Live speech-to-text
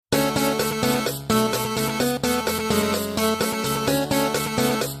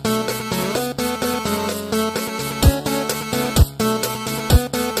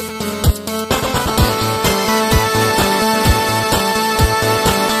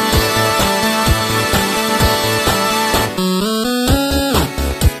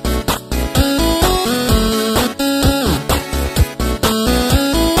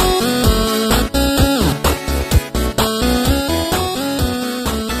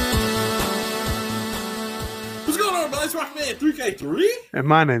is Rockman 3K3. And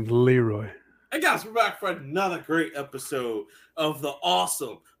my name's Leroy. And guys, we're back for another great episode of the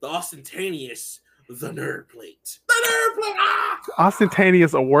awesome, the ostentatious, the Nerd Plate. The Nerd Plate! Ah!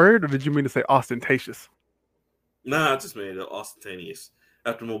 Ostentatious a word, or did you mean to say ostentatious? Nah, I just made it ostentatious.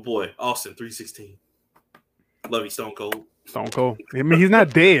 After my boy, Austin 316. Love you, Stone Cold. Stone Cold. I mean, he's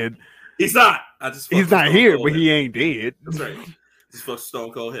not dead. He's not. He's not here, but he ain't dead. That's right. Just fuck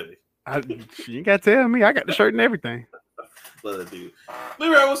Stone Cold heavy. You got to tell me. I got the shirt and everything. Love it, dude.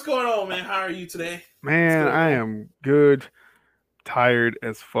 Leroy, what's going on, man? How are you today? Man, I am good. Tired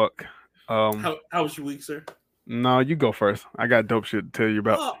as fuck. How was your week, sir? No, you go first. I got dope shit to tell you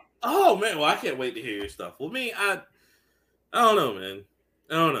about. Oh man, well, I can't wait to hear your stuff. Well, me, I don't know, man.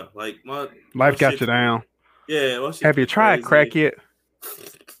 I don't know. Like my life got you down. Yeah. Have you tried crack yet?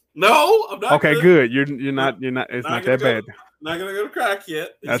 No, I'm not. Okay, good. You're not. It's not that bad. Not gonna go to crack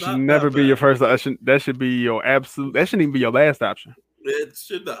yet. That should never be your first option. That should be your absolute. That shouldn't even be your last option. It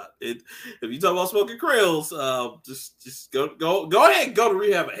should not. If you talk about smoking krills, just go ahead and go to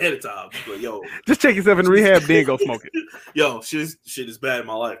rehab ahead of time. But just check yourself in rehab, then go smoke it. Yo, shit is bad in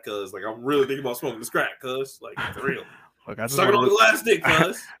my life, cause like I'm really thinking about smoking this crack, cause like for real. Look, I just sucking on the last dick,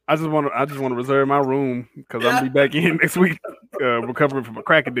 cuz. I just want to reserve my room because I'll be back in next week, recovering from a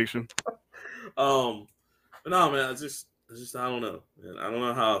crack addiction. But no, man, I just I don't know, man. I don't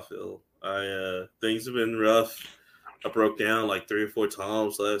know how I feel. Things have been rough. I broke down like 3 or 4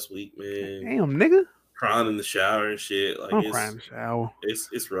 times last week, man. Damn, nigga. Crying in the shower and shit. Like I'm crying in the shower.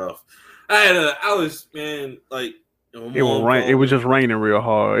 It's rough. I was man, like it was rain. It was just raining real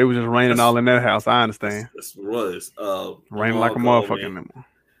hard. It was just raining all in that house. I understand. That's what it was. Raining like a motherfucker.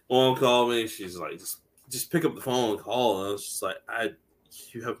 Mom called me. She's like, just pick up the phone and call. And I was just like,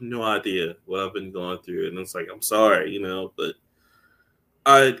 you have no idea what I've been going through. And it's like, I'm sorry, but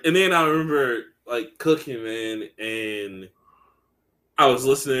and then I remember like cooking, man, and I was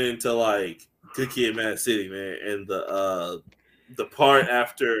listening to like Good Kid, Mad City, man, and the part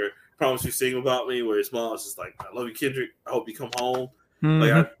after Promise You Sing About Me, where his mom's just like, I love you, Kendrick. I hope you come home. Mm-hmm.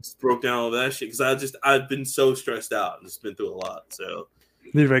 Like I just broke down all that shit because I've been so stressed out and just been through a lot. So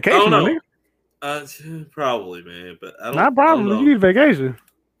need a vacation, I don't know. Probably, man, but I don't. Not probably. You need a vacation.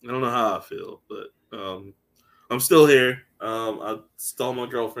 I don't know how I feel, but I'm still here. I saw my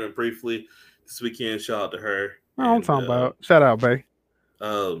girlfriend briefly this weekend. Shout out to her. I'm talking about. Shout out, babe.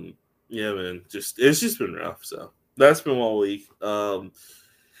 Yeah, man. It's just been rough. So that's been 1 week. When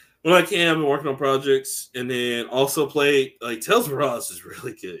I can, I've been working on projects, and then also play like Tales of Arise is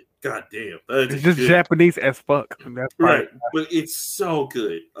really good. God damn, it's just good. Japanese as fuck. That's right, but it's so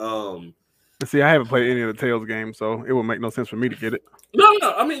good. See, I haven't played any of the Tales games, so it would make no sense for me to get it. No.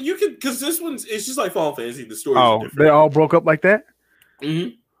 I mean, you can because this one's it's just like Final Fantasy. The story. Oh, they all broke up like that.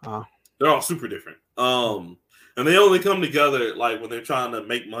 Mm-hmm. Oh. They're all super different. And they only come together like when they're trying to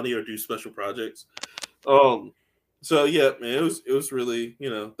make money or do special projects. So yeah, man, it was really,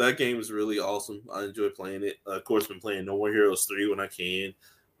 that game is really awesome. I enjoy playing it. Of course, been playing No More Heroes 3 when I can.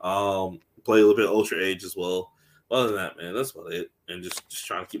 Play a little bit Ultra Age as well. Other than that, man, that's about it. And just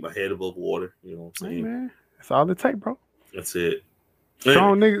trying to keep my head above water. You know what I'm saying? Hey, man, that's all it takes, bro. That's it.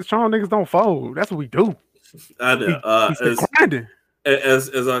 Strong niggas don't fold. That's what we do. I know.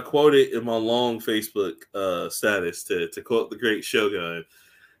 As I quoted in my long Facebook status to quote the great Shogun,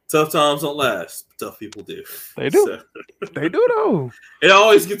 tough times don't last, but tough people do. They do. So, they do though. It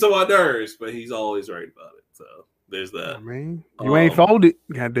always gets on my nerves, but he's always right about it. So there's that. I mean, you ain't folded.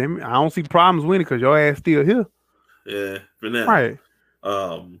 God damn it. I don't see problems winning because your ass still here. Yeah, for now. Right.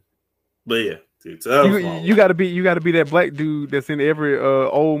 But yeah, dude. So you gotta be that black dude that's in every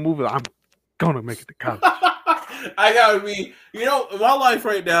old movie. I'm gonna make it to college. I gotta be, my life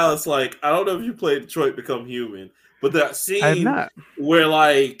right now, it's like, I don't know if you played Detroit Become Human, but that scene where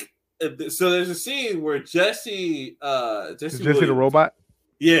like, so there's a scene where Jesse the robot?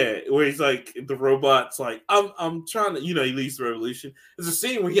 Yeah, where he's like, the robot's like, I'm trying to, he leads the revolution. There's a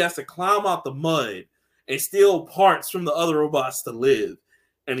scene where he has to climb out the mud and steal parts from the other robots to live.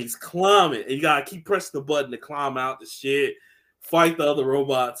 And he's climbing, and you gotta keep pressing the button to climb out the shit, fight the other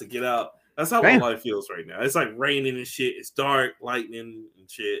robots to get out. That's how my life feels right now. It's like raining and shit. It's dark, lightning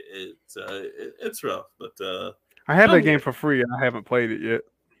and shit. It's rough, but I have that game for free. I haven't played it yet.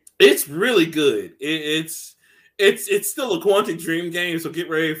 It's really good. It's still a Quantic Dream game, so get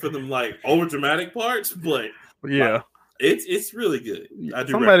ready for them like over dramatic parts. But yeah, it's really good. I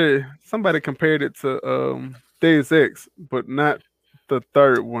do. Somebody compared it to Deus Ex, but not the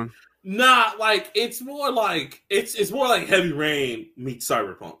third one. Nah, like it's more like Heavy Rain meets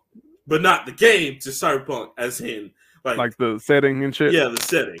Cyberpunk. But not the game, just Cyberpunk, as in like the setting and shit. Yeah, the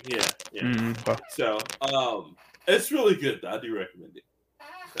setting. Yeah. Mm-hmm. So, It's really good. I do recommend it.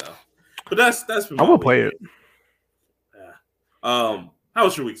 So, but that's I will play it. Yeah. How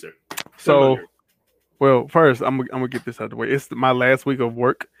was your week, sir? So, well, first I'm gonna get this out of the way. It's my last week of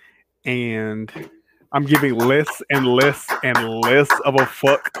work, and I'm giving less and less and less of a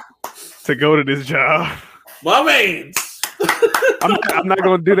fuck to go to this job. My man. I'm not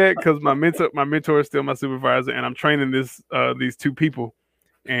gonna do that because my mentor is still my supervisor, and I'm training these two people,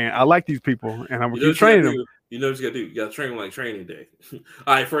 and I like these people, and I'm gonna keep training them. You know what you gotta do? You gotta train them like training day.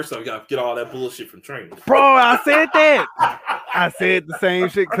 All right, first off, you gotta get all that bullshit from training. Bro, I said that. I said the same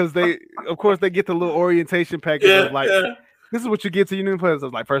shit because of course, they get the little orientation package of like, this is what you get to your new players. I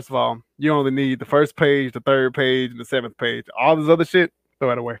was like, first of all, you only need the first page, the third page, and the seventh page. All this other shit,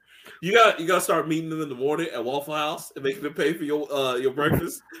 throw it away. You gotta start meeting them in the morning at Waffle House and making them pay for your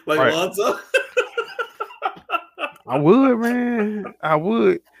breakfast, like Alonzo. I would, man. I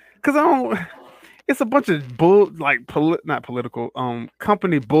would, because I don't. It's a bunch of not political,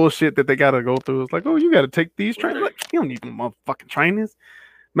 company bullshit that they gotta go through. It's like, oh, you gotta take these trainings. Like, you don't need them motherfucking trainings.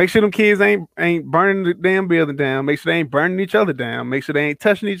 Make sure them kids ain't burning the damn building down. Make sure they ain't burning each other down. Make sure they ain't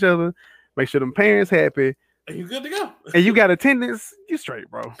touching each other. Make sure them parents happy. And you good to go. And you got attendance. You straight,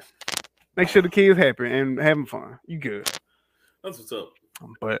 bro. Make sure the kids happy and having fun. You good. That's what's up.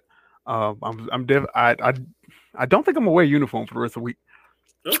 But I don't think I'm gonna wear a uniform for the rest of the week.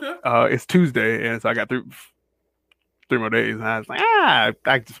 Okay. It's Tuesday, and so I got three more days, and I was like, I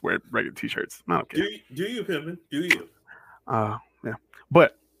just wear regular t-shirts. I don't care. Do you, Pimpin? Do you? Yeah.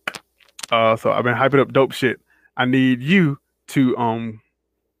 But so I've been hyping up dope shit. I need you to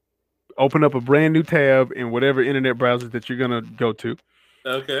open up a brand new tab in whatever internet browser that you're gonna go to.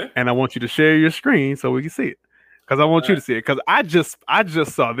 Okay. And I want you to share your screen so we can see it. Because I want you to see it. Because I just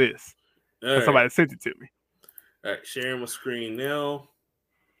saw this. And somebody sent it to me. All right, sharing my screen now.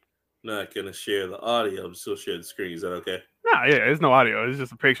 Not gonna share the audio. I'm still share the screen. Is that okay? Nah, yeah, it's no audio. It's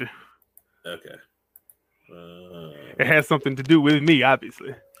just a picture. Okay. It has something to do with me,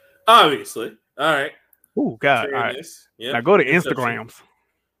 obviously. Obviously. All right. Oh God. All right. Yep. Now go to Instagrams.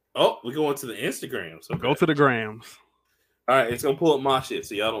 Oh, we're going to the Instagrams. Okay. Go to the grams. All right, it's gonna pull up my shit,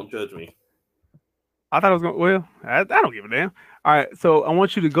 so y'all don't judge me. I thought I was going. Well, I don't give a damn. All right, so I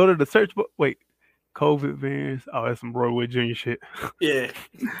want you to go to the search book. Wait, COVID variants. Oh, that's some Roy Wood Jr. shit. Yeah.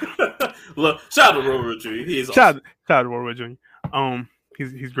 Look, shout out to Roy Wood Jr. He's awesome. Shout out to Roy Wood Jr.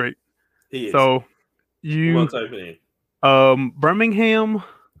 He's great. He is. So you type in Birmingham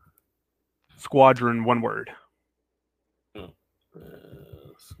Squadron, one word.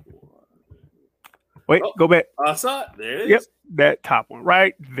 Wait, go back. I saw it. There it is. Yep, that top one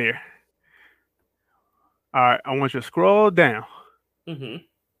right there. All right, I want you to scroll down. Mm-hmm.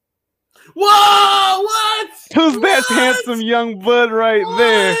 Whoa! What? Who's that handsome young bud right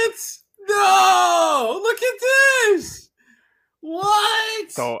there? No! Look at this!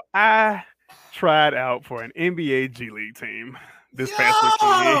 What? So I tried out for an NBA G League team this past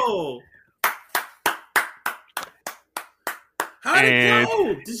weekend. How'd it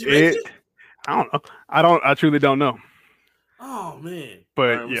go? Did you make it? I don't know. I truly don't know. Oh man!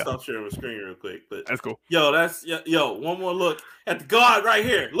 But right, yeah, stop sharing my screen real quick. But that's cool. Yo, one more look at the guard right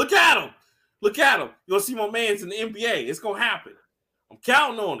here. Look at him. Look at him. You're gonna see my man's in the NBA. It's gonna happen. I'm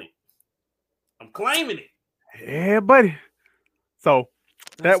counting on it. I'm claiming it. Yeah, buddy. So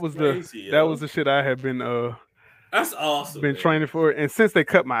that was crazy, the shit I have been that's awesome. Been training for it. And since they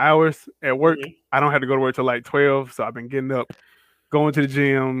cut my hours at work, I don't have to go to work till like 12. So I've been getting up, going to the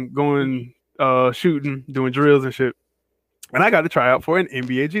gym, going shooting, doing drills and shit. And I got to try out for an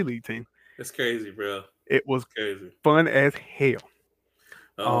NBA G League team. That's crazy, bro. It was crazy, fun as hell.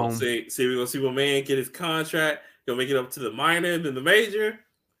 See, we're gonna see my man get his contract. He'll make it up to the minor, then the major.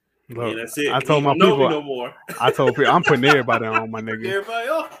 Look, that's it. I told my people no more. I told people I'm putting everybody on, my nigga. Everybody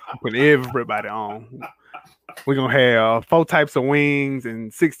on. I'm putting everybody on. We're gonna have 4 types of wings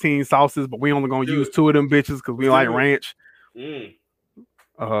and 16 sauces, but we only gonna use 2 of them bitches because we like ranch.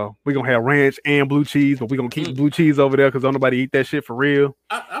 We're gonna have ranch and blue cheese, but we're gonna keep the blue cheese over there because don't nobody eat that shit for real.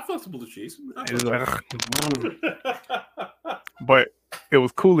 I fuck some blue cheese. But it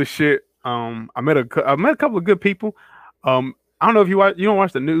was cool as shit. I met a couple of good people. I don't know if you don't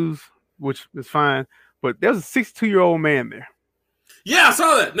watch the news, which is fine, but there's a 62-year-old man there. Yeah, I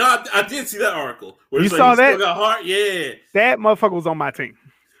saw that. No, I did see that article. You saw that? Still got heart? Yeah. That motherfucker was on my team.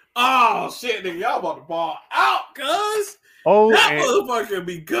 Oh shit, nigga, y'all about to ball out, cuz. Oh, that motherfucker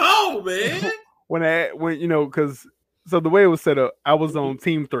be gone, man. because the way it was set up, I was on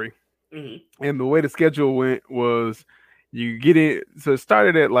team 3, and the way the schedule went was you get in. So it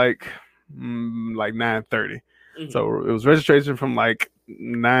started at like 9:30. So it was registration from like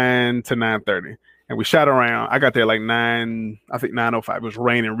 9 to 9:30, and we shot around. I got there like 9:05. It was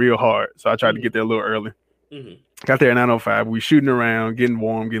raining real hard, so I tried to get there a little early. Got there at 9:05. We shooting around, getting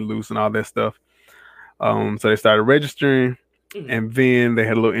warm, getting loose, and all that stuff. So they started registering, and then they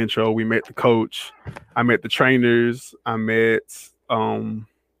had a little intro. We met the coach. I met the trainers. I met the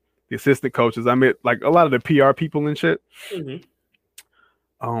assistant coaches. I met like a lot of the PR people and shit.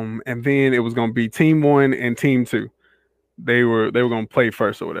 And then it was gonna be team 1 and team 2. They were gonna play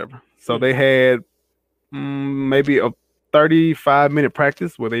first or whatever. So they had maybe a 35-minute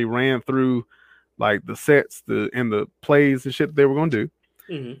practice where they ran through like the sets, and the plays and shit that they were gonna do.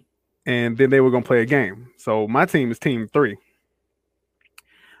 And then they were gonna play a game. So my team is team 3.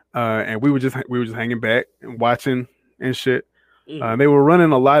 And we were just hanging back and watching and shit. They were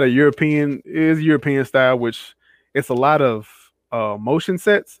running a lot of European style, which it's a lot of motion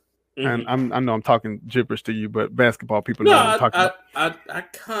sets. And I know I'm talking gibberish to you, but basketball people know what I'm talking about. I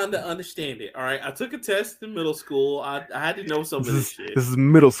kind of understand it. All right, I took a test in middle school. I had to know some of this shit. This is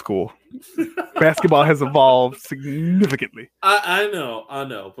middle school. Basketball has evolved significantly. I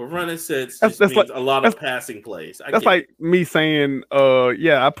know, but running sets just means like, a lot of passing plays. That's like me saying,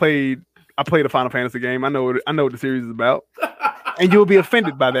 yeah, I played a Final Fantasy game. I know what the series is about, and you'll be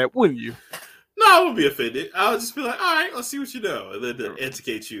offended by that, wouldn't you? No, I wouldn't be offended. I would just be like, all right, let's see what you know, and then to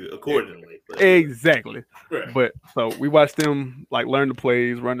educate you accordingly. But, exactly. Right. But so we watched them like learn the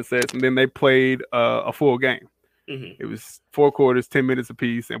plays, run the sets, and then they played a full game. It was 4 quarters, 10 minutes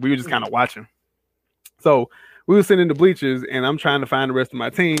apiece, and we were just kind of watching. So we were sitting in the bleachers, and I'm trying to find the rest of my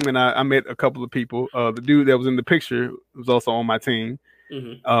team, and I met a couple of people. The dude that was in the picture was also on my team.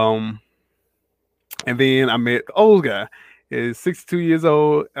 And then I met the old guy. Is 62 years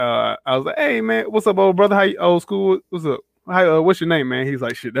old. I was like, "Hey man, what's up, old brother? How you, old school? What's up? What's your name, man?" He's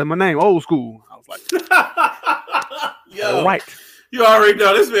like, "Shit, that's my name, old school." I was like, "Yo, all right, you already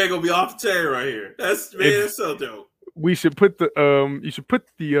know this man gonna be off the chain right here. That's so dope." We should put the well,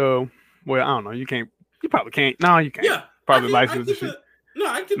 I don't know. You probably can't. No, you can't. Yeah, probably license the shit. No,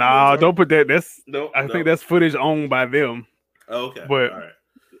 I can. No, don't put that. I think think that's footage owned by them. Okay, but all right.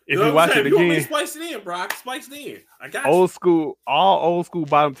 If you watch it again, you spice it in, Brock. Spice it in. I got old school. All old school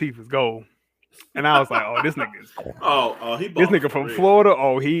bottom teeth is gold. And I was like, "Oh, this nigga is this nigga from Florida.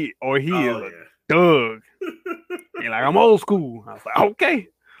 He is a thug." And like, I'm old school. I was like, "Okay."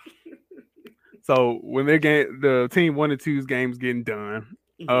 So when the team 1 and 2's games getting done,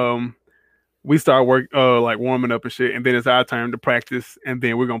 we start like warming up and shit, and then it's our turn to practice, and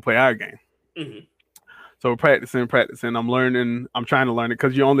then we're gonna play our game. So we're practicing. I'm trying to learn it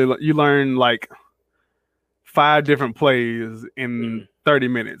because you learn like 5 different plays in 30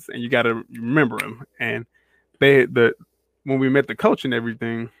 minutes, and you got to remember them. And when we met the coach and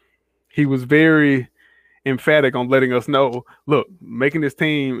everything, he was very emphatic on letting us know, look, making this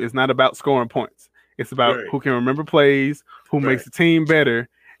team is not about scoring points. It's about who can remember plays, who makes the team better,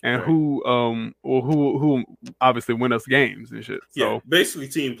 and who obviously win us games and shit. So basically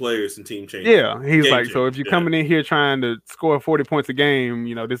team players and team changes. Yeah, he's like, so if you're coming in here trying to score 40 points a game,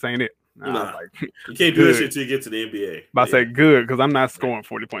 this ain't it. Nah, like, you can't do this shit till you get to the NBA. I say good because I'm not scoring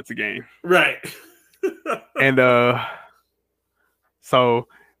 40 points a game. Right. And so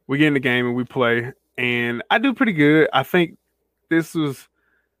we get in the game and we play, and I do pretty good. I think this was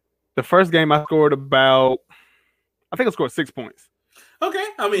the first game I scored I scored 6 points. Okay,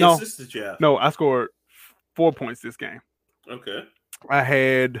 how many assists did you have? No, I scored 4 points this game. Okay. I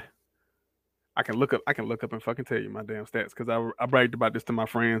can look up and fucking tell you my damn stats because I bragged about this to my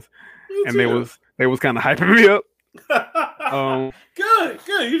friends, and they was kind of hyping me up. Good,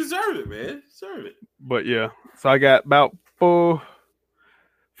 you deserve it, man. Deserve it. But yeah, so I got about 4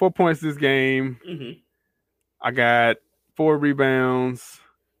 points this game. I got 4 rebounds.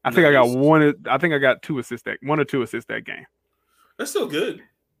 I think I got 2 assists one or 2 assists that game. That's still good.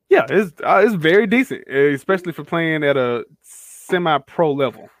 Yeah, it's very decent, especially for playing at a semi-pro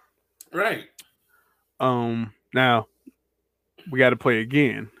level. Right. Now we got to play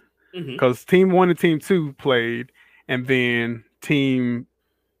again because team 1 and team 2 played, and then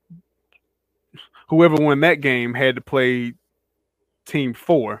whoever won that game had to play team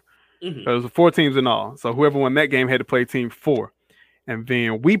 4. There was 4 teams in all, so whoever won that game had to play team 4, and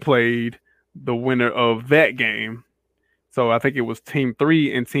then we played the winner of that game. So I think it was team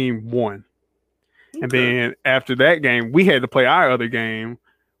 3 and team 1. And then after that game, we had to play our other game,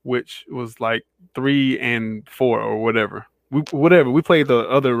 which was like 3 and 4 or whatever. We played the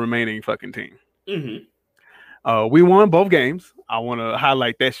other remaining fucking team. We won both games. I want to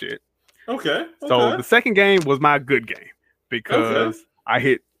highlight that shit. Okay. So the second game was my good game because I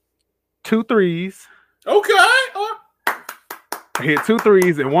hit 2 threes. Okay. I hit 2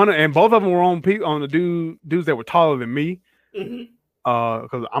 threes, and both of them were on the dudes that were taller than me. Mm-hmm.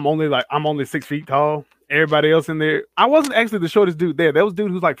 Because I'm only 6 feet tall. Everybody else in there, I wasn't actually the shortest dude there. There was a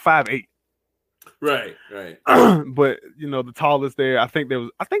dude who's like 5'8". Right. But the tallest there, I think we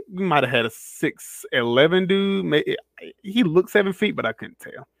might have had a 6'11" dude. Maybe he looked 7 feet, but I couldn't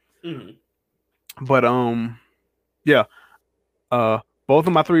tell. Mm-hmm. But yeah. Both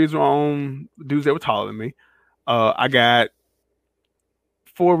of my threes were on dudes that were taller than me. I got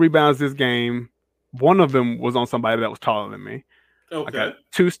 4 rebounds this game. One of them was on somebody that was taller than me. Okay. I got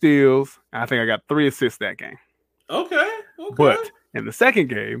 2 steals. And I think I got 3 assists that game. Okay. But in the second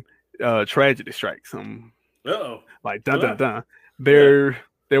game, tragedy strikes. Like dun dun dun. There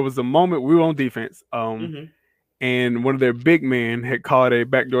was a moment we were on defense. Mm-hmm. And one of their big men had caught a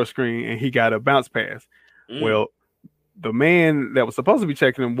backdoor screen and he got a bounce pass. Mm. Well, the man that was supposed to be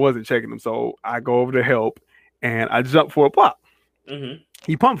checking him wasn't checking him, so I go over to help and I jump for a block. Mm-hmm.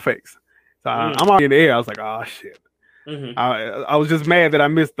 He pump fakes. So I'm already in the air. I was like, oh shit. Mm-hmm. I was just mad that I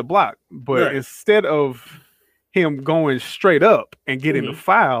missed the block. But instead of him going straight up and getting the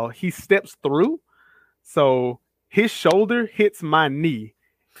foul, he steps through. So his shoulder hits my knee.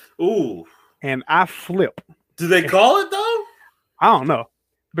 Ooh. And I flip. Did they call it though? I don't know.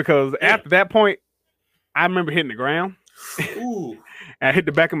 Because after that point, I remember hitting the ground. Ooh. I hit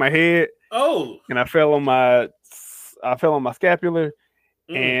the back of my head. Oh. And I fell on my scapular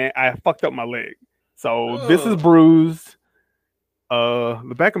and I fucked up my leg. So this is bruised.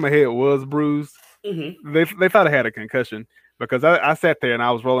 The back of my head was bruised. Mm-hmm. They thought I had a concussion because I sat there and I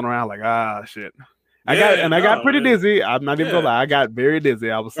was rolling around like shit. I got pretty dizzy. I'm not even gonna lie. I got very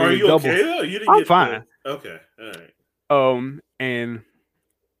dizzy. I was seeing double. Okay though? You didn't I'm fine. Okay. All right. And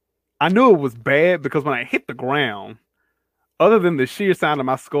I knew it was bad because when I hit the ground, other than the sheer sound of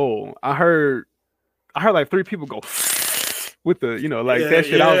my skull, I heard like 3 people go with the that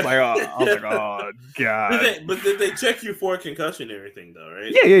shit. I was like, oh god. Did they check you for a concussion and everything though,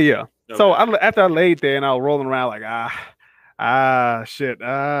 right? Yeah. Okay. So after I laid there and I was rolling around like shit,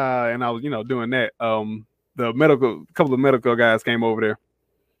 and I was doing that. The couple of medical guys came over there,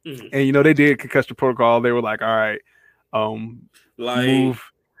 and they did concussion protocol. They were like, all right, move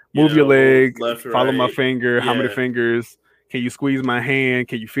your leg, left or follow right. my finger. How many fingers? Can you squeeze my hand?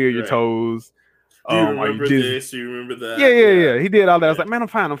 Can you feel your toes? Do you remember this? Do you remember that? Yeah. He did all that. I was like, man,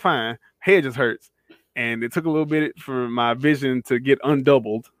 I'm fine. Head just hurts. And it took a little bit for my vision to get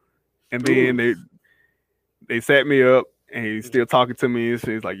undoubled. And then they sat me up and he's still talking to me. So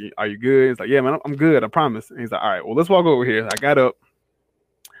he's like, are you good? He's like, yeah, man, I'm good. I promise. And he's like, all right, well, let's walk over here. I got up.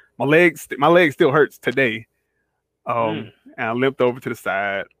 My leg still hurts today. And I limped over to the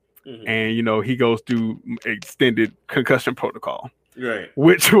side. And, he goes through extended concussion protocol. Right.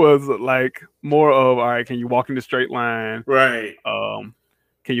 Which was like more of, all right, can you walk in the straight line? Right.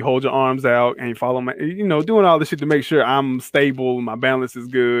 Can you hold your arms out and follow my, doing all this shit to make sure I'm stable, my balance is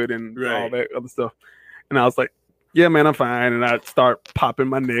good and all that other stuff. And I was like, yeah, man, I'm fine. And I start popping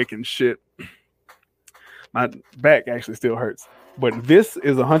my neck and shit. My back actually still hurts. But this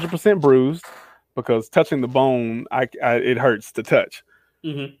is 100% bruised because touching the bone, it hurts to touch.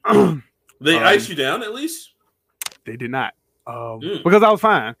 Mm-hmm. They iced you down at least? They did not. Because I was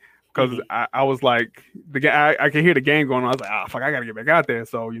fine. Because I was like, I could hear the game going on. I was like, fuck, I gotta get back out there.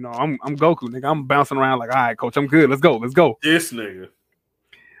 So, I'm Goku, nigga. I'm bouncing around like, all right, coach, I'm good. Let's go. This nigga.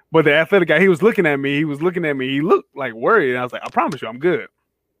 But the athletic guy, he was looking at me. He looked like worried. And I was like, I promise you, I'm good.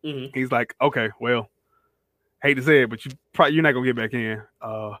 Mm-hmm. He's like, okay, well, hate to say it, but you're not gonna get back in.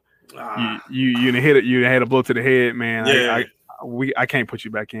 You had a blow to the head, man. Yeah. I can't put you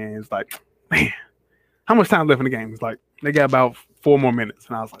back in. It's like, man, how much time left in the game? It's like they got about 4 more minutes,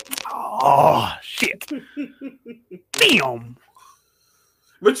 and I was like, oh shit, damn.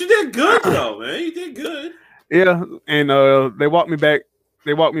 But you did good though, man. You did good. Yeah, and they walked me back.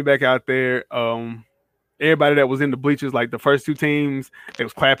 They walked me back out there. Everybody that was in the bleachers, like the first 2 teams, they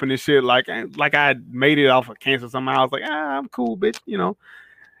was clapping and shit, like I made it off of cancer somehow. I was like, I'm cool, bitch,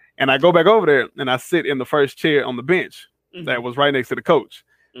 And I go back over there and I sit in the first chair on the bench that was right next to the coach.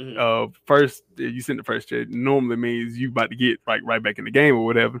 First, you sit in the first chair normally means you about to get right back in the game or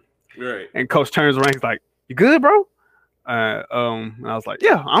whatever. Right. And coach turns around, he's like, "You good, bro?" And I was like,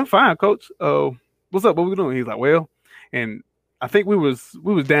 "Yeah, I'm fine, coach. What's up? What we doing?" He's like, "Well," and I think we was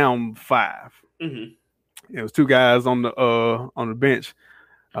down 5. It was 2 guys on the bench.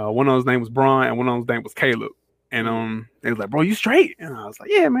 One of those name was Braun and one of those name was Caleb. And they was like, "Bro, you straight?" And I was like,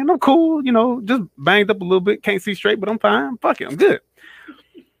 "Yeah, man, I'm cool. Just banged up a little bit. Can't see straight, but I'm fine. Fuck it, I'm good."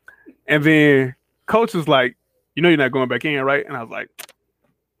 And then coach was like, "You're not going back in, right?" And I was like,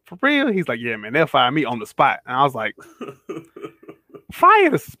 "For real?" He's like, "Yeah, man, they'll fire me on the spot." And I was like,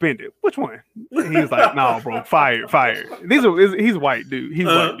 fired or suspended? Which one? And he was like, no, bro, fired. He's a white dude. He's a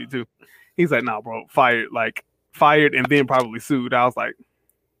white dude too. He's like, no, bro, fired. Like fired and then probably sued. I was like,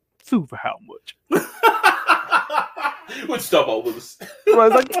 sue for how much? What's stuff over this? I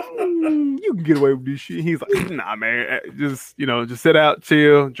was like, you can get away with this shit. He's like, nah, man, just sit out,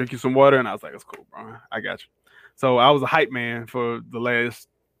 chill, drink you some water. And I was like, that's cool, bro. I got you. So I was a hype man for the last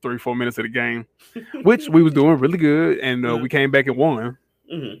 3-4 minutes of the game, which we was doing really good, and we came back and won.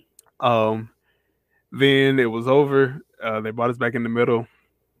 Mm-hmm. Then it was over. They brought us back in the middle.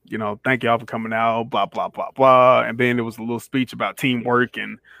 Thank y'all for coming out. Blah blah blah blah. And then there was a little speech about teamwork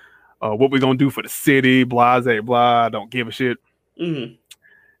and what we're gonna do for the city. Blah blah. Don't give a shit. Mm-hmm.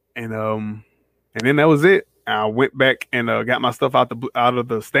 And then that was it. I went back and got my stuff out of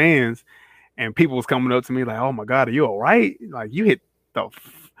the stands, and people was coming up to me like, "Oh my God, are you all right? Like you hit the."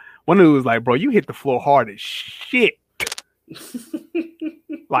 One dude was like, "Bro, you hit the floor hard as shit."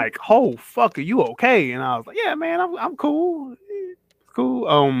 Like, oh fuck, are you okay? And I was like, "Yeah, man, I'm cool. It's cool."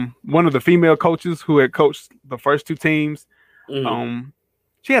 One of the female coaches who had coached the first two teams,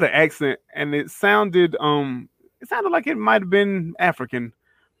 she had an accent, and it sounded like it might have been African,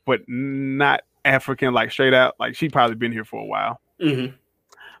 but not African like straight out. Like she'd probably been here for a while. Mm-hmm.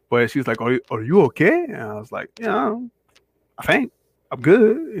 But she's like, "Are you okay?" And I was like, "Yeah, I think I'm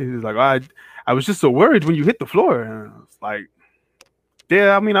good." And he's like, I was just so worried when you hit the floor. And I was like,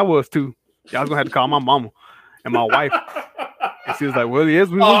 yeah, I mean, I was too. Yeah, I was gonna have to call my mama and my wife. And she was like, well, yes,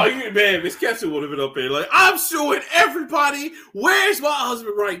 we man, Miss Ketchum would have been up there like, I'm showing everybody where's my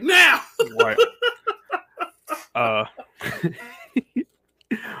husband right now. Right.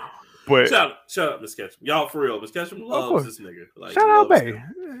 But shout out Miss Ketchum. Y'all for real. Miss Ketchum loves this nigga. Like, shout out Bay.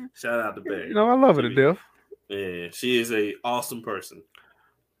 Shout out to Bay. I love her to death. Yeah, she is a awesome person.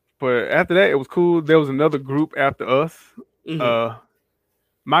 But after that, it was cool. There was another group after us. Mm-hmm.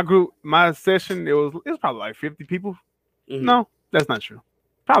 My session, it was probably like 50 people. Mm-hmm. No, that's not true.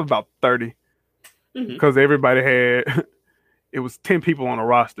 Probably about 30. Because everybody had, it was 10 people on a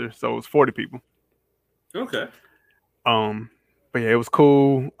roster, so it was 40 people. Okay. But yeah, it was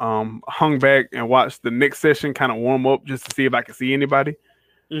cool. Hung back and watched the next session kind of warm up just to see if I could see anybody.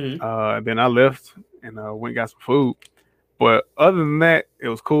 Mm-hmm. Then I left and went and got some food. But other than that, it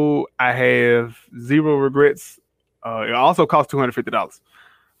was cool. I have zero regrets. It also cost $250.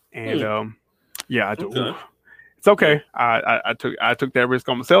 And yeah, it's okay. I took that risk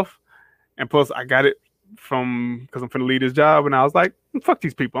on myself. And plus I got it because I'm finna leave this job, and I was like, fuck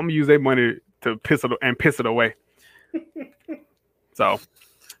these people. I'm gonna use their money to piss it away. So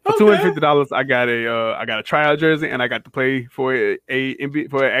for $250, I got a tryout jersey, and I got to play for a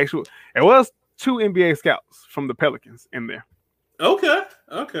NBA for an actual. It was 2 NBA scouts from the Pelicans in there. Okay.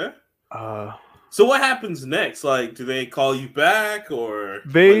 So what happens next? Like, do they call you back, or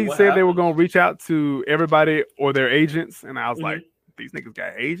they said they were gonna reach out to everybody or their agents, and I was like, these niggas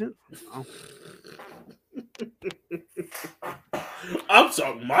got agents? Oh. I'm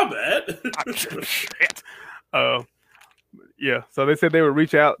sorry, my bad. Shit. Yeah, so they said they would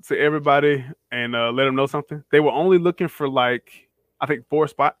reach out to everybody and let them know something. They were only looking for like, I think 4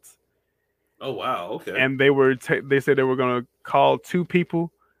 spots. Oh wow, okay. And they said they were gonna call 2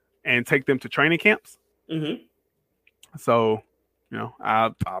 people and take them to training camps. Mm-hmm. So,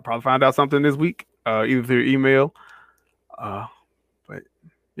 I'll probably find out something this week, either through email. But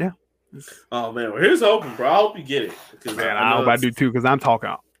yeah. Oh man, well, here's hoping, bro. I hope you get it. Man, I hope I do too, because I'm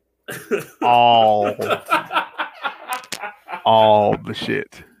talking all the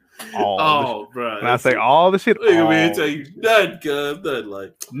shit. Bro. When I say all the shit, look at me and tell you nothing,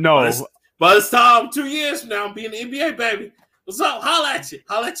 like no. By this time, 2 years from now, I'm being in the NBA, baby. What's up? Holla at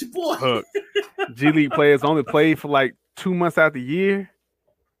you, boy. Look, G League players only play for like 2 months out the year.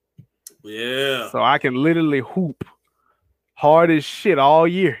 Yeah. So I can literally hoop hard as shit all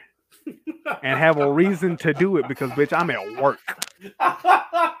year and have a reason to do it because, bitch, I'm at work.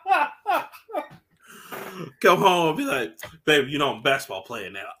 Come home and be like, baby, I'm a basketball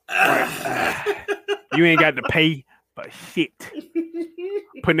player now. Right. You ain't got to pay for shit.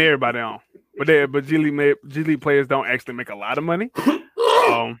 Putting everybody on. But G League players don't actually make a lot of money. That's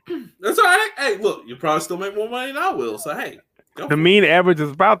all right. Hey, look, you probably still make more money than I will. So hey, the mean average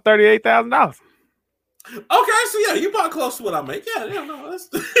is about $38,000. Okay, so yeah, you about close to what I make. Yeah, no, that's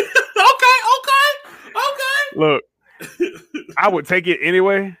okay. Look, I would take it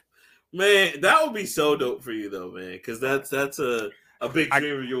anyway. Man, that would be so dope for you though, man, because that's a big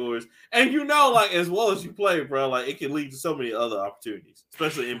dream of yours, and like as well as you play, bro, like it can lead to so many other opportunities,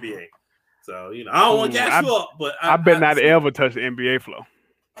 especially NBA. So I don't want to gas you up, but I bet not ever touch the NBA flow.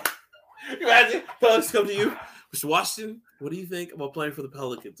 Imagine fellas come to you, Mr. Washington. what do you think about playing for the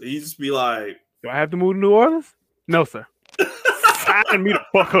Pelicans? And you just be like, do I have to move to New Orleans? No, sir. Sign me the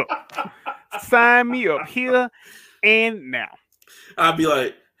fuck up. Sign me up here and now. I'd be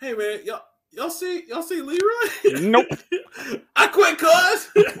like, hey man, y'all see Leroy? Nope. I quit, cuz.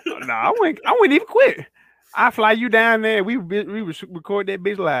 No, I wouldn't even quit. I fly you down there. We record that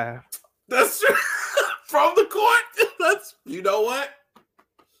bitch live. That's true. From the court. You know what?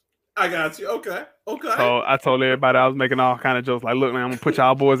 I got you. Okay. So I told everybody I was making all kind of jokes. Like, look, man, I'm gonna put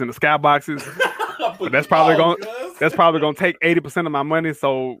y'all boys in the skyboxes. But that's probably gonna take 80% of my money.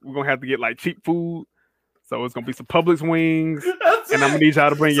 So we're gonna have to get like cheap food. So it's gonna be some Publix wings, and I'm gonna need y'all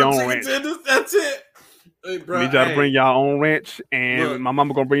to bring your own ranch. That's it. Hey, bro, I need y'all to bring y'all own ranch, and my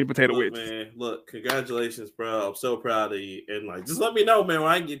mama gonna bring the potato wedges. Man, look, congratulations, bro. I'm so proud of you. And like, just let me know, man,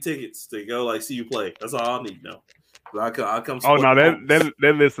 when I can get tickets to go like see you play. That's all I need to know. I'll come. Oh no,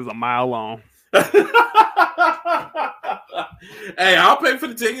 that list is a mile long. Hey, I'll pay for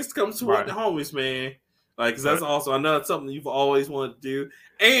the tickets to come support the homies, man. Like, cause that's also, I know it's something you've always wanted to do.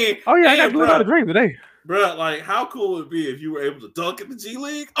 And I got to do a dream today, bro. Like, how cool would it be if you were able to dunk in the G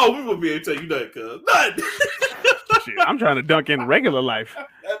League? Oh, we wouldn't be able to tell you nothing, cuz nothing. Shit, I'm trying to dunk in regular life.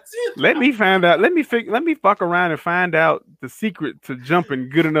 That's it. Let me find out. Let me fuck around and find out the secret to jumping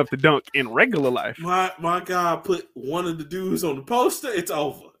good enough to dunk in regular life. My guy put one of the dudes on the poster. It's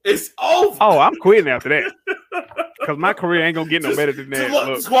over. It's over. Oh, I'm quitting after that. Because my career ain't gonna get no better than that.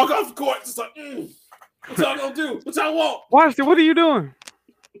 Look, just walk off the court, just like, what y'all gonna do? What y'all want? Watch it. What are you doing?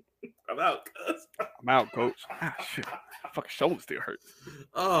 I'm out, cuz. I'm out, coach. Ah, shit. My fucking shoulder still hurts.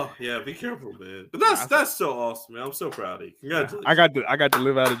 Oh yeah, be careful, man. But that's so awesome, man. I'm so proud of you. Congratulations. I got to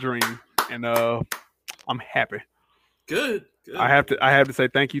live out a dream, and I'm happy. Good. I have to say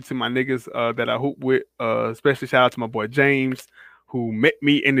thank you to my niggas that I hoop with. Especially shout out to my boy James, who met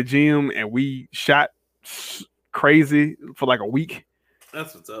me in the gym and we shot crazy for like a week.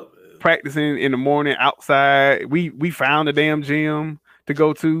 That's what's up, man. Practicing in the morning outside. We found a damn gym to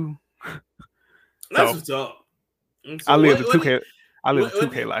go to. That's what's up. So I live a 2K. I live a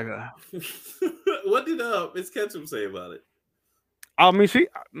 2K like that. What did Miss Ketchum say about it? I mean,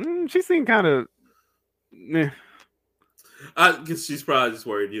 she seemed kind of. I guess she's probably just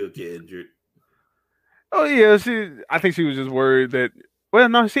worried you'll get injured. Oh yeah, I think she was just worried that. Well,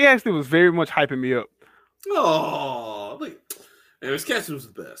 no, she actually was very much hyping me up. Oh, look. And Miss Ketchum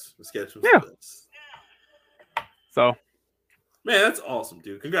was the best. The best. So, man, that's awesome,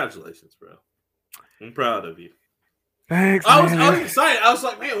 dude. Congratulations, bro. I'm proud of you. Thanks. I was excited. I was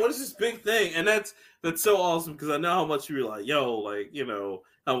like, man, what is this big thing? And that's so awesome because I know how much you were like, yo, like, you know,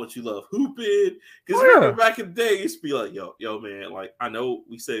 how much you love hooping. Because remember back in the day, it used to be like, yo, man, like, I know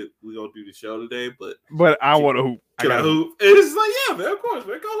we said we're going to do the show today, but I want to hoop. I got to hoop. And it's like, yeah, man, of course,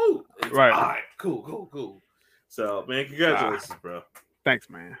 man, go hoop. Right. All right, cool. So, man, congratulations, bro. Thanks,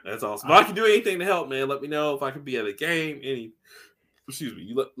 man. That's awesome. If I can do anything to help, man, let me know. If I can be at a game, excuse me,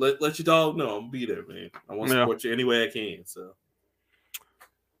 you let your dog know I'm gonna be there, man. I want to support you any way I can. So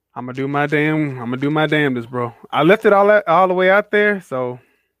I'm gonna do my damnedest, bro. I left it all the way out there, so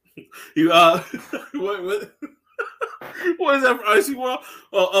you what is that for Icy World?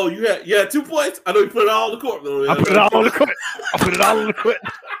 Oh, you had 2 points. I know you put it all on the court. I put it all on the court.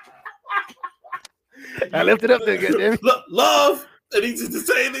 I left it up there, goddamn. Love, and he just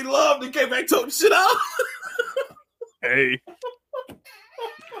say anything love, and came back talking shit out. Hey.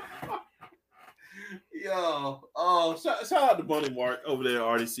 Yo, shout out to Bunny Mark over there at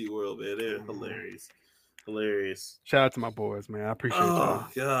RDC World, man. They're hilarious. Shout out to my boys, man. I appreciate y'all. Oh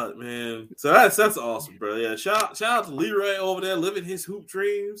God, man. So that's awesome, bro. Yeah, shout out to Leroy over there living his hoop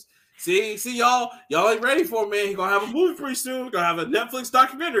dreams. See y'all ain't ready for it, man. He's gonna have a movie pretty soon. Gonna have a Netflix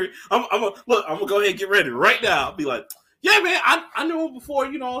documentary. I'm gonna go ahead and get ready right now. I'll be like, yeah, man, I knew him before,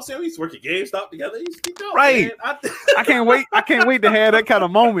 you know what I'm saying? We used to work at GameStop together. He used to keep going, right. Man. I can't wait to have that kind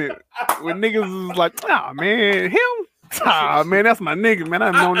of moment when niggas is like, nah, man, him? Ah, man, that's my nigga, man.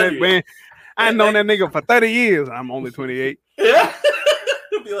 I've known that, man. I've known that nigga for 30 years. I'm only 28. Yeah.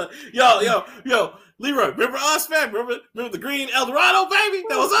 Be like, yo, Leroy, remember us, man? Remember the green Eldorado, baby?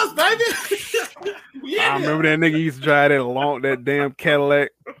 That was us, baby. I remember that nigga used to drive that damn Cadillac.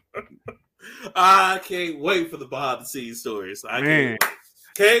 I can't wait for the behind the scenes stories. Can't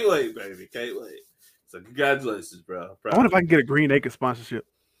wait, baby. Can't wait. So congratulations, bro. I wonder if I can get a Green Acre sponsorship.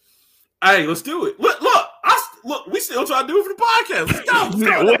 Hey, let's do it. Look, we still trying to do it for the podcast.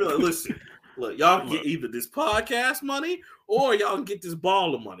 Let's go. Listen, look, y'all can get either this podcast money or y'all can get this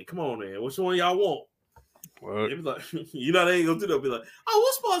baller money. Come on, man. Which one y'all want? Like, you know they ain't gonna do that. Be like, oh,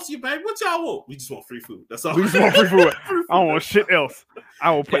 we'll sponsor you, baby. What y'all want? We just want free food. That's all. We just want free food. I don't want shit else.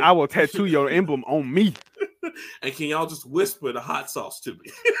 I will tattoo your emblem on me. And can y'all just whisper the hot sauce to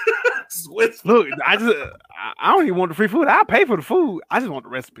me? Just whisper. Look, I don't even want the free food. I'll pay for the food. I just want the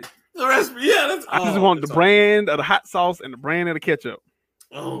recipe. The recipe, yeah. I just want the brand of the hot sauce and the brand of the ketchup.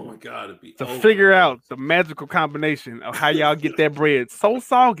 Oh my god, it'd be to figure out the magical combination of how y'all get that bread so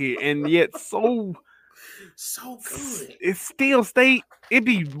soggy and yet so good. It still stay. It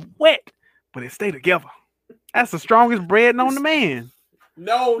be wet, but it stay together. That's the strongest bread known to man.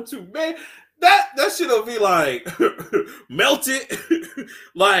 Known to man. That shit'll be like melted,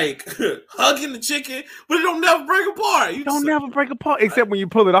 like hugging the chicken, but it don't never break apart. You don't never break apart except when you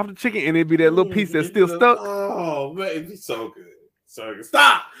pull it off the chicken and it be that little piece that's still stuck. Oh man, it'd be so good. So good.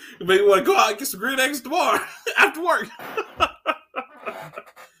 Stop! You make me want to go out and get some green eggs tomorrow after work.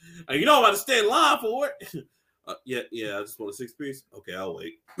 And you know I'm about to stay in line for it. Yeah, I just want a 6-piece. Okay, I'll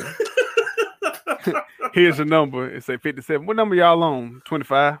wait. Here's your number. It say 57. What number y'all on?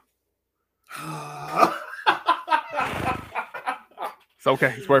 25. It's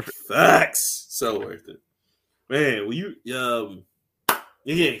okay. It's worth it. Facts. So worth it. Man, will you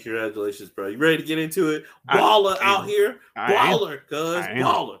yeah, congratulations, bro. You ready to get into it? Baller out here. Baller, cuz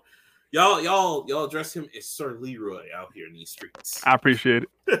baller. Y'all address him as Sir Leroy out here in these streets. I appreciate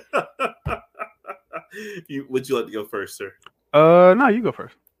it. Would you like to go first, sir? No, you go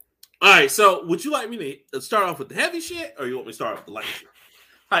first. All right, so would you like me to start off with the heavy shit, or you want me to start off with the light shit?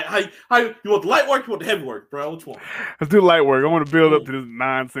 How you want the light work? You want the heavy work, bro? Which one? Let's do the light work. I want to build up to this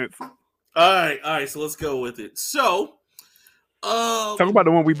nonsense. All right. So let's go with it. So, talk about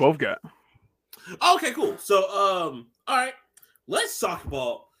the one we both got. Okay, cool. So, all right, let's talk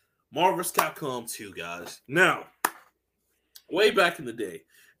about Marvel vs. Capcom 2, guys. Now, way back in the day,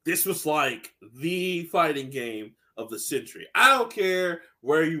 this was like the fighting game of the century. I don't care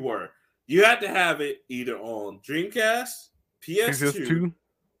where you were. You had to have it either on Dreamcast, PS2,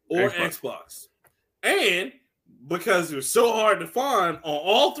 or Xbox. And because it was so hard to find on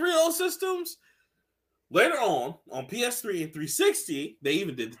all three of those systems, later on PS3 and 360, they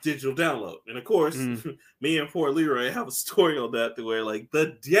even did the digital download. And of course, me and poor Leroy have a story on that to where like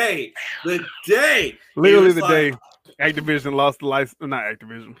the day, literally the day Activision lost the license. Not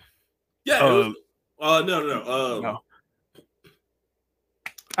Activision. Yeah. No.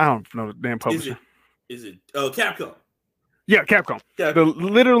 I don't know the damn publisher. Is it Capcom? Yeah, Capcom.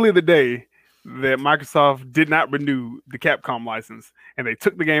 Literally the day that Microsoft did not renew the Capcom license and they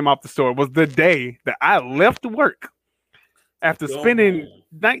took the game off the store was the day that I left work after spending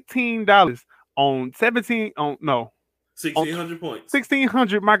 $19 on 1,600 points.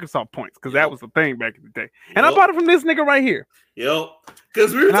 1,600 Microsoft points, because that was the thing back in the day. And I bought it from this nigga right here. Yep.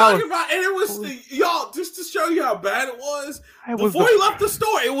 Because we were talking about, and it was, y'all, just to show you how bad it was, before he left the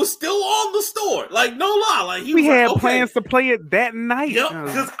store, it was still on the store. Like, no lie. Like, we had plans to play it that night. Yep.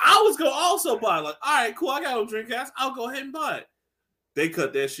 Because I was going to also buy it. Like, all right, cool, I got a Dreamcast. I'll go ahead and buy it. They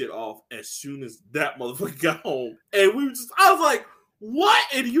cut that shit off as soon as that motherfucker got home. And I was like, what?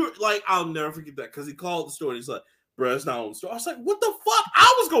 And you like, I'll never forget that, because he called the store and he's like, bro, it's not on the store. I was like, what the fuck?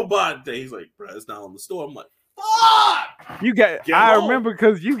 I was going to buy it today. He's like, bro, it's not on the store. I'm like, fuck! I remember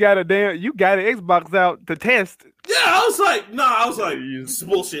because you got an Xbox out to test. Yeah, I was like, this is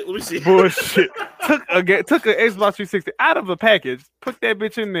bullshit. Let me see. Bullshit. took an Xbox 360 out of the package, put that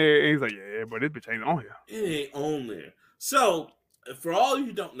bitch in there, and he's like, yeah, but this bitch ain't on here. It ain't on there. So, for all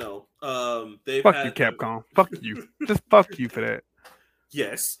you don't know, fuck you, Capcom. Fuck you. Just fuck you for that.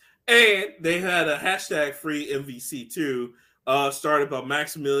 Yes. And they had a hashtag free MVC2 started by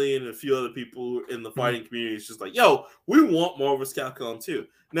Maximilian and a few other people in the fighting community. It's just like, yo, we want Marvel vs. Capcom 2.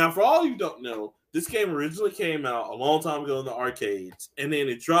 Now, for all you don't know, this game originally came out a long time ago in the arcades, and then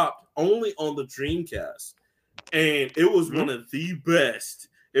it dropped only on the Dreamcast. And it was one of the best,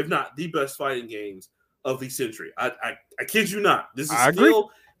 if not the best fighting games of the century. I kid you not. This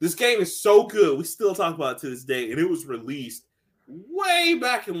game is so good. We still talk about it to this day, and it was released way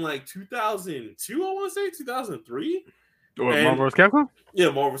back in like 2002, I want to say 2003. Marvel vs. Capcom? Yeah,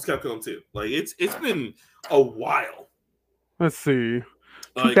 Marvel vs. Capcom 2. Like it's been a while. Let's see.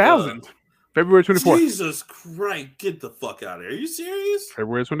 2000. February 24th. Jesus Christ, get the fuck out of here. Are you serious?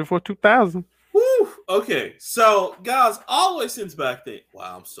 February 24th, 2000. Woo! Okay, so guys, all the way since back then.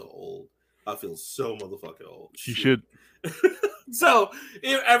 Wow, I'm so old. I feel so motherfucking old. You should. So,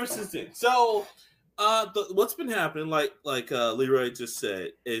 ever since then. So, what's been happening, like Leroy just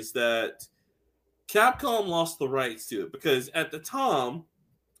said, is that Capcom lost the rights to it because at the time,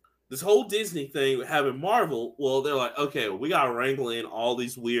 this whole Disney thing having Marvel, well, they're like, okay, well, we got to wrangle in all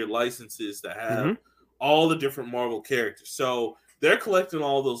these weird licenses that have all the different Marvel characters. So they're collecting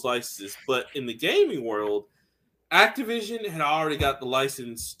all those licenses. But in the gaming world, Activision had already got the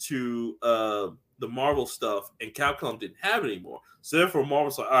license to the Marvel stuff, and Capcom didn't have it anymore. So therefore,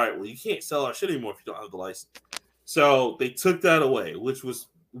 Marvel's like, all right, well, you can't sell our shit anymore if you don't have the license. So they took that away, which was,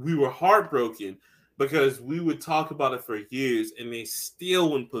 we were heartbroken because we would talk about it for years, and they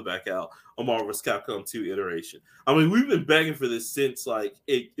still wouldn't put back out a Marvel's Capcom 2 iteration. I mean, we've been begging for this since like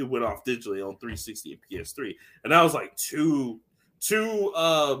it went off digitally on 360 and PS3, and that was like two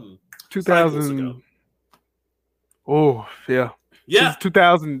 2000 ago. Oh yeah. Yeah.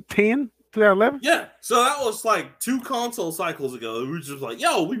 2010, 2011. Yeah. So that was like 2 console cycles ago. We were just like,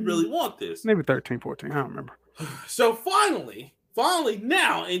 yo, we really want this. Maybe 13, 14. I don't remember. So finally,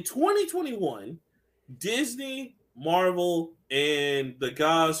 now in 2021, Disney, Marvel, and the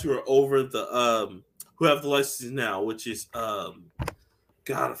guys who are over the who have the licenses now, which is God,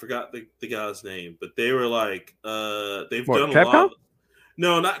 I forgot the guy's name, but they were like they've done a Capcom? lot.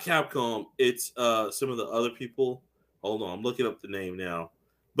 No, not Capcom. It's some of the other people. Hold on, I'm looking up the name now.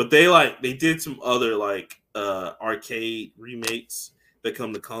 But they did some other like arcade remakes that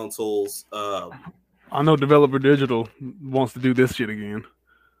come to consoles. I know Developer Digital wants to do this shit again.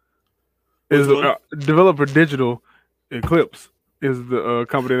 Developer Digital Eclipse is the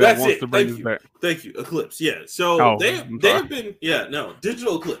company that wants to bring this back. Thank you, Eclipse. Yeah, so they've been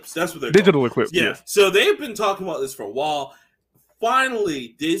Digital Eclipse. That's what they're Digital called. Eclipse. Yeah, Yes. So they've been talking about this for a while.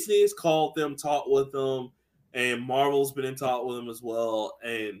 Finally, Disney has called them, talked with them, and Marvel's been in talk with them as well.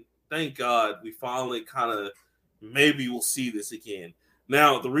 And thank God we finally kind of maybe we'll see this again.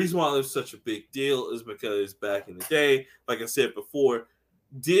 Now, the reason why it's such a big deal is because back in the day, like I said before,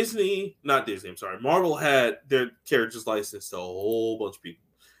 Marvel had their characters licensed to a whole bunch of people.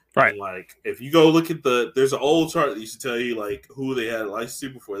 Right. And like, if you go look at there's an old chart that used to tell you like who they had licensed to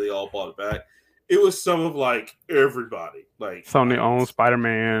before they all bought it back. It was some of like everybody. Like Sony owns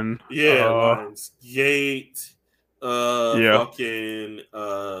Spider-Man. Yeah, Lionsgate. Fucking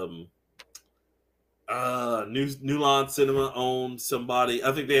New Line Cinema owned somebody.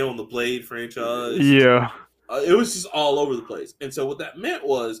 I think they own the Blade franchise. Yeah. It was just all over the place. And so what that meant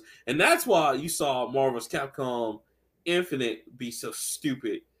was, and that's why you saw Marvel's Capcom Infinite be so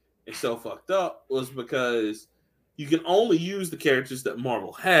stupid and so fucked up, was because you can only use the characters that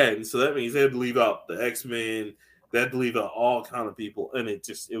Marvel had. And so that means they had to leave out the X-Men, they had to leave out all kind of people, and it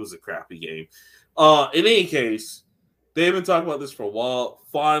was a crappy game. In any case, they've been talking about this for a while.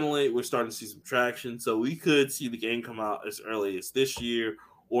 Finally, we're starting to see some traction. So we could see the game come out as early as this year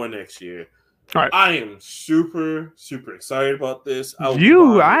or next year. All right. I am super, super excited about this. I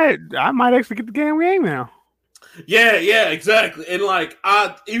might actually get the game now. Yeah, exactly. And like,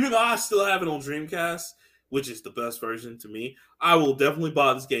 even though I still have it on Dreamcast, which is the best version to me, I will definitely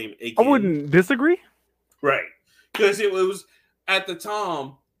buy this game again. I wouldn't disagree. Right. Because it was, at the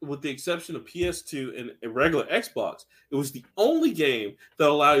time, with the exception of PS2 and a regular Xbox, it was the only game that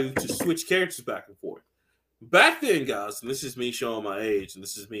allowed you to switch characters back and forth. Back then, guys, and this is me showing my age, and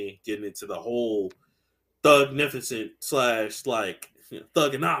this is me getting into the whole thugnificent / like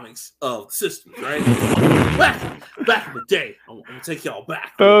thugonomics of systems, right? back in the day, I'm gonna take y'all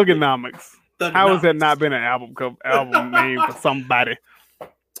back. Thugonomics. How has that not been an album name for somebody?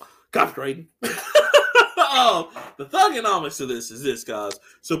 Copyrighted. The thugonomics of this is this, guys.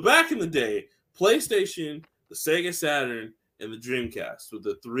 So back in the day, PlayStation, the Sega Saturn, and the Dreamcast were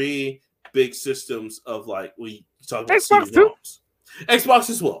the 3 big systems of like we talk about Xbox too. Xbox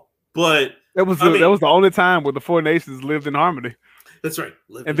as well, but that was the only time where the 4 nations lived in harmony. That's right.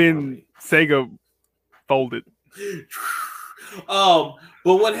 And then Sega folded. But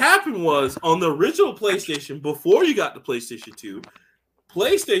what happened was on the original PlayStation, before you got the PlayStation 2,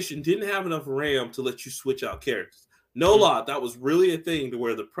 PlayStation didn't have enough RAM to let you switch out characters. No lie, that was really a thing to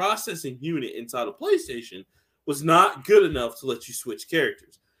where the processing unit inside of PlayStation was not good enough to let you switch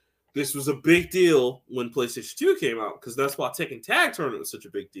characters. This was a big deal when PlayStation 2 came out, because that's why Tekken Tag Tournament was such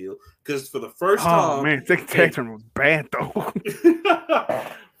a big deal. Because for the first time... Oh, man, Tekken Tag Tournament was bad, though.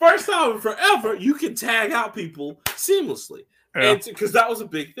 First time in forever, you can tag out people seamlessly. Yeah. Because that was a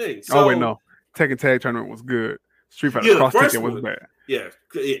big thing. So, wait, no. Tekken Tag Tournament was good. Street Fighter Cross Tekken was bad. Yeah,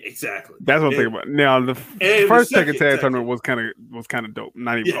 exactly. That's what I'm thinking about. Now, the first Tekken Tag Tournament was kind of dope.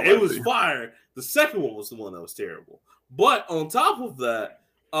 Not even it was fire. The second one was the one that was terrible. But on top of that,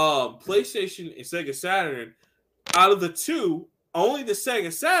 PlayStation and Sega Saturn, out of the 2, only the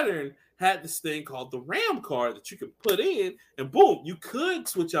Sega Saturn had this thing called the RAM card that you could put in, and boom, you could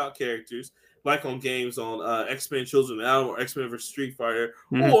switch out characters, like on games on X-Men Children of the Atom, or X-Men vs. Street Fighter,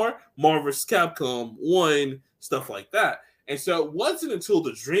 or Marvel vs. Capcom 1, stuff like that. And so it wasn't until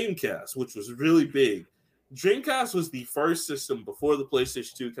the Dreamcast, which was really big. Dreamcast was the first system before the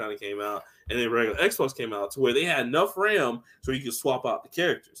PlayStation 2 kind of came out, and then regular Xbox came out, to where they had enough RAM so you could swap out the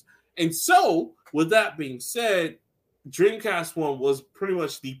characters. And so, with that being said, Dreamcast 1 was pretty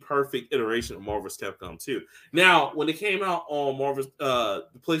much the perfect iteration of Marvel's Capcom 2. Now, when it came out on Marvel's the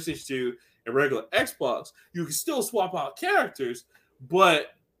PlayStation 2 and regular Xbox, you could still swap out characters,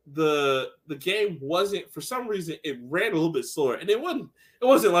 but the game wasn't, for some reason, it ran a little bit slower, and it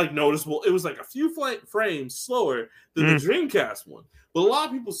wasn't like noticeable. It was like a few frames slower than the Dreamcast one. But a lot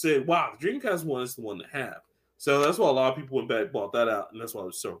of people said, "Wow, the Dreamcast one is the one to have." So that's why a lot of people went back bought that out, and that's why it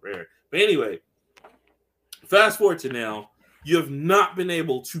was so rare. But anyway, fast forward to now, you have not been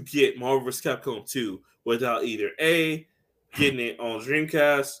able to get Marvel vs. Capcom 2 without either A, getting it on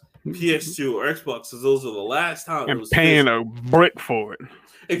Dreamcast, PS2, or Xbox, because those are the last time and it was paying a brick for it.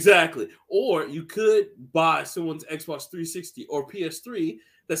 Exactly. Or you could buy someone's Xbox 360 or PS3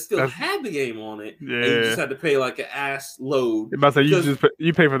 that still had the game on it, and you just had to pay like an ass load. About to say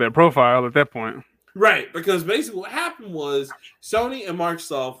you pay for their profile at that point. Right, because basically what happened was Sony and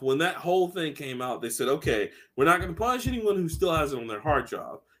Microsoft, when that whole thing came out, they said, okay, we're not going to punish anyone who still has it on their hard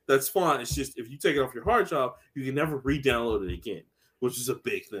drive. That's fine. It's just if you take it off your hard drive, you can never re-download it again, which is a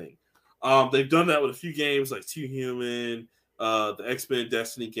big thing. They've done that with a few games like Too Human, the X-Men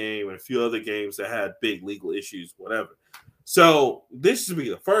Destiny game, and a few other games that had big legal issues, whatever. So this should be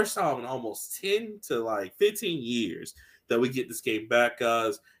the first time in almost 10 to like 15 years that we get this game back,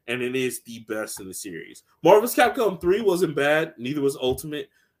 guys, and it is the best in the series. Marvel's Capcom 3 wasn't bad, neither was Ultimate,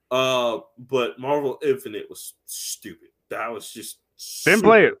 but Marvel Infinite was stupid. That was just didn't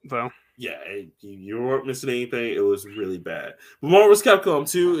play it, so yeah, you weren't missing anything. It was really bad. But Marvel's Capcom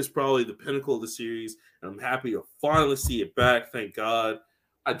 2 is probably the pinnacle of the series, and I'm happy to finally see it back. Thank God.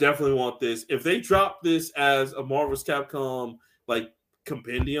 I definitely want this. If they drop this as a Marvel's Capcom like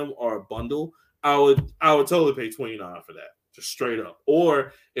compendium or a bundle, I would totally pay $29 for that, just straight up.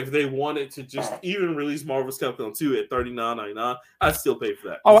 Or if they wanted to just even release Marvel's Capcom 2 at $39.99, I'd still pay for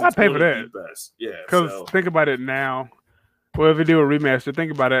that. Oh, I'd pay for that. Best. Yeah. Because think about it now. Well, if they do a remaster,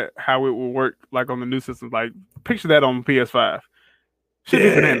 think about it, how it will work like on the new systems. Like, picture that on PS5. Should be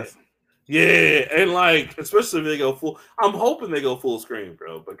bananas. Yeah, and like, especially if they go full, I'm hoping they go full screen,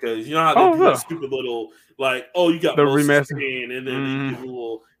 bro, because you know how they do that stupid little, like, you got the remaster screen, and then they do a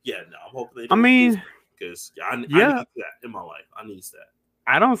little, no, I'm hoping they do because I need that in my life. I need that.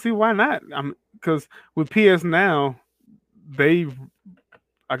 I don't see why not. Because with PS Now, they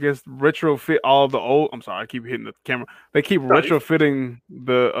I guess retrofit all the old. I'm sorry, I keep hitting the camera. They keep retrofitting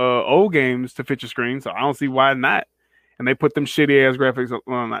the old games to fit your screen, so I don't see why not. And they put them shitty ass graphics.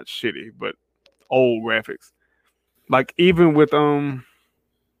 Well, not shitty, but old graphics. Like even with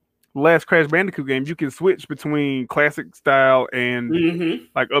last Crash Bandicoot game, you can switch between classic style and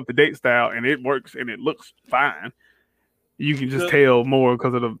like up to date style, and it works and it looks fine. You can just tell more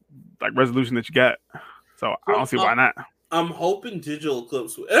because of the like resolution that you got. So I don't see why not. I'm hoping Digital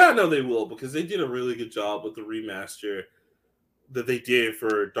Eclipse, and I know they will because they did a really good job with the remaster that they did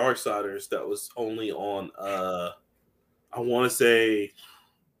for Darksiders that was only on, I want to say,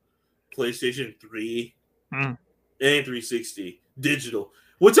 PlayStation 3 and 360 digital,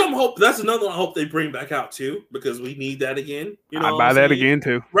 which I'm hoping that's another one I hope they bring back out too because we need that again. You know, I buy that again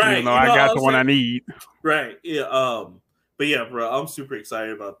too. Right? Even though I got the one I need. Right? Yeah. But yeah, bro, I'm super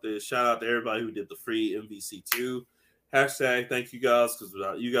excited about this. Shout out to everybody who did the free MVC2. Hashtag thank you guys, because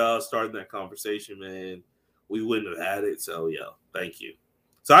without you guys starting that conversation, man, we wouldn't have had it. So yeah, thank you.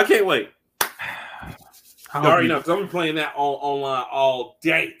 So I can't wait. I already know because I'm playing that online all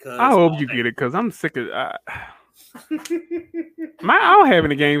day. I hope you get it because I'm sick of. I don't have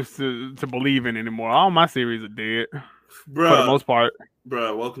any games to believe in anymore. All my series are dead, bro. For the most part,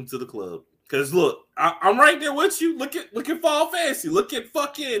 bro. Welcome to the club. Because look, I'm right there with you. Look at Final Fantasy. Look at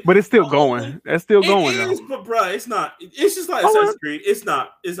fucking. But it's still going. That's still going. It is, but bro, it's not. It's just like Assassin's Creed. It's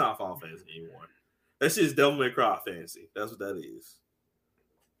not. It's not Final Fantasy anymore. That's just Devil May Cry Fantasy. That's what that is.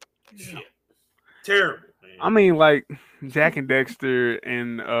 Yeah. Shit. Terrible, man. I mean, like Jack and Dexter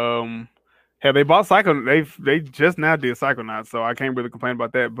and they bought Psycho. They just now did Psychonauts, so I can't really complain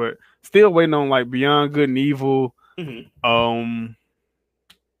about that. But still waiting on like Beyond Good and Evil.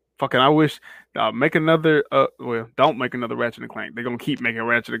 Fucking, I wish make another. Don't make another Ratchet and Clank. They're gonna keep making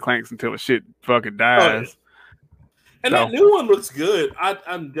Ratchet and Clanks until the shit fucking dies. And that new one looks good.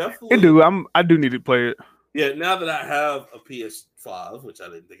 I'm definitely. I do need to play it. Yeah, now that I have a PS5, which I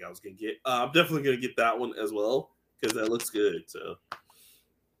didn't think I was gonna get, I'm definitely gonna get that one as well because that looks good. So,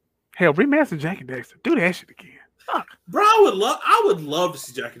 hell, remaster Jack and Dexter. Do that shit again. Fuck. Bro, I would love to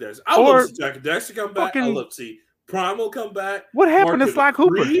see Jack and Dexter. I would love to see Jack and Dexter come back. I love to see Primal come back. What happened to Sly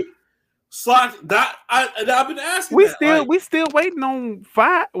Cooper? I've been asking. We still waiting on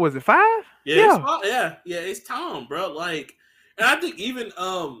 5. Was it 5? Yeah. It's Tom, bro. Like And I think even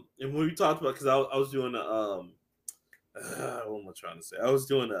and when we talked about, because I was doing what am I trying to say? I was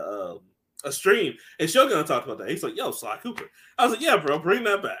doing a stream, and Shogun talked about that. He's like, "Yo, Sly Cooper." I was like, "Yeah, bro, bring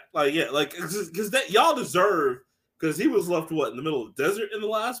that back." Like, yeah, like because that y'all deserve, because he was left in the middle of the desert in the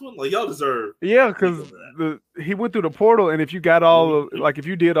last one. Like, y'all deserve. Yeah, because he went through the portal, and if you got like if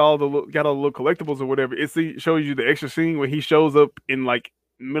you did got all the little collectibles or whatever, it shows you the extra scene where he shows up in like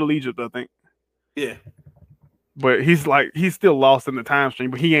Middle Egypt, I think. Yeah. But he's still lost in the time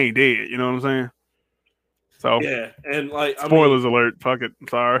stream, but he ain't dead. You know what I'm saying? So yeah, and like spoilers alert. Fuck it. I'm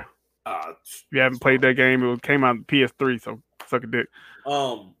sorry. If you haven't played that game, it came out on PS3, so suck a dick.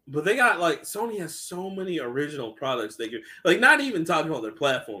 But they got Sony has so many original products they could not even talking about their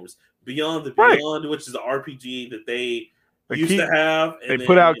platforms. Beyond the Beyond, which is the RPG that they used to have. And they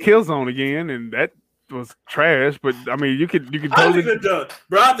put out Killzone again, and that was trash. But I mean, you could totally. I think they're done,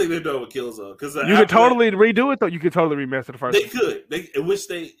 bro. I think they're done with Killzone because you could totally redo it though. You could totally remaster the first. They could.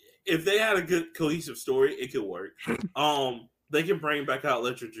 If they had a good cohesive story, it could work. They can bring back out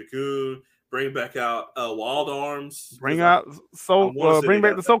Electric Dragoon, bring back out Wild Arms, bring back the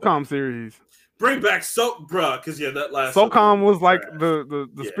SOCOM series. Bring back bruh, because that last SOCOM was like the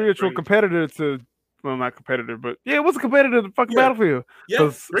spiritual competitor to, well, not competitor, but it was a competitor to fucking Battlefield.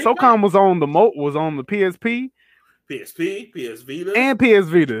 Because SOCOM was on the PSP, PS Vita, and PS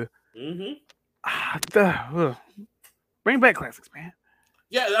Vita. Mm-hmm. Bring back classics, man.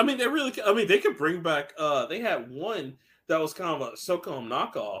 Yeah, I mean they could bring back. They had one that was kind of a SOCOM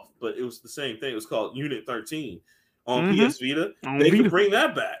knockoff, but it was the same thing. It was called Unit 13 on PS Vita. They could bring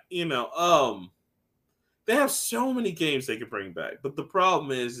that back. They have so many games they could bring back, but the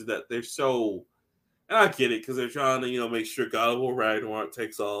problem is that they're so. And I get it because they're trying to make sure God of War Ragnarok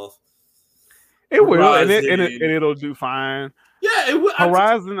takes off. It will, and it'll do fine. Yeah, it will.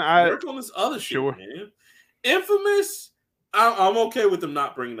 Horizon, I work on this other shit, man. Infamous. I'm okay with them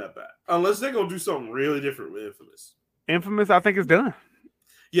not bringing that back unless they're gonna do something really different with Infamous. Infamous, I think it's done.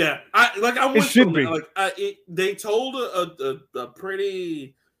 Yeah, it should be. They told a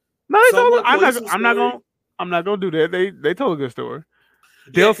pretty. No, they told. I'm not gonna do that. They told a good story.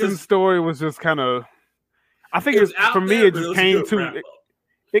 Delson's story was just kind of. I think it was for me. It just came too.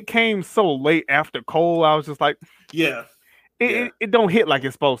 It came so late after Cole. I was just like, yeah, it don't hit like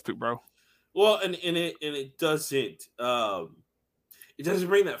it's supposed to, bro. Well, and it doesn't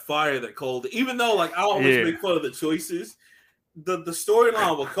bring that fire that Cole did. Even though I always make fun of the choices, the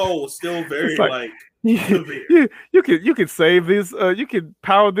storyline with Cole was still very severe. You could save this. You could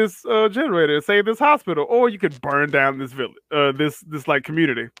power this generator, save this hospital, or you could burn down this village. This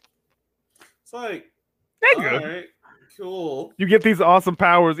community. It's like, all right, cool. You get these awesome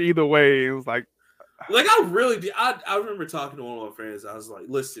powers either way. It was like. I really did. I remember talking to one of my friends. I was like,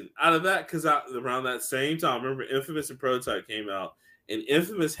 listen, out of that, because around that same time, remember Infamous and Prototype came out, and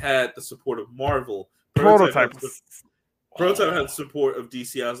Infamous had the support of Marvel. Prototype had the support of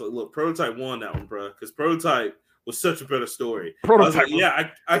DC. I was like, look, Prototype won that one, bro, because Prototype was such a better story. Prototype,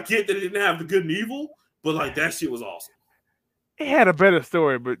 I get that it didn't have the good and evil, but that shit was awesome. It had a better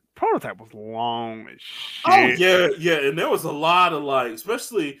story, but Prototype was long as shit. Oh yeah, and there was a lot of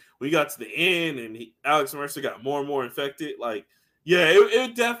especially when we got to the end, and Alex Mercer got more and more infected.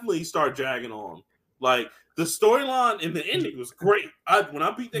 It definitely started dragging on. The storyline and the ending was great. When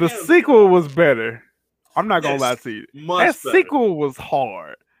I beat the game, sequel was better. I'm not gonna lie to you. That sequel was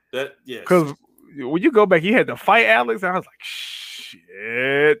hard. Because when you go back, you had to fight Alex, and I was like,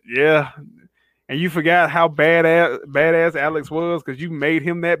 shit, yeah. And you forgot how badass Alex was because you made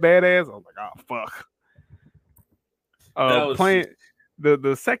him that badass. I was like, oh fuck. Playing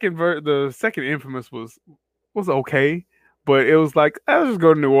the second Infamous was okay, but it was like I'll just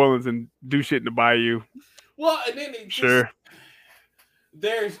go to New Orleans and do shit in the bayou. Well, and then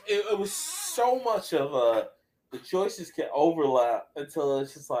it was so much of the choices can overlap until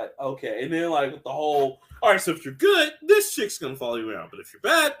it's just okay, and then with the whole all right. So if you're good, this chick's gonna follow you around, but if you're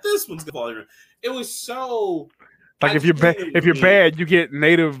bad, this one's gonna follow you around. It was so if you're bad, you get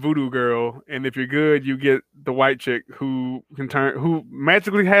native voodoo girl, and if you're good, you get the white chick who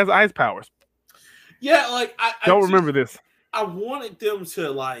magically has ice powers. Yeah, I don't remember this. I wanted them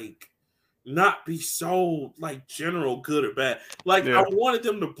to not be so general good or bad. I wanted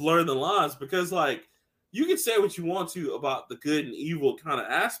them to blur the lines because you can say what you want to about the good and evil kind of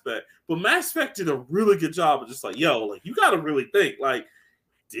aspect, but Mass Effect did a really good job of just you got to really think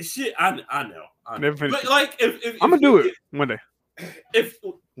this shit. I know. Never finished. But if I'm gonna do it one day. If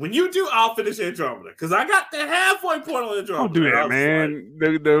When you do, I'll finish Andromeda because I got the halfway point on Andromeda. Don't do that, man.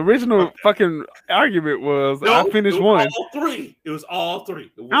 Like, the original fucking argument was I finished one. All three. It was all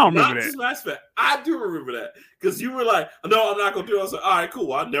three. It was I don't remember that. Just Mass Effect. I do remember that because you were like, "No, I'm not gonna do it." I was like, "All right,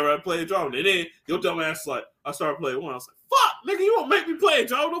 cool. I never had played Andromeda." And then your dumb ass like, I started playing one. I was like, "Fuck, nigga, you won't make me play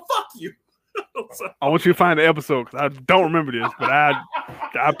Andromeda? Fuck you." I want you to find the episode because I don't remember this, but I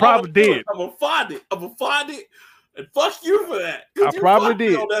probably did. I'm gonna find it. And fuck you for that. I probably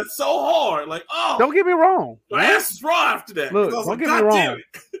did. That's so hard. Like, oh, don't get me wrong. My ass is raw after that. Look, don't get me wrong.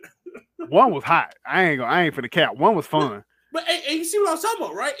 One was hot. I ain't for the cap. One was fun. But and you see what I was talking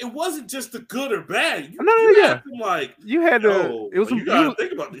about, right? It wasn't just the good or bad. You had to. It was. You gotta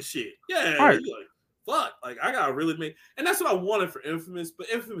think about this shit. Yeah. Right. Like, fuck. Like I gotta really make. And that's what I wanted for Infamous, but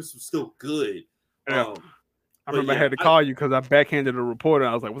Infamous was still good. Yeah. I remember I had to call you because I backhanded a reporter.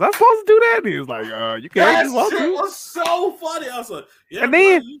 I was like, "Was I supposed to do that?" And he was like, "You can't." That shit was so funny. I was like, "Yeah." And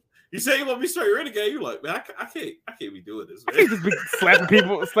then you say you want me straight renegade. You're like, "Man, I can't be doing this. Man. I can't just be slapping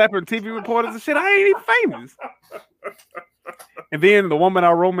people, slapping TV reporters and shit. I ain't even famous." And then the woman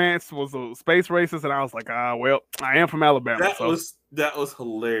I romanced was a space racist, and I was like, well, I am from Alabama." That was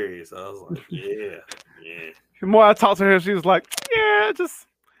hilarious. I was like, yeah. The more I talked to her, she was like, "Yeah, just."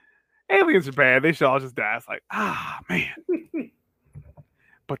 Aliens are bad. They should all just die. It's like, man.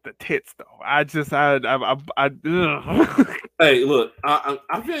 But the tits, though. Hey, look,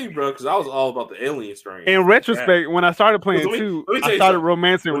 I feel you, bro, because I was all about the alien strain. In retrospect, when I started playing too, I started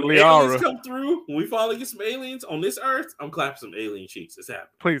romancing with Liara. When aliens come through, when we finally get some aliens on this Earth, I'm clapping some alien cheeks. It's happening.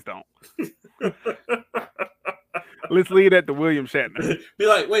 Please don't. Let's leave that to William Shatner. Be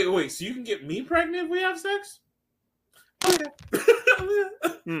like, wait, so you can get me pregnant if we have sex? Okay.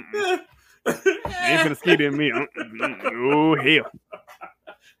 Ain't gonna ski in me. Oh hell!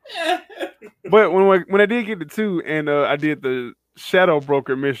 But when I did get the 2 and I did the Shadow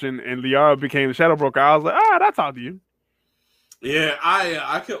Broker mission and Liara became the Shadow Broker, I was like, that's all to you. Yeah,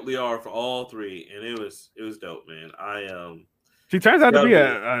 I kept Liara for all 3, and it was dope, man. She turns out to be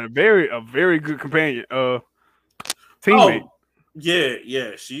a very good companion, teammate. Oh,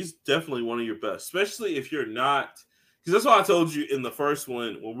 yeah, she's definitely one of your best, especially if you're not. Because that's why I told you in the first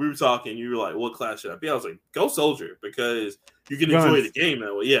one when we were talking, you were like, "What class should I be?" I was like, "Go soldier," because you can enjoy the game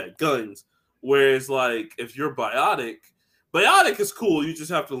that way. Yeah, guns. Whereas, like, if you're biotic is cool. You just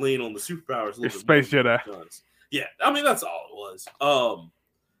have to lean on the superpowers a little bit. Space Jedi. Guns. Yeah, I mean that's all it was.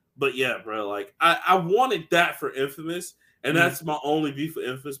 But yeah, bro, like I wanted that for Infamous, and that's my only beef with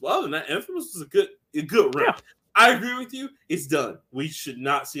Infamous. But other than that, Infamous was a good run. Yeah. I agree with you. It's done. We should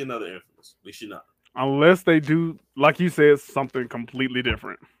not see another Infamous. We should not. Unless they do, like you said, something completely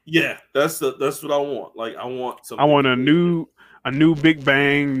different. Yeah, that's what I want. Like I want something. I want a new Big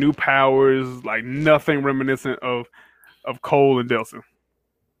Bang, new powers, like nothing reminiscent of Cole and Delson.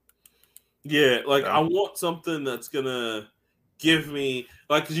 Yeah, like I want something that's gonna give me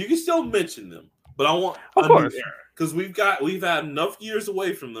because you can still mention them, but I want a new era because we've had enough years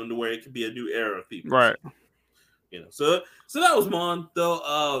away from them to where it can be a new era of people. Right. So that was mine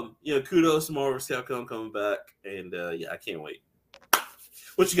though. Kudos to Marvel vs. Capcom coming back, and I can't wait.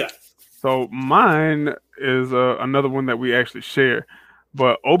 What you got? So mine is another one that we actually share,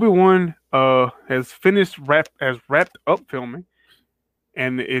 but Obi-Wan has wrapped up filming,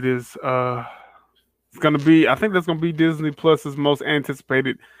 and it is it's gonna be. I think that's gonna be Disney Plus's most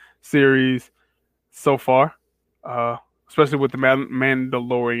anticipated series so far, especially with the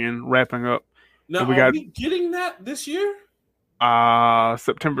Mandalorian wrapping up. Now, are we getting that this year?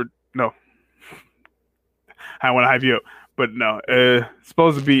 September. No. I want to hype you up, but no. It's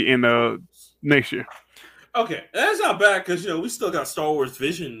supposed to be in next year. Okay, that's not bad because we still got Star Wars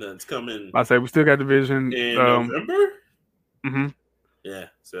Vision that's coming. I say we still got the Vision in November. Mm-hmm. Yeah,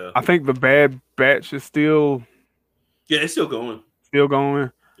 so I think the Bad Batch is still. Yeah, it's still going.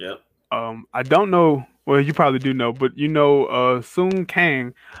 Yep. I don't know. Well, you probably do know, but Sung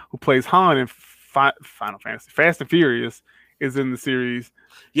Kang, who plays Han in Final Fantasy, Fast and Furious, is in the series.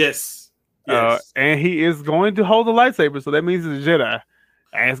 Yes. And he is going to hold the lightsaber, so that means he's a Jedi,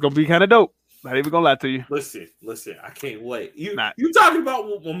 and it's gonna be kind of dope. Not even gonna lie to you. Listen, I can't wait. You talking about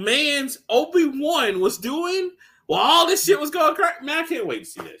what my man's Obi-Wan was doing while all this shit was going crazy? Man, I can't wait to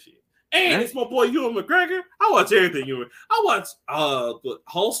see that shit. And it's my boy Ewan McGregor. I watch everything. I watch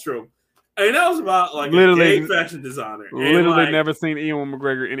Hallstrom. And that was about like literally, a gay fashion designer. Literally never seen Ewan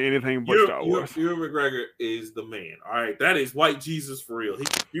McGregor in anything but Star Wars. Ewan McGregor is the man. All right, that is white Jesus for real. He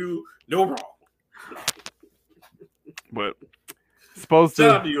can do no wrong. But supposed shout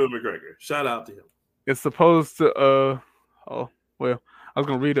out to Ewan McGregor. Shout out to him. It's supposed to I was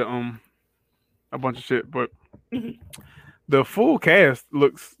gonna read a bunch of shit, but The full cast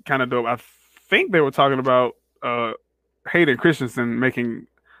looks kind of dope. I think they were talking about Hayden Christensen making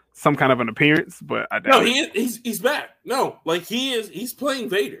some kind of an appearance, but I No, doubt it. he's back. No, like he's playing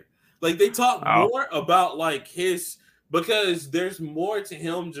Vader. Like they talk Oh, more about like his because there's more to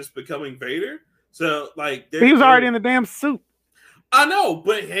him just becoming Vader. So like he was already in the damn suit. I know,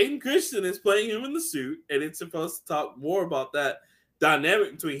 but Hayden Christensen is playing him in the suit, and it's supposed to talk more about that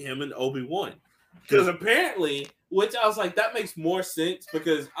dynamic between him and Obi-Wan. Because apparently, which I was like, that makes more sense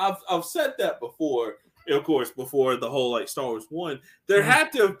because I've said that before. Of course, before the whole like Star Wars 1, there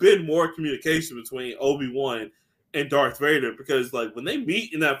had to have been more communication between Obi-Wan and Darth Vader because like when they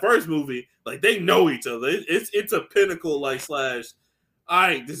meet in that first movie, like they know each other. It's a pinnacle like slash. All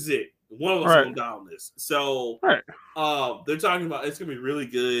right, this is it. One of us gonna die on this. So they're talking about it's gonna be really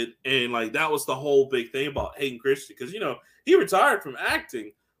good, and like that was the whole big thing about Hayden Christensen because he retired from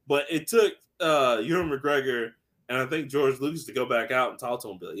acting, but it took Ewan McGregor and I think George Lucas to go back out and talk to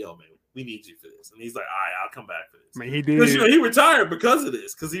him, and be like, "Yo, man, we need you for this," and he's like, "All right, I'll come back for this." I mean, he did because he retired because of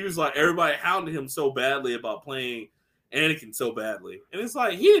this because he was like everybody hounded him so badly about playing Anakin so badly, and it's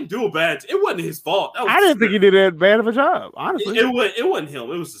like he didn't do a bad. It wasn't his fault. I didn't think he did that bad of a job. Honestly, it wasn't him.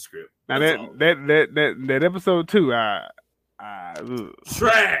 It was the script. Now that episode 2,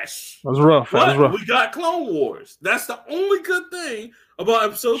 trash. That was rough. But we got Clone Wars. That's the only good thing about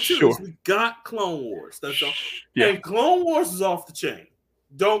episode 2 is we got Clone Wars. That's all. Yeah. And Clone Wars is off the chain.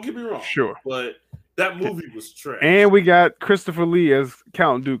 Don't get me wrong. Sure. But that movie was trash. And we got Christopher Lee as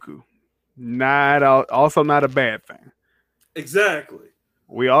Count Dooku. Also not a bad thing. Exactly.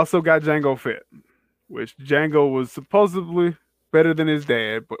 We also got Jango Fett, which Jango was supposedly better than his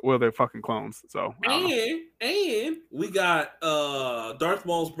dad, but well, they're fucking clones. So and we got Darth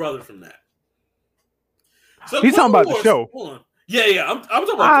Maul's brother from that. So he's talking about the show. Yeah. I'm talking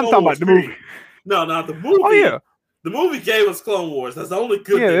about the movie. No, not the movie. Oh yeah. The movie gave us Clone Wars. That's the only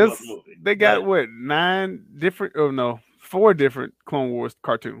good thing about the movie. They got 4 different Clone Wars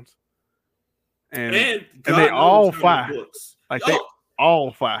cartoons. And they all fly. Like they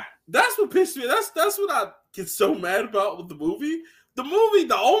all fly. That's what pissed me. That's what I get so mad about with the movie. The movie,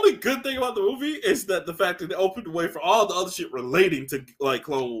 the only good thing about the movie is that the fact that they opened the way for all the other shit relating to like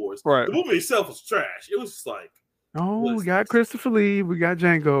Clone Wars. Right. The movie itself was trash. It was just like, we got Christopher Lee, we got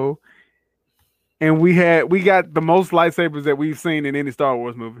Jango, and we got the most lightsabers that we've seen in any Star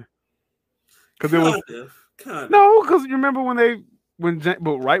Wars movie. Because it was no, because you remember when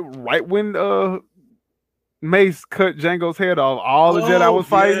Mace cut Jango's head off, all the Jedi was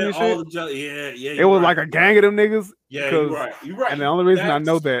fighting and shit. It was like a gang of them niggas. Yeah, you're right. And the only reason I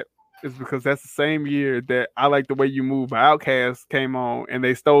know that is because that's the same year that I Like the Way You Move by Outkast came on, and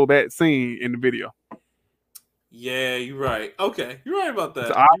they stole that scene in the video. Yeah, you're right. Okay, you're right about that.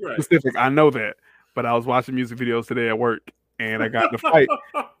 So specific, I know that, but I was watching music videos today at work, and I got in the fight,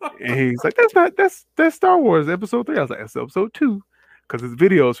 and he's like, "That's Star Wars Episode 3." I was like, "That's Episode 2," because his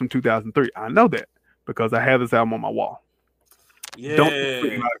video is from 2003. I know that because I have this album on my wall. Yeah,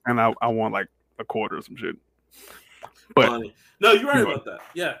 and I want like a quarter or some shit. But no, you're right about that.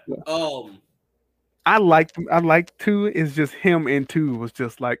 Yeah. I like 2 is just him, and 2 was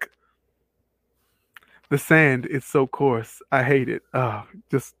just like the sand. It's so coarse. I hate it. Oh,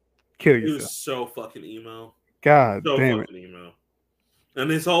 just kill yourself. He was so fucking emo. God damn it. Emo. And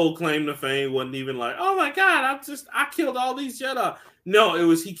his whole claim to fame wasn't even like, oh my God, I killed all these Jedi. No, it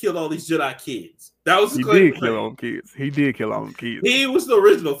was he killed all these Jedi kids. That was his claim. He did kill all them kids. He did kill all them kids. He was the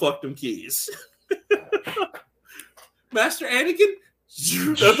original fuck them kids. Master Anakin?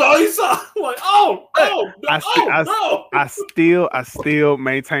 That's all he saw. Like, no. I still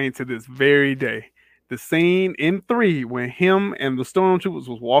maintain to this very day the scene in 3 when him and the stormtroopers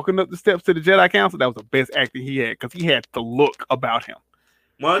was walking up the steps to the Jedi Council. That was the best acting he had because he had the look about him.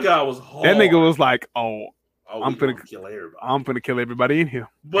 My guy was hard. That nigga was like, I'm gonna kill everybody. I'm gonna kill everybody in here,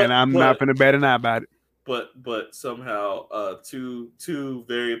 and I'm not gonna bat an eye about it. But somehow, two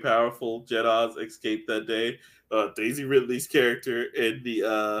very powerful Jedis escaped that day. Daisy Ridley's character in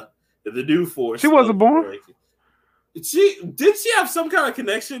the New Force. She wasn't born. Did she have some kind of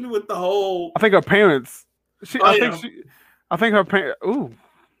connection with the whole? I think her parents. I think her parents. Ooh,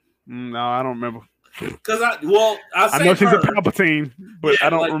 no, I don't remember. Because I know she's a Palpatine, but I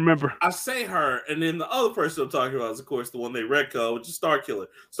don't remember. I say her, and then the other person I'm talking about is, of course, the one they retcon, which is Starkiller.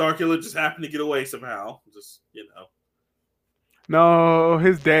 Starkiller just happened to get away somehow. Just No,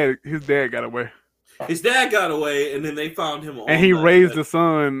 his dad got away. His dad got away, and then they found him. And he raised the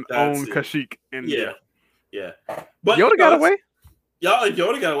son on Kashyyyk. And yeah. But Yoda got away.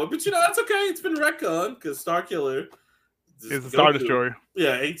 Yoda got away, but that's okay. It's been retconned because Starkiller is a Star Destroyer.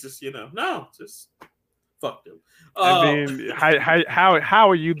 Yeah, he just just Fuck them. And then how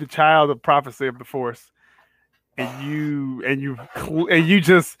are you the child of prophecy of the Force? And you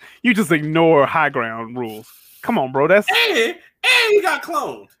just ignore high ground rules. Come on, bro. That's and he got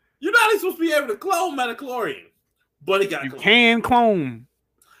cloned. You're not even supposed to be able to clone Metachlorian, but he got you cloned. can clone.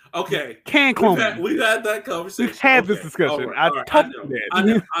 Okay, you can clone. We've had that conversation. We've had this discussion. Right.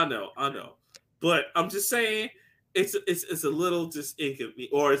 I know. But I'm just saying, it's a little just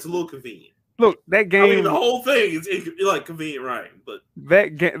inconvenient, or it's a little convenient. Look, that game. I mean, the whole thing is like convenient writing, but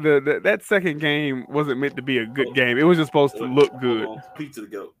that second game wasn't meant to be a good game. It was just supposed to look good. Peak to the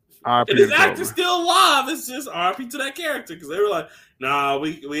goat. And his actor's still alive. It's just RP to that character because they were like, nah,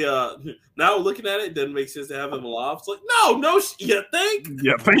 we now looking at it, it doesn't make sense to have him alive. It's like, no, you think?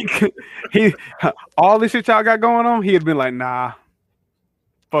 You think he all this shit y'all got going on? He had been like, nah,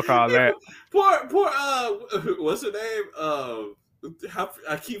 fuck all that. Poor what's her name?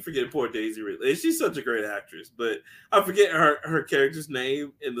 I keep forgetting poor Daisy Ridley. She's such a great actress, but I forget her character's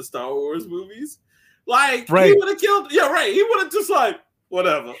name in the Star Wars movies. Like, He would have killed. Yeah, right. He would have just like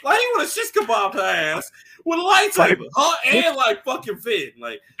whatever. Like he would have shish kebabbed her ass with a lightsaber. And like fucking Finn.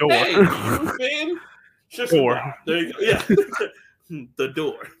 Like, door. Hey, Finn. Shish kebab. There you go. Yeah. The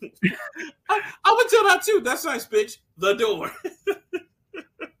door. I would tell that too. That's nice, bitch. The door.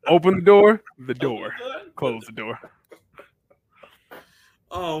 Open the door. The door. Close the door.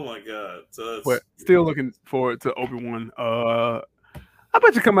 Oh my god! So but still looking forward to Obi-Wan. I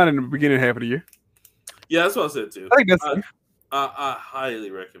bet you come out in the beginning half of the year. Yeah, that's what I said too. I think that's. I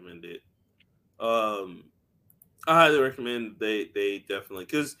highly recommend it. I highly recommend they definitely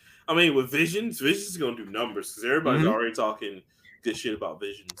because I mean with Visions is gonna do numbers because everybody's already talking good shit about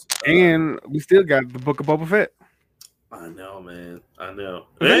Visions. And we still got the Book of Boba Fett. I know, man. I know.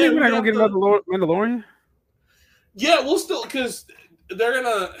 We're not gonna get another Mandalorian. Yeah, we'll still because.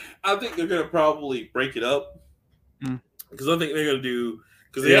 I think they're gonna probably break it up because I think they're gonna do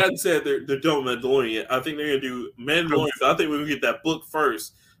because they hadn't said they're done with Mandalorian yet. I think they're gonna do Mandalorian. So I think we're gonna get that book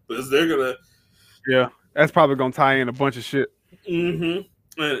first because they're gonna. Yeah, that's probably gonna tie in a bunch of shit.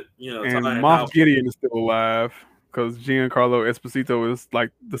 Mm-hmm. And Moff Gideon is still alive because Giancarlo Esposito is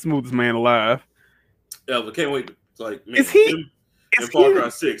like the smoothest man alive. Yeah, but can't wait. To, like, is he? In Far Cry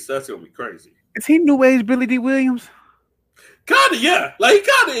 6, that's gonna be crazy. Is he New Age Billy D. Williams? Kinda, yeah. Like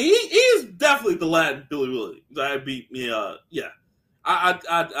he is definitely the Latin Billy Willie. That'd be yeah. I'd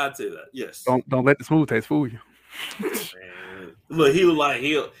say that. Yes. Don't let the smooth taste fool you. Man. Look,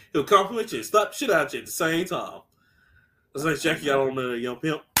 he'll compliment you and slap shit out you at the same time. It's like Jackie got on the young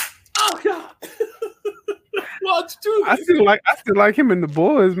pimp. Oh god. What'd you do? I still like him in The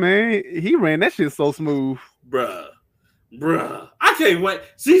Boys, man. He ran that shit so smooth. Bruh, I can't wait.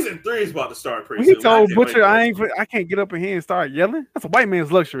 Season 3 is about to start pretty soon. He told Butcher, I can't get up in here and start yelling. That's a white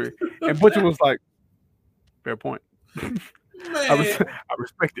man's luxury. And Butcher was like, fair point. Man, I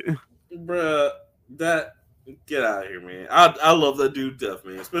respect it. Bruh, get out of here, man. I love that dude death,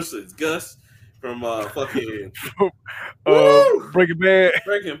 man. Especially it's Gus from fucking Breaking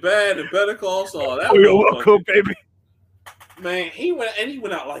Bad and Better Call Saul. That was welcome, baby. Man, he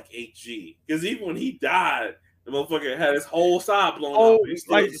went out like HG because even when he died. The motherfucker had his whole side blown up. He's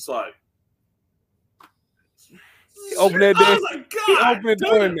still just like. He opened that door. Like, he opened the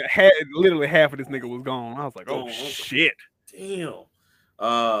door and literally half of this nigga was gone. I was like, oh shit. Damn.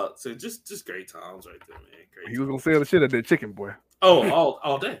 So just great times right there, man. Great he was gonna sell the shit out of that chicken, boy. Oh,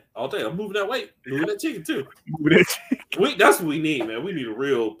 all day. I'm moving that weight. Moving that chicken too. Moving that chicken. That's what we need, man. We need a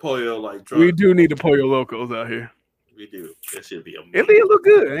real pollo like drug. We do need the pollo locos out here. We do. That should be amazing. It look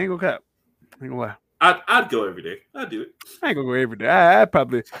good. I ain't gonna cap. I ain't gonna lie. I'd go every day. I'd do it. I ain't gonna go every day. I'd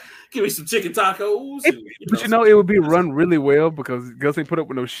probably give me some chicken tacos. But it would be run really well because Gus ain't put up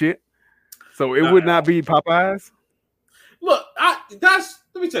with no shit. So it would not be Popeyes. Look, let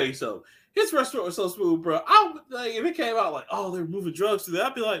me tell you something. His restaurant was so smooth, bro. I would, like, if it came out like, oh, they're moving drugs to that,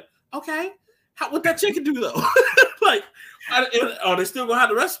 I'd be like, okay, what that chicken do though? Like, are they still gonna have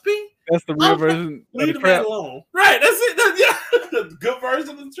the recipe? That's the real version. Leave the man alone. Right, that's it. The good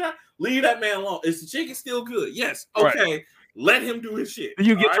version of the trap. Leave that man alone. Is the chicken still good? Yes. Okay. Right. Let him do his shit. Do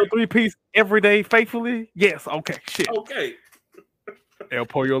you get your 3-piece every day faithfully? Yes. Okay. Shit. Okay. El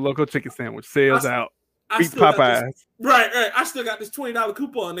Pollo Loco chicken sandwich sells out. Beat Popeyes. Right. I still got this $20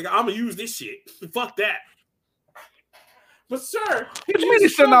 coupon, nigga. I'm gonna use this shit. Fuck that. But sir, what you mean they're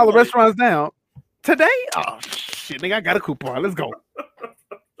shutting all the restaurants down today? Oh shit, nigga! I got a coupon. Let's go.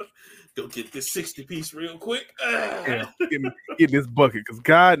 Go get this 60-piece real quick. Yeah, get this bucket because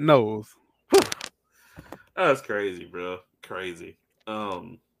God knows. That's crazy, bro. Crazy.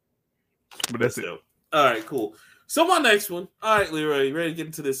 But that's it. All right, cool. So my next one. All right, Leroy, you ready to get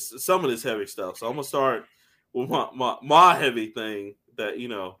into some of this heavy stuff? So I'm gonna start my heavy thing that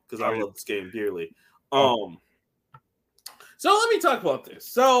because I love this game dearly. So let me talk about this.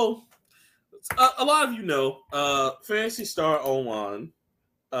 So a lot of Phantasy Star Online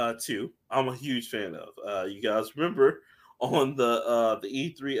 2. I'm a huge fan of. You guys remember on the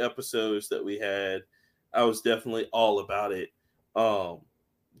E3 episodes that we had, I was definitely all about it.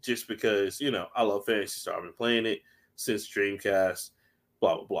 Just because I love Phantasy Star. I've been playing it since Dreamcast.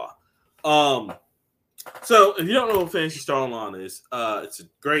 Blah blah blah. So if you don't know what Phantasy Star Online is, it's a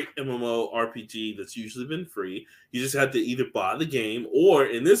great MMO RPG that's usually been free. You just have to either buy the game, or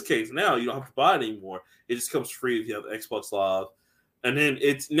in this case now you don't have to buy it anymore. It just comes free if you have Xbox Live. And then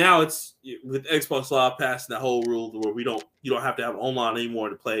it's with Xbox Live passing that whole rule where you don't have to have online anymore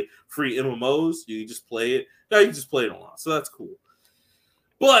to play free MMOs. You can just play it. Now you can just play it online. So that's cool.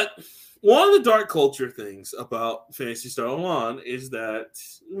 But one of the dark culture things about Phantasy Star Online is that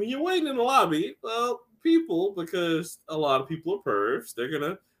when you're waiting in the lobby, well, people, because a lot of people are pervs, they're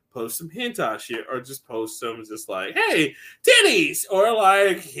gonna post some hentai shit or just post some just like, hey, titties, or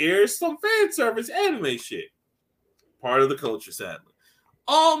like, here's some fan service anime shit. Part of the culture, sadly.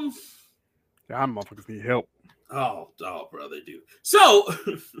 Y'all motherfuckers need help. Oh, bro, they do. So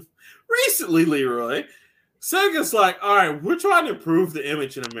recently, Leroy, Sega's like, all right, we're trying to improve the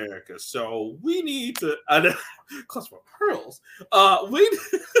image in America, so we need to close my pearls. We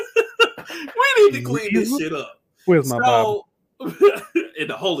need to clean this shit up. Where's my Bible? In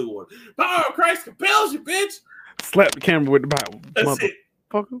the Holy War. Power of Christ compels you, bitch. Slap the camera with the Bible. That's it.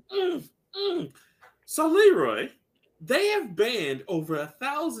 So, Leroy, they have banned over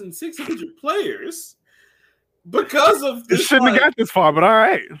 1,600 players because of this. It shouldn't have got this far, but all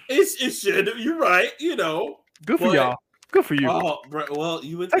right. It should. You're right. Good for y'all. Good for you. Oh, well,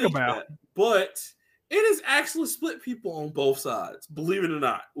 you would think that, but it has actually split people on both sides. Believe it or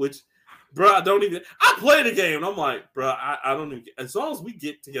not. Which, bro, I play the game and I'm like, bro, I don't even. As long as we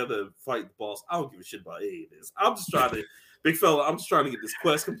get together and fight the boss, I don't give a shit about any of this. I'm just trying to. Big fella, I'm just trying to get this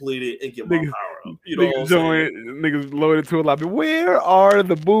quest completed and get my power up. Niggas loaded to a lobby. Where are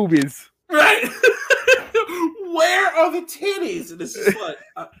the boobies? Right? Where are the titties? And it's just like,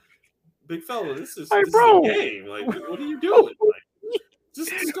 big fella, this is a game. Like, what are you doing? Like,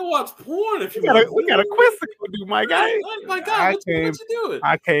 just go watch porn if you want. We got a quest to go do, my guy. Oh my God, what you doing?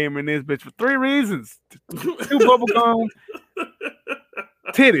 I came in this bitch for 3 reasons: 2 bubble gum,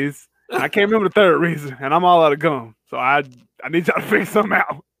 titties. I can't remember the 3rd reason, and I'm all out of gum. So I need y'all to figure something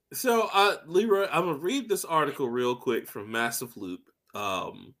out. So, Leroy, I'm gonna read this article real quick from Massive Loop.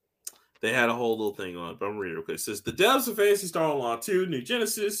 They had a whole little thing on it, but I'm reading it real quick. It says the devs of Phantasy Star Online 2 New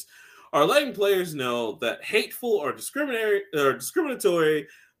Genesis are letting players know that hateful or discriminatory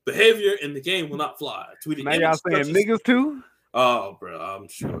behavior in the game will not fly. Tweeting now y'all saying niggas too? Oh, bro, I'm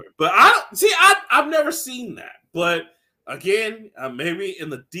sure. But I've never seen that. But again, maybe in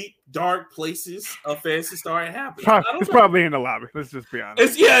the deep, dark places of Phantasy Star, it happens. It's probably in the lobby. Let's just be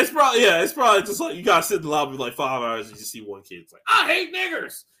honest. It's probably just like you gotta sit in the lobby for like 5 hours and you see one kid. It's like, I hate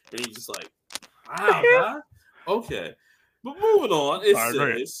niggers, and he's just like, wow, God. Okay. But moving on, it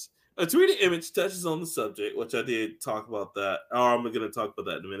says a tweeted image touches on the subject, which I did talk about that, or I'm going to talk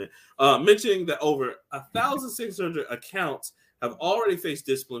about that in a minute, mentioning that over 1,600 accounts have already faced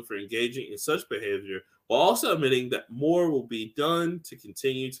discipline for engaging in such behavior, while also admitting that more will be done to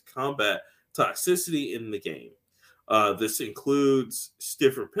continue to combat toxicity in the game. This includes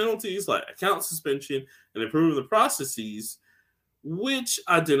stiffer penalties like account suspension and improving the processes which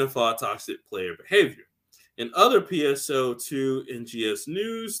identify toxic player behavior. In other PSO2 NGS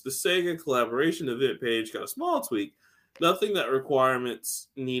news, the Sega collaboration event page got a small tweak, nothing that requirements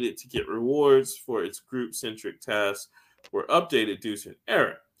needed to get rewards for its group-centric tasks were updated due to an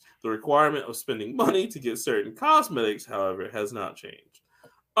error. The requirement of spending money to get certain cosmetics, however, has not changed.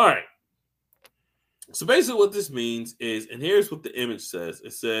 All right. So basically what this means is, and here's what the image says.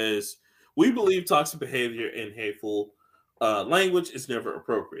 It says, we believe toxic behavior and hateful language is never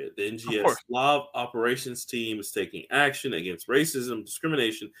appropriate. The NGS Live operations team is taking action against racism,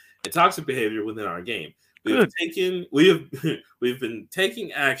 discrimination, and toxic behavior within our game. We've been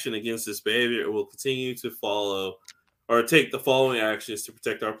taking action against this behavior and will continue to take the following actions to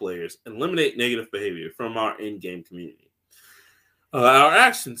protect our players and eliminate negative behavior from our in-game community. Our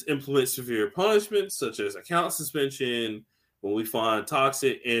actions implement severe punishments such as account suspension when we find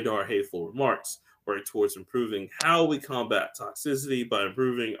toxic and or hateful remarks. Work towards improving how we combat toxicity by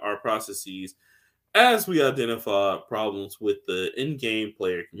improving our processes as we identify problems with the in-game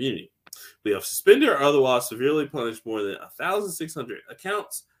player community. We have suspended or otherwise severely punished more than 1,600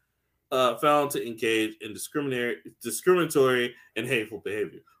 accounts found to engage in discriminatory and hateful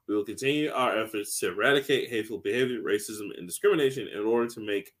behavior. We will continue our efforts to eradicate hateful behavior, racism, and discrimination in order to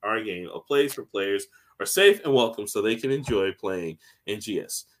make our game a place where players are safe and welcome so they can enjoy playing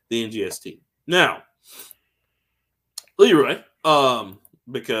NGS, the NGS team. Now, Leroy,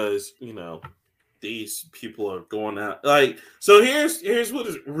 because, these people are going out. So here's what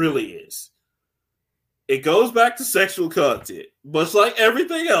it really is. It goes back to sexual content, much like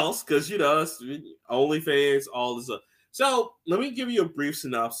everything else, because, it's OnlyFans, all this stuff. So let me give you a brief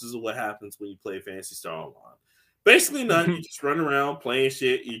synopsis of what happens when you play Phantasy Star Online. Basically, nothing. You just run around playing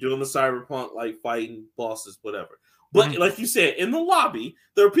shit. You're doing the cyberpunk, like fighting bosses, whatever. But like you said, in the lobby,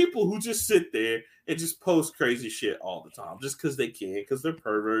 there are people who just sit there and just post crazy shit all the time, just because they can, because they're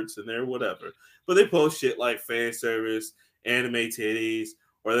perverts and they're whatever. But they post shit like fan service, anime titties,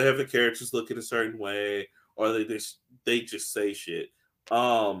 or they have the characters looking a certain way, or they just say shit.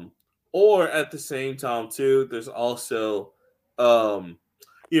 Or at the same time too, there's also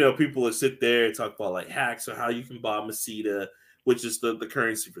people that sit there and talk about like hacks or how you can buy Masita, which is the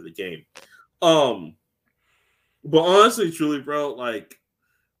currency for the game. But honestly, truly, bro, like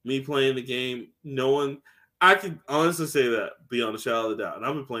me playing the game, I can honestly say that beyond a shadow of a doubt. And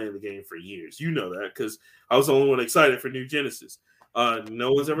I've been playing the game for years. You know that because I was the only one excited for New Genesis.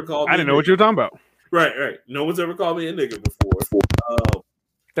 No one's ever called me. I didn't know what you were talking about. Right. No one's ever called me a nigga before.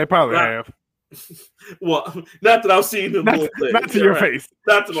 They probably have. Well, not that I've seen them. Not to your face.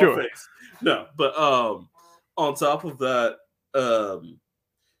 Not to my face. No, but on top of that,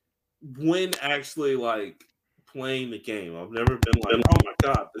 when actually like playing the game, I've never been like, oh my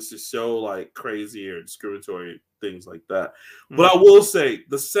god, this is so like crazy or discriminatory, things like that. But I will say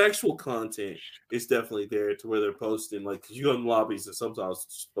the sexual content is definitely there to where they're posting, like, you go in lobbies and sometimes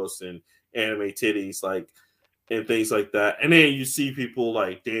just posting anime titties, like, and things like that. And then you see people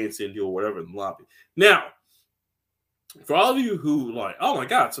like dancing, do whatever in the lobby. Now, for all of you who like, oh my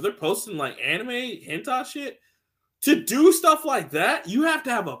god, so they're posting like anime hentai shit, to do stuff like that, you have to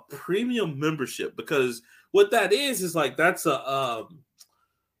have a premium membership, because what that is like, that's a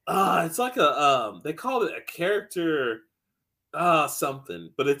it's like a they call it a character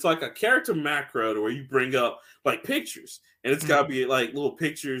something, but it's like a character macro to where you bring up like pictures, and it's gotta be like little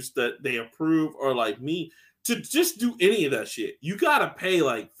pictures that they approve, or like me to just do any of that shit. You gotta pay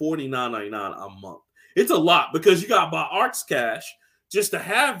like $49.99 a month. It's a lot, because you gotta buy Arts Cash just to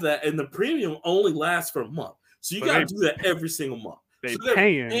have that, and the premium only lasts for a month. So you gotta do that every single month. They're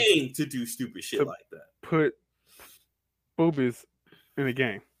paying to do stupid shit like that. Put boobies in the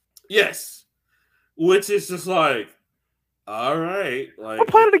game. Yes. Which is just like, all right. Like, what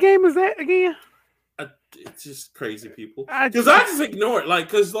part of the game is that again? It's just crazy people. Because I just ignore it. Like,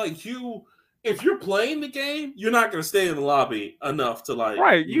 because like if you're playing the game, you're not gonna stay in the lobby enough to like.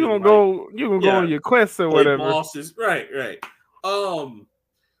 Right. You're gonna go on your quests or whatever. Bosses. Right.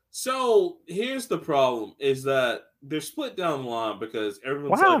 So here's the problem: is that they're split down the line, because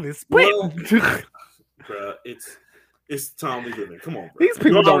everyone's they're split. Well, bruh, it's the time we live in. Come on, bro. These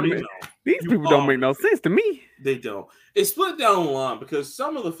people don't make no sense to me. They don't. It's split down the line, because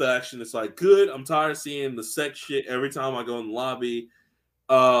some of the faction is like, good, I'm tired of seeing the sex shit every time I go in the lobby.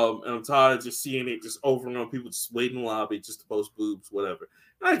 And I'm tired of just seeing it just over and over, people just waiting in the lobby just to post boobs, whatever.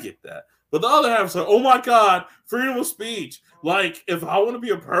 And I get that. But the other half is like, oh my god, freedom of speech. Like, if I want to be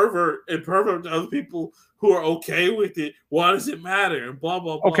a pervert and pervert to other people who are okay with it, why does it matter? And blah,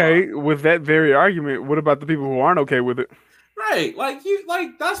 blah, blah. Okay, with that very argument, what about the people who aren't okay with it? Right. Like,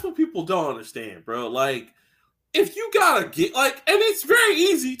 that's what people don't understand, bro. Like, if you gotta get, like, and it's very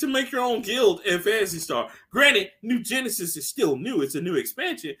easy to make your own guild in Phantasy Star. Granted, New Genesis is still new. It's a new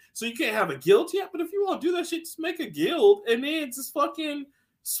expansion, so you can't have a guild yet. But if you want to do that shit, just make a guild, and then just fucking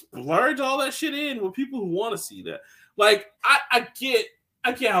splurge all that shit in with people who want to see that. Like, I get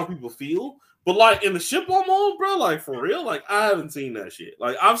how people feel, but like in the ship I'm on, bro, like for real, like I haven't seen that shit.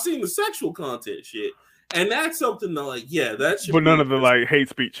 Like, I've seen the sexual content shit, and that's something that, like, yeah, that should. But none of the like hate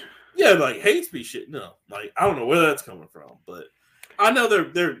speech. Yeah, like hate speech shit. No, like I don't know where that's coming from, but I know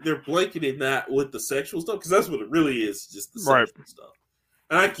they're blanketing that with the sexual stuff, because that's what it really is, just the sexual stuff.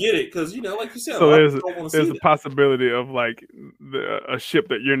 And I get it, because like you said, so there's a possibility of like a ship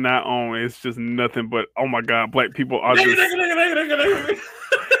that you're not on. It's just nothing but, oh my god, black people are just.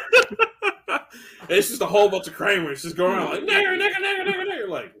 It's just a whole bunch of Kramers just going around like nigger.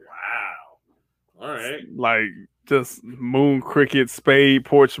 Like, wow, all right, like. Just moon cricket, spade,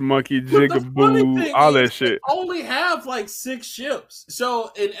 porch monkey, jigaboo, all that shit. They only have like 6 ships,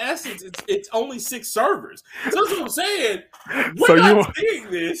 so in essence, it's only 6 servers. So that's what I'm saying. We're not seeing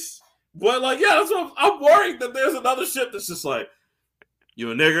this, but like, yeah, that's what I'm worried that there's another ship that's just like,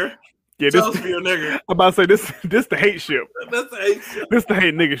 you a nigger? Yeah, Tell us for your nigga. I'm about to say this the hate ship. That's the hate ship. This the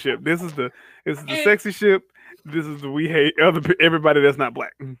hate nigga ship. This is the And- sexy ship. This is the we hate everybody that's not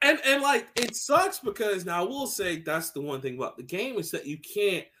black. And like it sucks because now I will say that's the one thing about the game is that you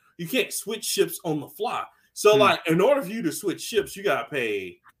can't switch ships on the fly. So like in order for you to switch ships, you gotta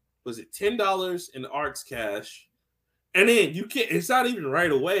pay, was it $10 in ARX cash? And then you can't, it's not even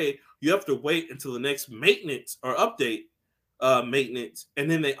right away. You have to wait until the next maintenance or update maintenance,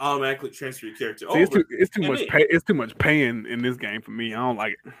 and then they automatically transfer your character over. It's too much paying in this game for me. I don't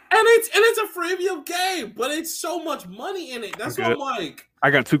like it. And it's a freemium game, but it's so much money in it. That's why I'm like,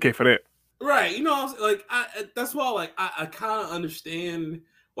 I got 2K for that. Right, you know, like that's why like I kind of understand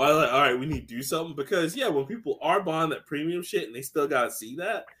why like, all right, we need to do something because yeah, when people are buying that premium shit and they still gotta see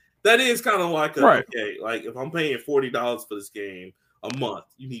that is kind of like okay, like if I'm paying $40 for this game a month,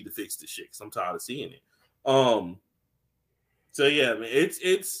 you need to fix this shit because I'm tired of seeing it. So yeah, man,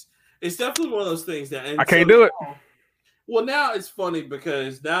 it's definitely one of those things that I can't do it. Well, now it's funny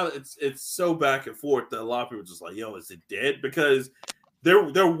because now it's so back and forth that a lot of people are just like, yo, is it dead? Because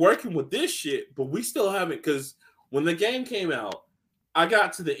they're working with this shit, but we still haven't. Because when the game came out, I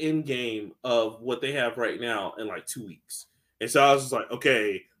got to the end game of what they have right now in like 2 weeks, and so I was just like,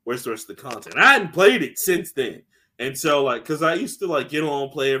 okay, where's the rest of the content? I hadn't played it since then, and so like, because I used to like get on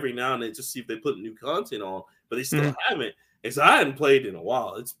play every now and then just see if they put new content on, but they still haven't. And so I hadn't played in a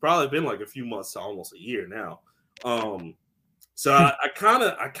while. It's probably been like a few months to almost a year now. So I kind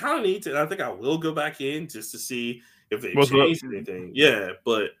of need to. I think I will go back in just to see if they changed anything. Yeah,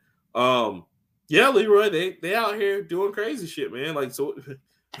 but yeah, Leroy, they out here doing crazy shit, man. Like, so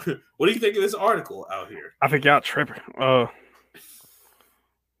what do you think of this article out here? I think y'all tripping.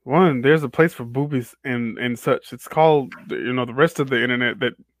 One, there's a place for boobies and such. It's called, the rest of the internet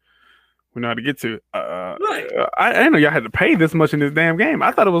that we know how to get to. Right. I didn't know y'all had to pay this much in this damn game.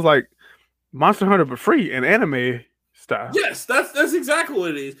 I thought it was like Monster Hunter but free and anime style. Yes, that's exactly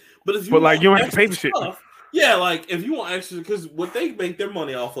what it is. But if you you don't have to pay the shit. Yeah, like if you want extra, because what they make their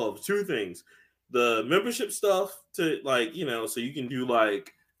money off of, two things: the membership stuff to like, so you can do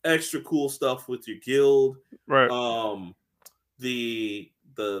like extra cool stuff with your guild. Right.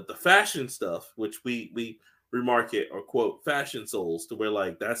 The fashion stuff, which we remarket or quote fashion souls, to where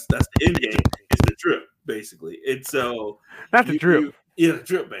like that's the end game is the drip basically. And so not the drip. The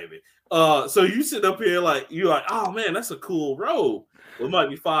drip, baby. So you sit up here like you're like, oh man, that's a cool robe. Well, it might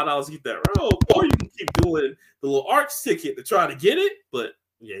be $5 to get that robe, or you can keep doing the little ARX ticket to try to get it. But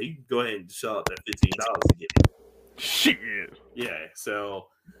yeah, you can go ahead and shell out that $15 to get it. Shit. Yeah, so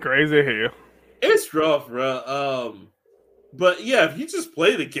crazy hell. It's rough, bro. But yeah, if you just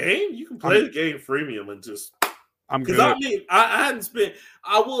play the game, you can play the game freemium and just. Because I mean, I hadn't spent.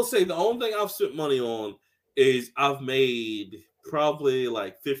 I will say the only thing I've spent money on is I've made probably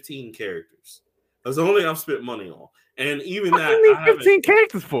like 15 characters. That's the only thing I've spent money on, and even that. What do you need 15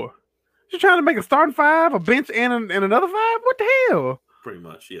 characters for? You're trying to make a starting 5, a bench, and another 5? What the hell? Pretty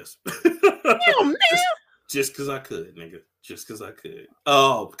much, yes. Damn, just because I could, nigga. Just because I could.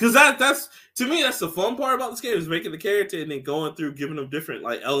 Oh, because that's to me, that's the fun part about this game is making the character and then going through, giving them different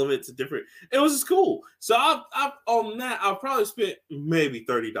like elements and different. It was just cool. So I've on that I've probably spent maybe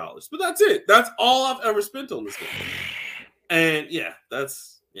 $30, but that's it. That's all I've ever spent on this game. And yeah, bro.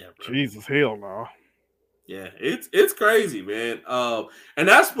 Jesus, hell no. Yeah, it's crazy, man. And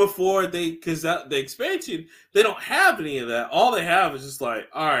that's before because the expansion they don't have any of that. All they have is just like,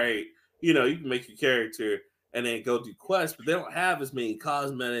 all right, you can make your character and then go do quests, but they don't have as many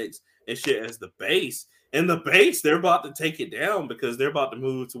cosmetics and shit as the base. And the base, they're about to take it down because they're about to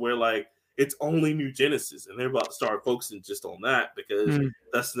move to where like it's only New Genesis, and they're about to start focusing just on that because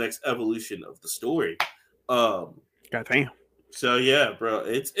that's the next evolution of the story. Goddamn. So yeah, bro,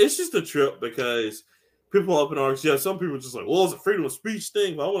 it's just a trip because people up in arcs, some people are just like, well, it's a freedom of speech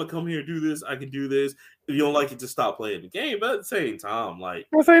thing. If I want to come here and do this, I can do this. If you don't like it, just stop playing the game. But at the same time, like,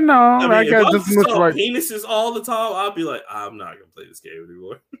 I say no. I got just much right. Penises all the time, I'd be like, I'm not gonna play this game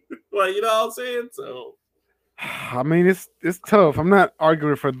anymore. Like, you know what I'm saying? So, I mean, it's tough. I'm not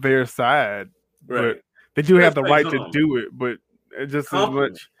arguing for their side, right? But they do have the right to do it. But just as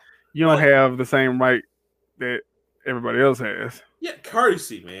much, you don't have the same right that everybody else has. Yeah,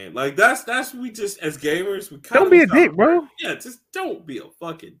 courtesy, man. Like that's we just as gamers, we don't be a dick, bro. Yeah, just don't be a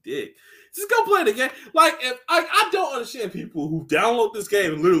fucking dick. Just go play the game. Like, if I don't understand people who download this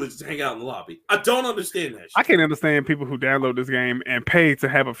game and literally just hang out in the lobby. I don't understand that shit. I can't understand people who download this game and pay to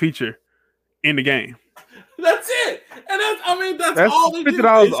have a feature in the game. That's it. And that's all they do.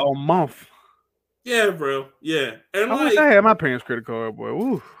 $50 a month. Yeah, bro. Yeah. And I wish I had my parents' credit card, boy.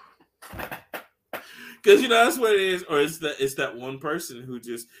 Woo. Because that's what it is, or it's that one person who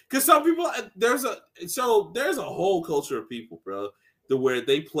just because some people there's a whole culture of people, bro, where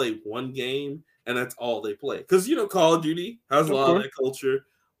they play one game and that's all they play. Because Call of Duty has a lot of that culture.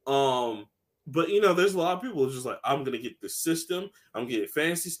 But there's a lot of people who's just like, I'm gonna get this system, I'm gonna get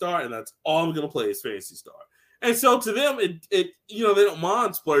Phantasy Star, and that's all I'm gonna play is Phantasy Star. And so to them, it they don't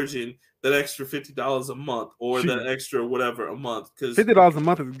mind splurging that extra $50 a month or that extra whatever a month because $50 a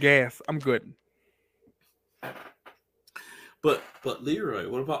month is gas. I'm good. But Leroy,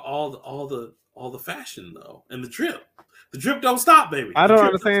 what about all the fashion though and the drip? The drip don't stop, baby. I don't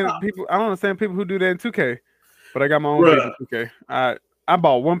understand people who do that in 2K, but I got my own taste in 2K. I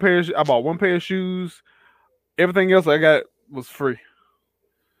bought one pair of shoes. Everything else I got was free.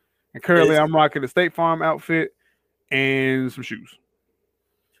 And currently I'm rocking a State Farm outfit and some shoes.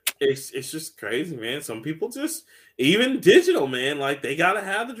 It's just crazy, man. Some people just even digital, man, like they gotta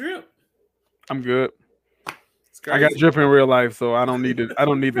have the drip. I'm good. I got drip in real life, so I don't need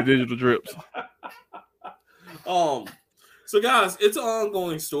the digital drips. So guys, it's an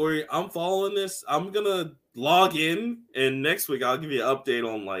ongoing story. I'm following this. I'm gonna log in, and next week I'll give you an update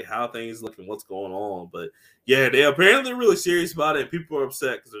on like how things look and what's going on. But yeah, they apparently really serious about it. People are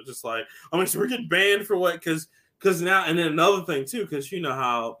upset because they're just like, so we're getting banned for what? Because now, and then another thing too, because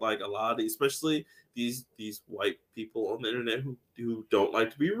how like a lot of these, especially these white people on the internet who don't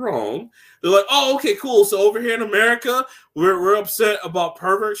like to be wrong, they're like, oh, okay, cool. So over here in America, we're upset about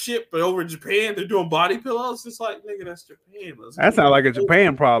pervert shit, but over in Japan, they're doing body pillows. It's like, nigga, that's Japan. That sounds like a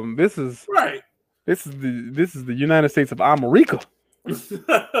Japan problem. This is right. This is the United States of America.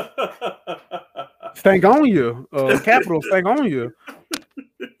 Stank on you, capital stank on you.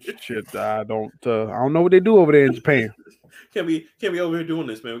 Shit, I don't know what they do over there in Japan. Can't be over here doing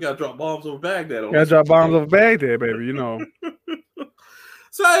this, man. We gotta drop bombs over Baghdad. Gotta drop bombs over Baghdad, baby.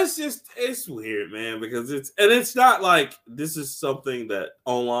 So it's weird, man, because it's not like this is something that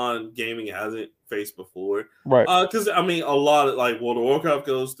online gaming hasn't faced before, right? Because a lot of like World of Warcraft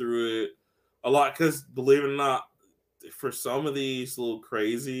goes through it a lot. Because believe it or not, for some of these little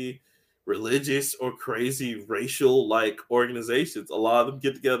crazy religious or crazy racial like organizations, a lot of them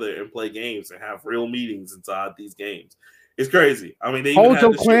get together and play games and have real meetings inside these games. It's crazy. They hold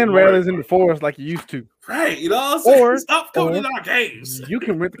your clan rallies in the forest like you used to, right? Or stop coming in our games. You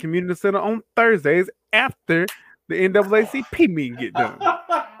can rent the community center on Thursdays after the NAACP meeting get done.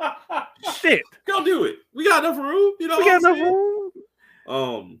 Shit, go do it. We got enough room. We got enough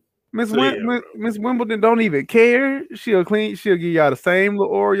room. Miss Wimbledon don't even care. She'll give y'all the same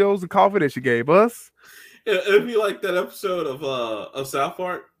little Oreos and coffee that she gave us. It'd be like that episode of South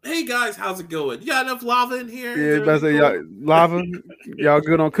Park. Hey guys, how's it going? You got enough lava in here? Yeah, about to say y'all lava. Y'all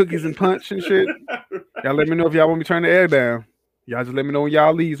good on cookies and punch and shit. Y'all let me know if y'all want me to turn the air down. Y'all just let me know when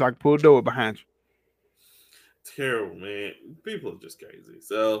y'all leave so I can pull the door behind you. Terrible, man. People are just crazy.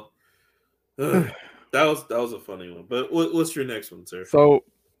 So that was a funny one. But what's your next one, sir? So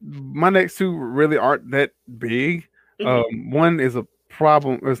my next two really aren't that big. Mm-hmm. One is a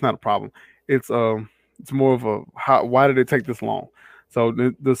problem. It's not a problem. It's more of a why did it take this long? So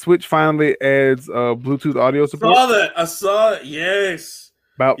the Switch finally adds Bluetooth audio support. I saw it. Yes.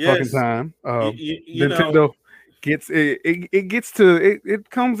 About fucking time. Nintendo gets it. It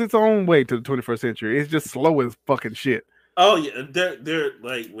comes its own way to the 21st century. It's just slow as fucking shit. Oh yeah, they're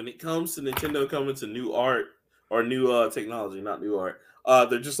like when it comes to Nintendo coming to new art or new technology, not new art.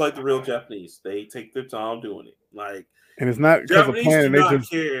 They're just like the real Japanese. They take their time doing it. Like, and it's not because of planning.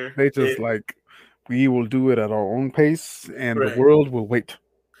 They just like, we will do it at our own pace, and the world will wait.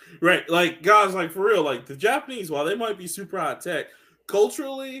 Right, like guys, like for real, like the Japanese, while they might be super high tech,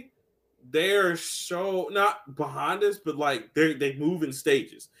 culturally, they're so not behind us, but like they move in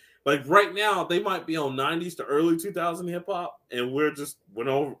stages. Like right now, they might be on 90s to early 2000 hip hop, and we're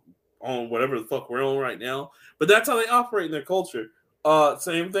on whatever the fuck we're on right now. But that's how they operate in their culture.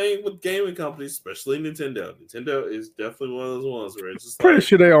 Same thing with gaming companies, especially Nintendo. Nintendo is definitely one of those ones where it's just pretty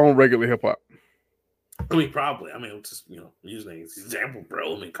sure they own regular hip hop. Probably. I'm just using an example,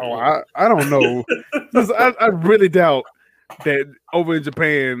 bro. I don't know. I really doubt that over in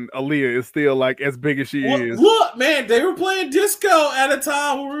Japan, Aaliyah is still like as big as she is. Look, man, they were playing disco at a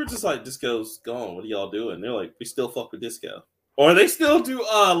time where we were just like, disco's gone. What are y'all doing? They're like, we still fuck with disco, or they still do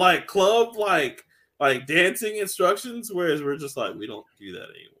like club like dancing instructions, whereas we're just like, we don't do that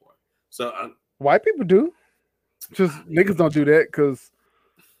anymore. So white people do, just niggas don't do that because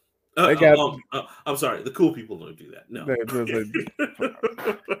they got. I'm sorry, the cool people don't do that. No.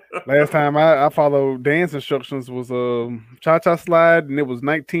 Last time I followed dance instructions was Cha Cha Slide, and it was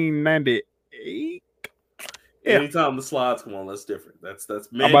 1998. Yeah. Anytime the slides come on, that's different. That's I'm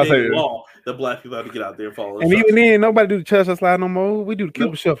about to say mandated this. law that black people have to get out there and follow And even instructions. then, nobody do the cha-cha slide no more. We do the Cupid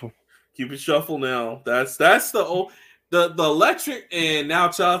Nope. shuffle. Cupid shuffle now. That's the old the electric and now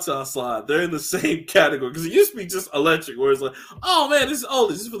cha-cha slide. They're in the same category because it used to be just electric, where it's like, oh man, this is old.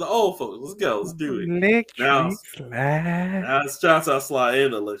 This is for the old folks. Let's go. Let's do it. Electric slide. Now it's cha-cha slide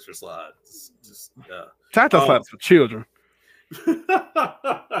and electric slide. Just yeah. Cha-cha slide is for children.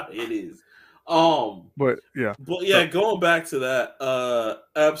 It is. But yeah. Going back to that,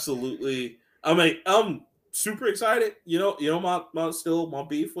 absolutely. I mean, I'm super excited. You know, my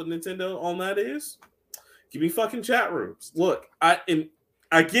beef with Nintendo on that is give me fucking chat rooms. Look, I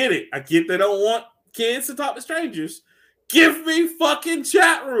get it. I get they don't want kids to talk to strangers. Give me fucking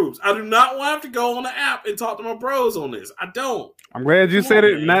chat rooms. I do not want to have to go on the app and talk to my bros on this. I don't. I'm glad you said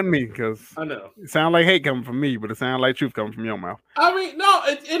it, not me, because I know it sounds like hate coming from me, but it sounds like truth coming from your mouth. I mean, no,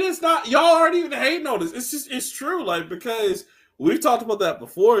 it is not. Y'all aren't even hating on this. It's true. Like, because we've talked about that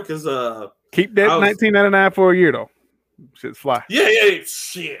before. Because keep that $19.99 for a year though. Shit's fly. Yeah,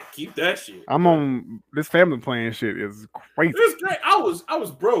 shit. Keep that shit. I'm on this family plan. Shit is crazy. It's great. I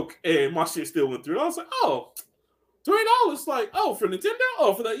was broke and my shit still went through. I was like, oh. $20, like, oh, for Nintendo?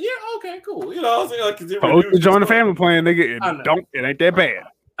 Oh, for that year? Okay, cool. You know, I was like, you join the family plan, nigga. It ain't that bad.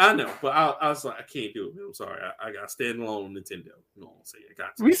 I know, but I was like, I can't do it. I'm sorry. I got to stand alone on Nintendo. You know what I'm saying? I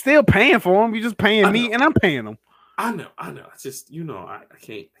got to. We still paying for them. We just paying me and I'm paying them. I know. It's just, I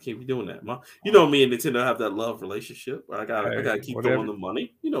can't be doing that. Me and Nintendo have that love relationship. I gotta keep them on the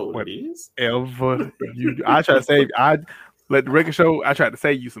money. You know what it is. I try to save. I let the record show. I tried to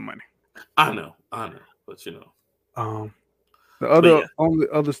save you some money. I know, but the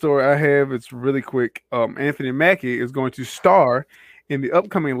other story I have, it's really quick. Anthony Mackie is going to star in the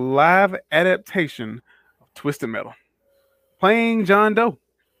upcoming live adaptation of Twisted Metal, playing John Doe.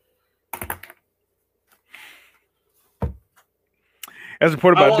 As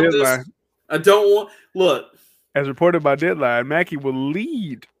reported by Deadline, As reported by Deadline, Mackie will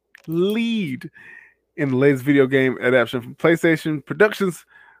lead in the latest video game adaptation from PlayStation Productions.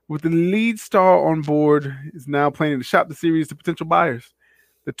 With the lead star on board, is now planning to shop the series to potential buyers.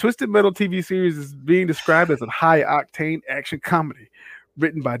 The Twisted Metal TV series is being described as a high-octane action comedy,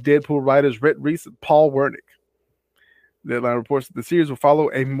 written by Deadpool writers Rhett Reese and Paul Wernick. Deadline reports that the series will follow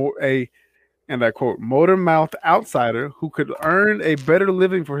and I quote, motor-mouthed outsider who could earn a better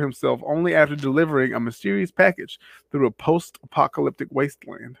living for himself only after delivering a mysterious package through a post-apocalyptic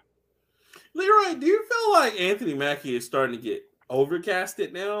wasteland. Leroy, do you feel like Anthony Mackie is starting to get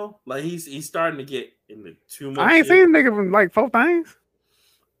overcasted now? Like he's starting to get into too much. I ain't seen a nigga from like 4 things.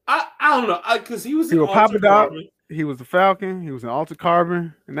 I don't know, because he was in Altered Carbon. He was the Falcon. He was in Altered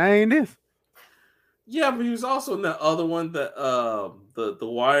Carbon, and that ain't this. Yeah, but he was also in that other one, that the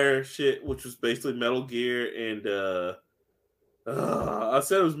Wire shit, which was basically Metal Gear and I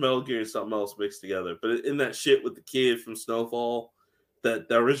said it was Metal Gear and something else mixed together. But in that shit with the kid from Snowfall, the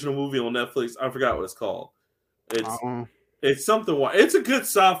original movie on Netflix, I forgot what it's called. It's something. It's a good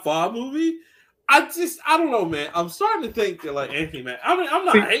sci-fi movie. I don't know, man. I'm starting to think that like Anthony Mackie. I mean, I'm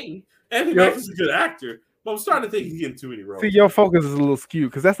not hating. Anthony Mackie's a good actor. But I'm starting to think he's getting too many roles. See, your focus is a little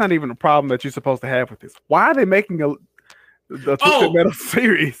skewed because that's not even a problem that you're supposed to have with this. Why are they making the Twisted Metal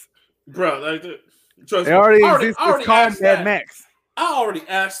series? Bro, trust me. Already exists. It's called Mad Max. I already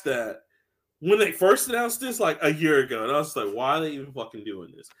asked that when they first announced this like a year ago. And I was like, why are they even fucking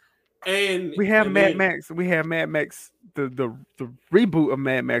doing this? And we have Mad Max. We have Mad Max, the reboot of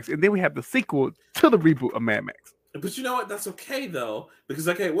Mad Max. And then we have the sequel to the reboot of Mad Max. But you know what? That's okay, though, because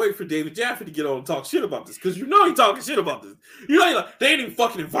I can't wait for David Jaffe to get on and talk shit about this, because you know he talking shit about this. You know, like, they didn't even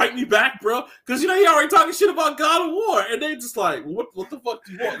fucking invite me back, bro, because you know he already talking shit about God of War, and they just like, what the fuck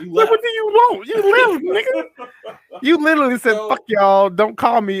do you want? You what do you want? You left, nigga. You literally said, fuck y'all, don't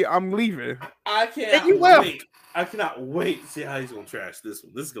call me, I'm leaving. I can't wait. I cannot wait to see how he's going to trash this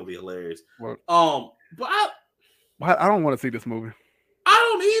one. This is going to be hilarious. Well, but I don't want to see this movie. I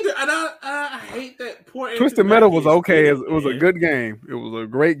don't either, and I hate that poor. Twisted Metal was okay. It was a good game. It was a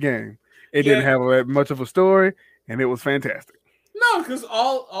great game. It didn't have much of a story, and it was fantastic. No, because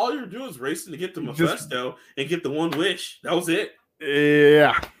all you're doing is racing to get the Mephisto and get the one wish. That was it.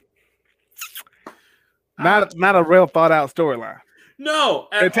 Yeah. Not a real thought out storyline. No,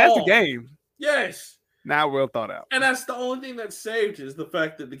 fantastic game. Yes. Not well thought out. And that's the only thing that saved it, is the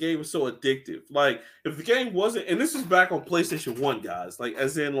fact that the game was so addictive. Like, if the game wasn't, and this is back on PlayStation 1, guys, like,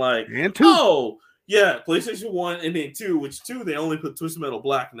 as in, like, and 2. Oh, yeah, PlayStation 1 and then 2, which 2, they only put Twisted Metal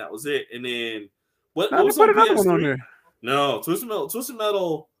Black, and that was it. And then, what was on PS3? One on there. No, Twisted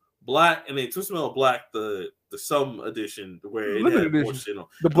Metal Black, and then Twisted Metal Black, the Sum edition, where it had more shit on.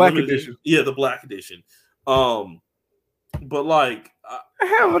 The Black edition. Yeah, the Black edition. But like,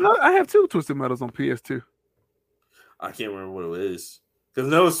 I have two Twisted Metals on PS2. I can't remember what it is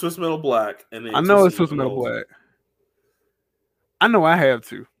because I know it's Twisted Metal Black, and I then know it's Twisted Twisted Metal Metal. Black. I know I have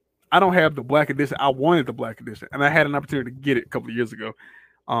two. I don't have the Black Edition. I wanted the Black Edition, and I had an opportunity to get it a couple of years ago.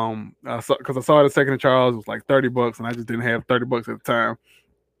 Because I saw it at Second and Charles, it was like $30, and I just didn't have $30 at the time.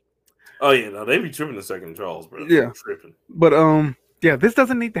 Oh yeah, no, they be tripping the Second Charles, bro. Yeah, tripping. But yeah, this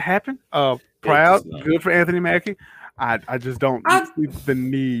doesn't need to happen. Proud, good for Anthony Mackie. I just don't see the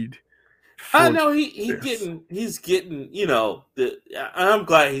need. I know he's getting, you know, I'm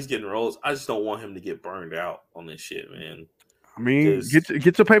glad he's getting roles. I just don't want him to get burned out on this shit, man. I mean,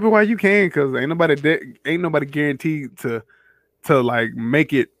 get your paper while you can, because ain't nobody guaranteed to like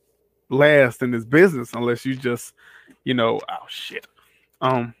make it last in this business unless you just, you know, oh shit,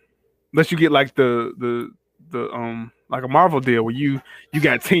 unless you get like the like a Marvel deal where you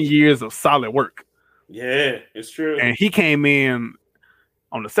got 10 years of solid work. Yeah, it's true. And he came in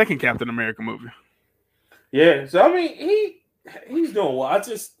on the second Captain America movie. Yeah, so I mean he's doing well.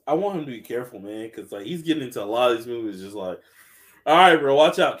 I want him to be careful, man, because like he's getting into a lot of these movies just like, all right, bro,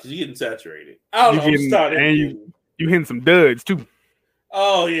 watch out, because you're getting saturated. I don't know. You hitting some duds too.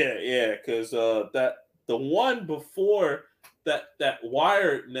 Oh yeah, because the one before that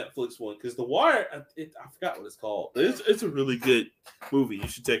Wire Netflix one, because the Wire, I forgot what it's called. It's a really good movie. You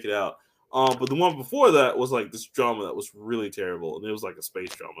should check it out. But the one before that was like this drama that was really terrible, and it was like a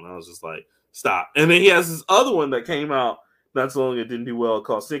space drama, and I was just like, stop. And then he has this other one that came out not so long ago, it didn't do well,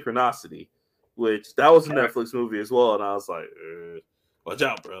 called Synchronicity, which that was a Netflix movie as well, and I was like, watch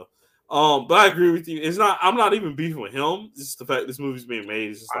out, bro. But I agree with you. I'm not even beefing with him. It's just the fact this movie's being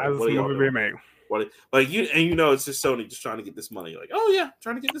made. It's just like, what are y'all doing? It's just Sony just trying to get this money. Like, oh yeah,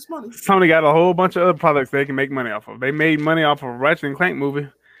 trying to get this money. Sony got a whole bunch of other products they can make money off of. They made money off of a Ratchet and Clank movie.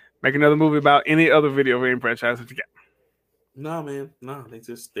 Make another movie about any other video game franchise that you get. No, man. No,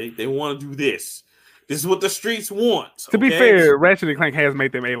 they want to do this. This is what the streets want. To be fair, Ratchet and Clank has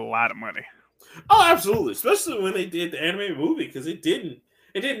made them a lot of money. Oh, absolutely. Especially when they did the animated movie, because it didn't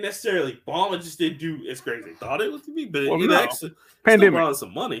necessarily bomb. It just didn't do as great as they thought it was to be. But it actually still brought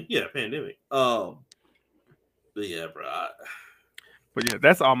some money. Yeah, pandemic. But yeah, bro. But yeah,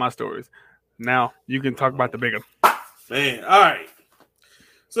 that's all my stories. Now you can talk about the bigger. Man, all right.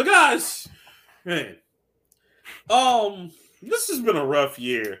 So guys, man, this has been a rough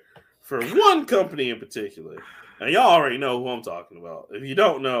year for one company in particular. And y'all already know who I'm talking about. If you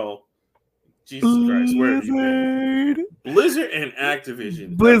don't know, Jesus Christ, where have you been? Blizzard and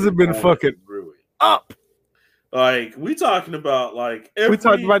Activision. Blizzard been fucking up. Like, we talking about like we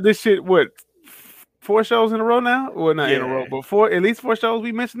talked about this shit. What, 4 shows in a row now? Well, not in a row, but at least 4 shows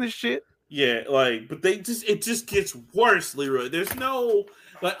we mentioned this shit. Yeah, like, but it just gets worse, Leroy. There's no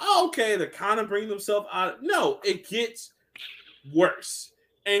like, oh, okay, they're kind of bringing themselves out. No, it gets worse,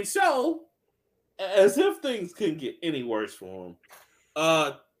 and so as if things couldn't get any worse for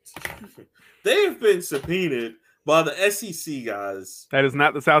them, they've been subpoenaed by the SEC guys. That is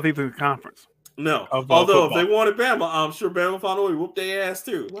not the Southeastern Conference. No, although if they wanted Bama, I'm sure Bama found a way to whoop their ass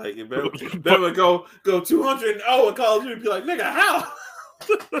too. Like if Bama go 200-0 in college, you'd be like, nigga, how?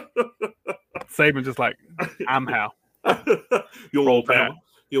 Saban just like, I'm how. You want Bama?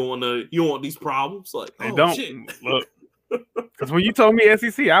 You want these problems? Like they don't. Shit. Look, because when you told me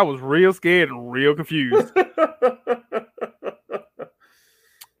SEC, I was real scared and real confused.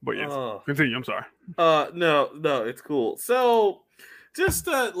 But yes, continue. I'm sorry. No, it's cool. So, just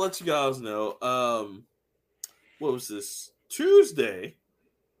to let you guys know, what was this? Tuesday?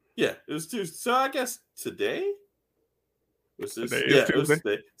 Yeah, it was Tuesday. So I guess today was this? It was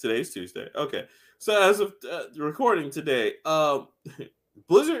Tuesday. Today's Tuesday. Okay. So as of recording today,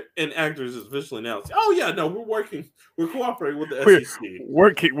 Blizzard and Actors is officially announced. Oh yeah, no, we're cooperating with the SEC.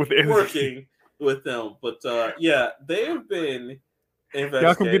 Working with the SEC. Working with them, but yeah, they have been.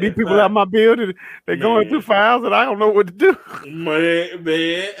 Y'all can get these people out of my building. They're going through files and I don't know what to do.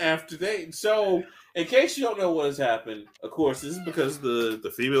 Man, after that. So, in case you don't know what has happened, of course, this is because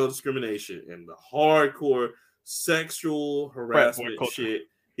the female discrimination and the hardcore sexual harassment shit.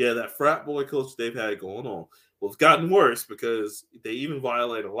 Yeah, that frat boy culture they've had going on. Well, it's gotten worse because they even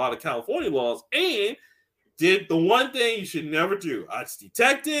violate a lot of California laws and did the one thing you should never do. ICE did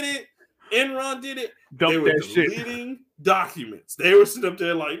it. Enron did it. They were deleting documents. They were sitting up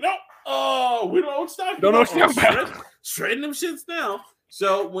there like, no, we don't know what's talking about. Don't know what's about. Shredding them shits now.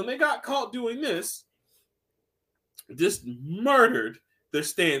 So when they got caught doing this, just murdered their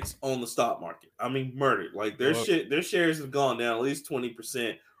stance on the stock market. I mean, murdered. Like their shares have gone down at least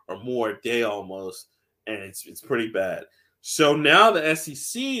 20% or more a day almost, and it's pretty bad. So now the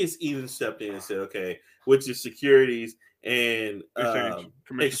SEC is even stepped in and said, okay, which is Securities and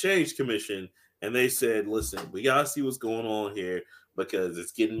Exchange Commission. And they said, listen, we got to see what's going on here because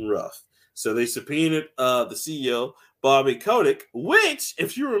it's getting rough. So they subpoenaed the CEO, Bobby Kotick, which,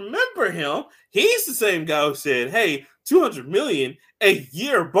 if you remember him, he's the same guy who said, hey, $200 million a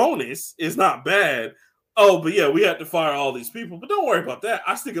year bonus is not bad. Oh, but yeah, we have to fire all these people. But don't worry about that.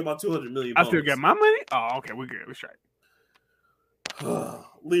 I still get my $200 million bonus. I still get my money? Oh, okay, we're good. We're straight.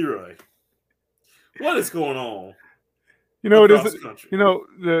 Leroy, what is going on? You know,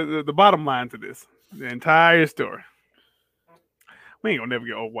 the bottom line to this, the entire story. We ain't gonna never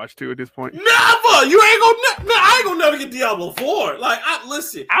get Overwatch 2 at this point. Never! I ain't gonna never get Diablo 4. Like,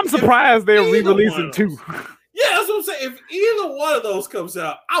 listen. I'm surprised they're re-releasing 2. Yeah, that's what I'm saying. If either one of those comes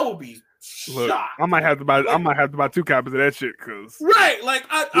out, I will be shocked. I might have to buy 2 copies of that shit, cause right, like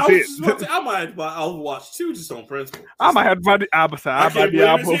I was just about to say, I might have to buy Overwatch 2 just on principle. I might have to buy the opposite. I buy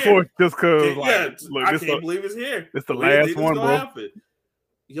Diablo 4 just cause. Look, I can't believe it's here. It's the last one, bro. Happen.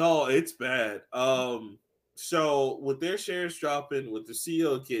 Y'all, it's bad. So with their shares dropping, with the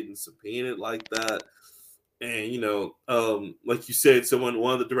CEO getting subpoenaed like that, and like you said, one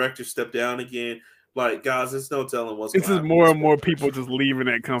of the directors stepped down again. Like, guys, there's no telling what's going to happen. It's just more and more people just leaving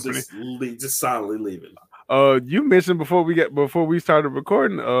that company. Just silently leaving. You mentioned before we started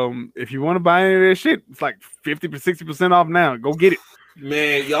recording, if you want to buy any of that shit, it's like 50-60% off now. Go get it.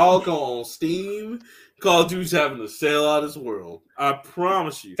 Man, y'all go on Steam. Call of Duty's having a sale out of this world. I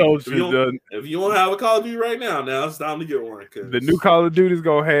promise you. If you don't have a Call of Duty right now it's time to get one. The new Call of Duty is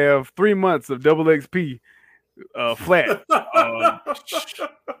going to have 3 months of double XP flat.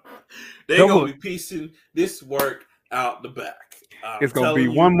 They're going to be piecing this work out the back. It's going to be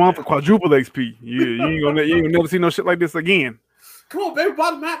 1 month of quadruple XP. You ain't gonna never see no shit like this again. Come on, baby,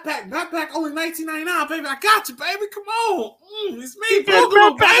 buy the map pack. Map pack only $19.99, baby. I got you, baby. Come on. It's me,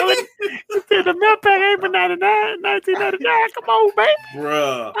 Google, baby. You said the map pack ain't for $19.99. Come on, baby.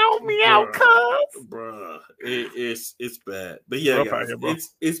 Bruh. Help me out, cuz. Bruh. It's bad. But yeah, guys,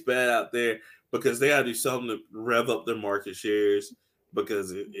 it's bad out there because they got to do something to rev up their market shares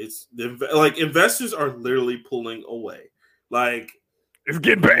because it's like investors are literally pulling away. Like, it's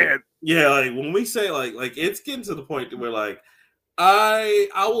getting bad. Yeah, like when we say like it's getting to the point where like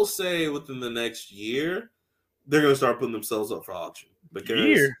I will say within the next year they're gonna start putting themselves up for auction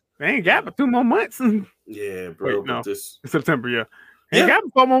because they ain't got but 2 more months. Yeah, bro. Wait, no. This September, yeah. Ain't got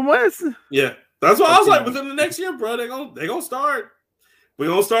 4 more months. Yeah, that's why I was like within the next year, bro. They gonna start. We're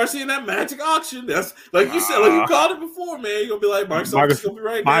gonna start seeing that magic auction. That's like you said, like you called it before, man. You're gonna be like Microsoft is gonna be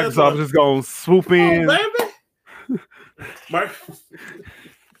right there. Microsoft just gonna swoop in, baby.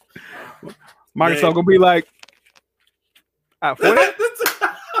 Microsoft gonna be like, we'll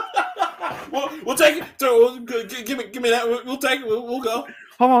take it. Give me that. We'll take it. We'll go.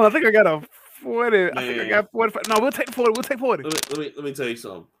 Hold on, I think I got a 40. Man. I think I got 45. No, we'll take 40. We'll take 40. Let me tell you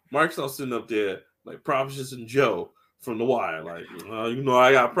something. Microsoft's sitting up there like Proposition Joe from The Wire. Like,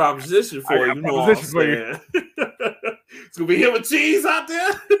 I got a proposition for you. You know what I'm saying? It's gonna be him and cheese out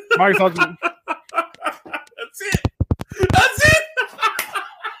there. Microsoft. That's it.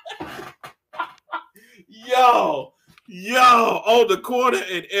 Yo, on the corner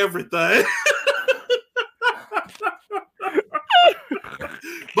and everything.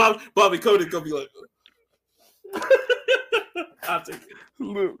 Bobby Kotick gonna be like, I'll take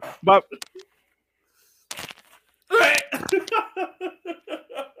it. Bob.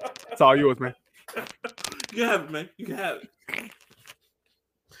 It's all yours, man. You can have it, man. You can have it.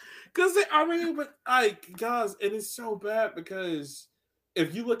 Because, guys, and it's so bad because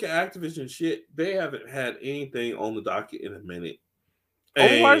if you look at Activision shit, they haven't had anything on the docket in a minute.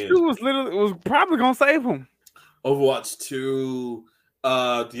 Overwatch 2 was probably going to save them. Overwatch 2,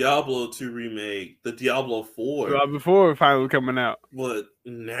 Diablo 2 remake, the Diablo 4. Diablo 4 finally coming out. But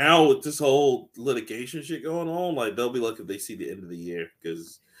now with this whole litigation shit going on, like they'll be lucky if they see the end of the year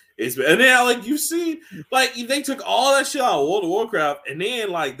because it's and then like you see, like they took all that shit out of World of Warcraft, and then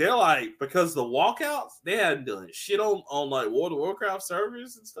like they're like because the walkouts they hadn't done shit on like World of Warcraft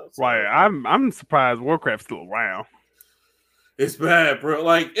servers and stuff. So, right, I'm surprised Warcraft's still around. It's bad, bro.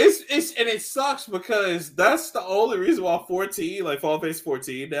 Like it's and it sucks because that's the only reason why 14, like Fall Phase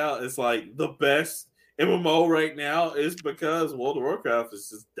 14 now is like the best MMO right now is because World of Warcraft is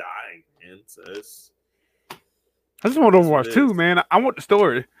just dying. And so I just want Overwatch 2, man. I want the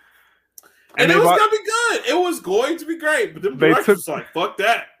story. And it was gonna be good. It was going to be great, but the directors like fuck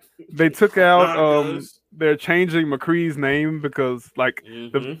that. They took out they're changing McCree's name because like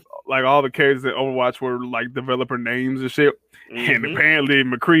like all the characters in Overwatch were like developer names and shit. And apparently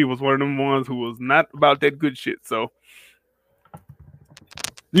McCree was one of them ones who was not about that good shit. So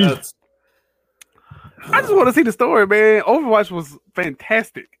That's. I just want to see the story, man. Overwatch was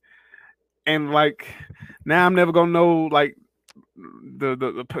fantastic, and like now I'm never gonna know like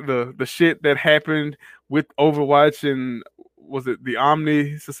the shit that happened with Overwatch and was it the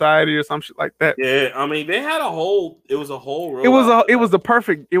Omni Society or some shit like that? Yeah, I mean they had a whole. It was a whole It was rollout. it was the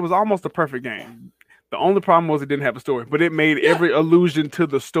perfect. It was almost a perfect game. The only problem was it didn't have a story, but it made Yeah. every allusion to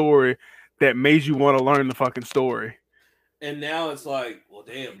the story that made you want to learn the fucking story. And now it's like, well,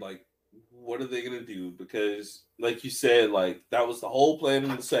 damn, like, what are they gonna do? Because, like you said, like that was the whole plan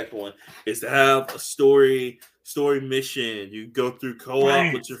in the second one is to have a story mission. You go through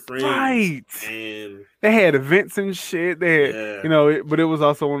co-op with your friends, Right. and They had events and shit. They had, yeah. but it was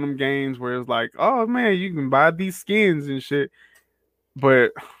also one of them games where it's like, oh man, you can buy these skins and shit.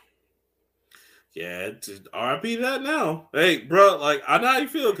 But yeah, just RIP that now. Hey, bro, like I know how you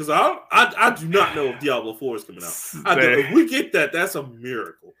feel because I do not know if Diablo 4 is coming out. If we get that, that's a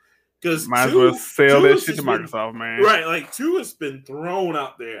miracle. Because might as well sell that shit to Microsoft, man. Right, like 2 has been thrown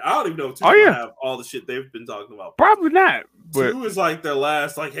out there. I don't even know if 2 gonna have all the shit they've been talking about. Probably not. But 2 is like their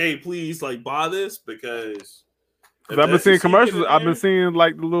last, like, hey, please, like, buy this because I've been seeing commercials. I've been seeing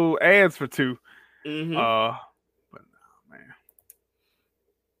like the little ads for 2. Mm-hmm. But no, man,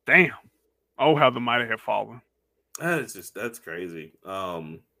 damn. Oh, how the mighty have fallen. That's crazy.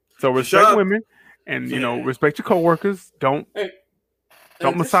 So respect women, and respect your coworkers. Don't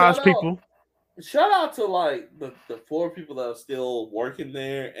massage people. Shout out to like the 4 people that are still working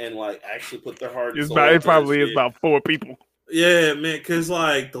there and like actually put their heart and soul. It probably is about 4 people. Yeah, man, because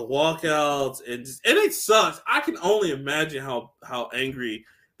like the walkouts and it sucks. I can only imagine how angry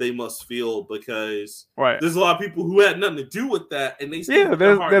they must feel because there's a lot of people who had nothing to do with that, and they still put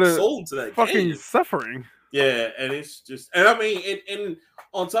their heart and soul into that fucking game. Suffering. Yeah, and it's just, and I mean, and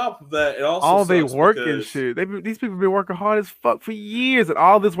on top of that, it also all they work and shit. These people been working hard as fuck for years, and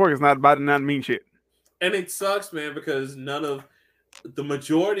all this work is not mean shit. And it sucks, man, because the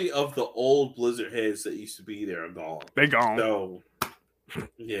majority of the old Blizzard heads that used to be there are gone. They gone. So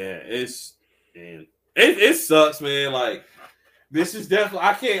yeah, it sucks, man. Like this is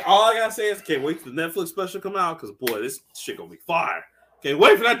definitely all I gotta say is can't wait for the Netflix special to come out because boy, this shit gonna be fire. Can't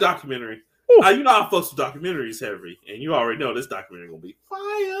wait for that documentary. You know I fucks with documentaries heavy, and you already know this documentary gonna be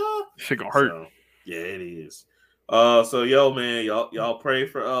fire. Shit gonna hurt. So, yeah, it is. So yo, man, y'all pray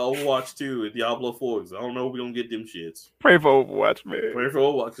for Overwatch 2 and Diablo 4 because I don't know if we're gonna get them shits. Pray for Overwatch, man. Pray for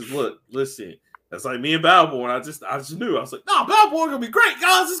Overwatch because listen, that's like me and Battleborn. I just knew. I was like, no, Battleborn gonna be great,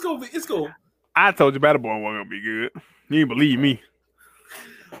 guys. It's gonna. I told you Battleborn wasn't gonna be good. You didn't believe me.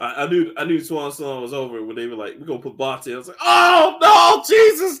 I knew Swan Song was over when they were like, we're gonna put bots in. I was like, oh no,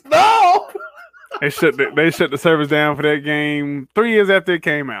 Jesus, no. They shut the servers down for that game 3 years after it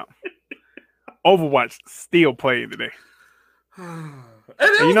came out. Overwatch still playing today. And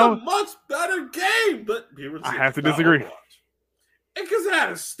it was a much better game, but people I have to disagree. Because it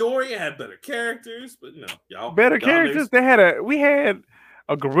had a story, it had better characters, but no, y'all characters. We had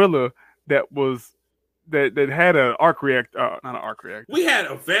a gorilla that had an arc reactor, not an arc reactor. We had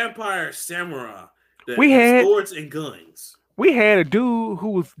a vampire samurai that had swords and guns. We had a dude who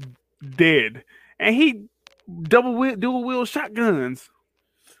was dead, and he dual wield shotguns.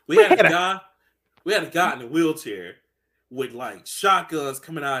 We had a guy in a wheelchair with like shotguns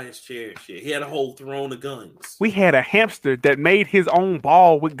coming out of his chair and shit. He had a whole throne of guns. We had a hamster that made his own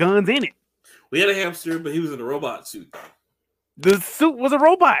ball with guns in it. We had a hamster, but he was in a robot suit. The suit was a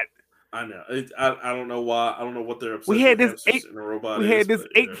robot. I know. I don't know why. I don't know what they're obsessed with. We had this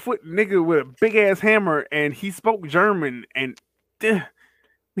 8-foot nigga with a big ass hammer, and he spoke German. And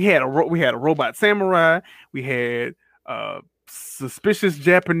we had a robot samurai. We had suspicious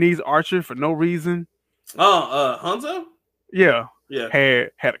Japanese archer for no reason. Hanzo? Yeah.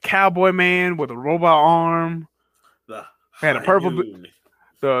 Had a cowboy man with a robot arm. Had a purple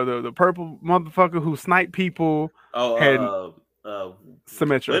the purple motherfucker who sniped people.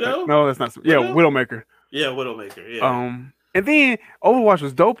 Symmetra. Widow? No, that's not. Yeah, Widowmaker. Yeah, Widowmaker. Yeah. And then Overwatch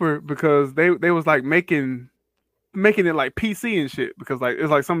was doper because they was like making it like PC and shit because like it's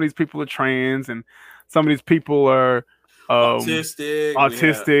like some of these people are trans and some of these people are autistic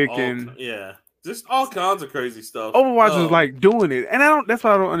and just all kinds of crazy stuff. Overwatch was like doing it, and that's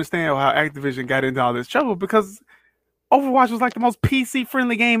why I don't understand how Activision got into all this trouble because Overwatch was like the most PC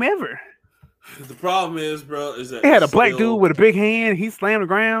friendly game ever. The problem is, bro, is that it had a black dude with a big hand. He slammed the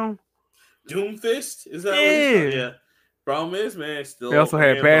ground. Doomfist? Is that what it's called? Yeah. Problem is, man, still. They also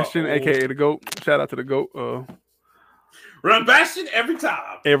had Bastion, aka the GOAT. Shout out to the GOAT. Run Bastion every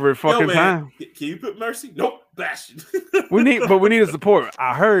time. Every fucking time. Can you put Mercy? Nope, Bastion. we need a support.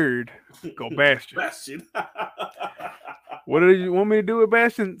 I heard. Go Bastion. Bastion. What do you want me to do with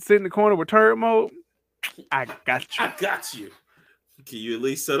Bastion? Sit in the corner with turret mode? I got you. I got you. Can you at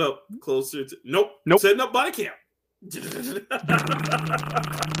least set up closer to? Nope. Nope. Setting up body cam.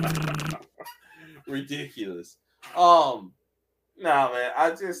 Ridiculous. Nah, man.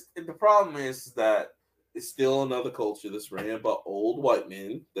 The problem is that it's still another culture that's ran by old white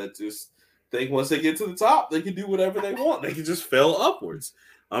men that just think once they get to the top, they can do whatever they want. They can just fail upwards.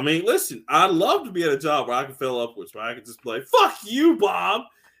 I mean, listen, I'd love to be at a job where I can fail upwards, where I can just be like, fuck you, Bob.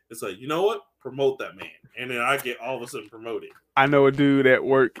 It's like, you know what? Promote that man. And then I get all of a sudden promoted. I know a dude at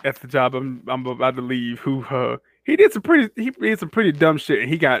work at the job I'm about to leave who he did some pretty dumb shit and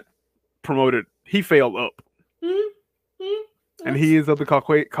he got promoted. He failed up. And he is of the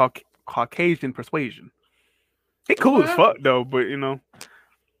Caucasian persuasion. He cool as fuck though, but you know,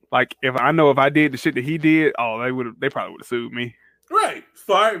 like if I did the shit that he did, they probably would have sued me. Right.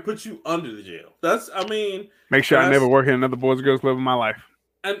 Fire, put you under the jail. Make sure I never work in another Boys and Girls Club in my life.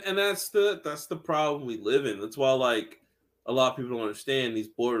 And that's the problem we live in. That's why like a lot of people don't understand these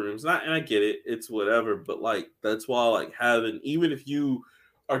boardrooms. And I get it, it's whatever, but like that's why like having, even if you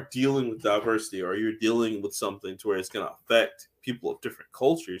are dealing with diversity or you're dealing with something to where it's gonna affect people of different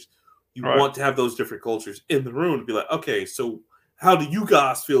cultures, you want to have those different cultures in the room to be like, okay, so how do you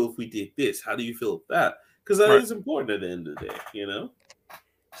guys feel if we did this? How do you feel with that? Because that is important at the end of the day, you know?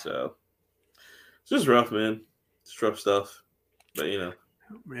 So it's just rough, man. It's rough stuff. But you know.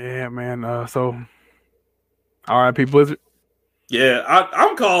 Yeah, man. So R.I.P. Blizzard. Yeah,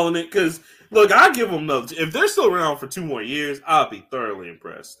 I'm calling it because look, I give them another. If they're still around for 2 more years, I'll be thoroughly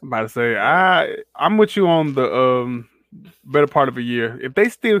impressed. I'm about to say I'm with you on the better part of a year. If they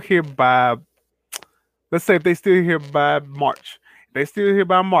still here by, let's say if they still here by March,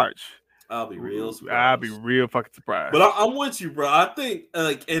 I'll be real surprised. I'll be real fucking surprised. But I'm with you, bro. I think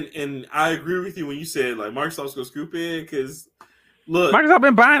like, and I agree with you when you said like Microsoft's gonna scoop in because look, Microsoft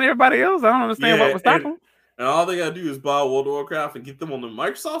been buying everybody else. I don't understand what was stopping them. And all they gotta do is buy World of Warcraft and get them on the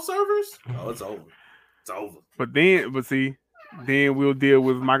Microsoft servers. Oh, it's over. It's over. But then we'll deal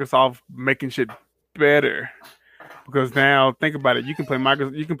with Microsoft making shit better. Because now think about it, you can play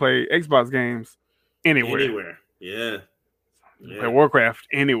Xbox games anywhere. Anywhere. Yeah. Play Warcraft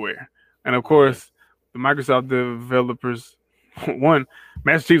anywhere. And of course, the Microsoft developers,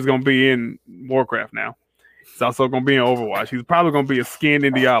 Master Chief's gonna be in Warcraft now. He's also gonna be in Overwatch. He's probably gonna be a skin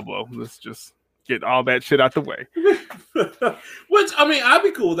in Diablo. Let's just get all that shit out the way. Which, I mean, I'd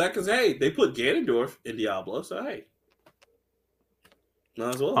be cool with that because, hey, they put Ganondorf in Diablo, so hey.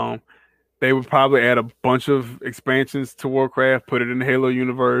 Might as well. They would probably add a bunch of expansions to Warcraft, put it in the Halo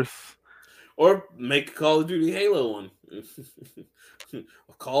universe. Or make a Call of Duty Halo one.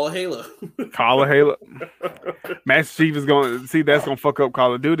 Call a Halo. Call a Halo. Master Chief is going to see that's going to fuck up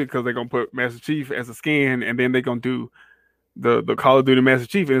Call of Duty because they're going to put Master Chief as a skin and then they're going to do the Call of Duty Master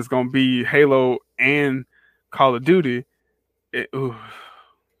Chief and it's going to be Halo and Call of Duty. It's going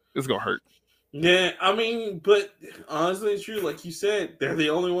to hurt. Yeah, I mean, but honestly, it's true. Like you said, they're the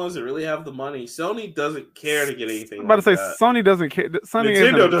only ones that really have the money. Sony doesn't care to get anything. I'm about to say that. Sony doesn't care.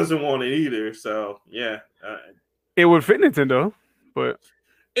 Nintendo doesn't want it either. So yeah, it would fit Nintendo, but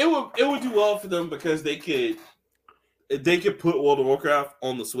it would do well for them because they could put World of Warcraft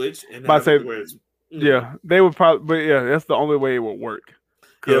on the Switch and have it where it's, yeah, they would probably. But yeah, that's the only way it would work.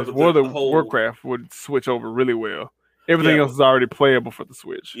 Because World of Warcraft would switch over really well. Everything else is already playable for the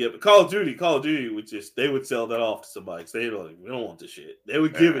Switch. Yeah, but Call of Duty they would sell that off to somebody. They'd be like, we don't want this shit. They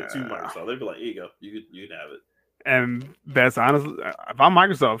would give it to Microsoft. They'd be like, here you go. You can have it. And that's honestly, if I'm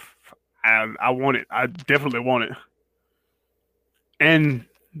Microsoft, I want it. I definitely want it. And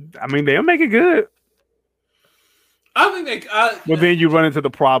I mean, they'll make it good. I think But then you run into the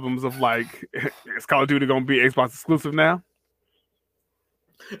problems of like, is Call of Duty going to be Xbox exclusive now?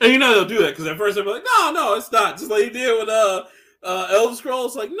 And you know they'll do that because at first they'll be like, no, it's not. Just like you did with Elder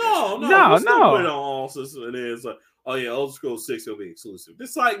Scrolls. Like, no. Put it on all systems. And then it's like, oh yeah, Elder Scrolls 6 will be exclusive.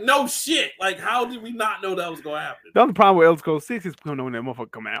 It's like, no shit. Like, how did we not know that was going to happen? The only problem with Elder Scrolls 6 is we don't know when that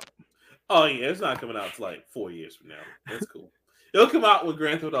motherfucker come out. Oh yeah, it's not coming out for like 4 years from now. That's cool. It'll come out when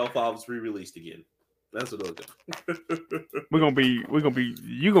Grand Theft Auto 5 is re-released again. That's what it'll do.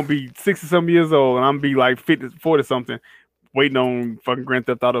 You gonna be 60-something years old, and I'm be like 50, 40-something. Waiting on fucking Grand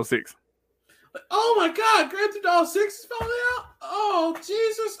Theft Auto 6. Oh my God, Grand Theft Auto 6 is finally out. Oh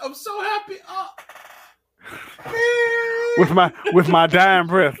Jesus, I'm so happy. With my dying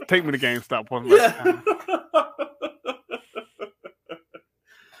breath, take me to GameStop.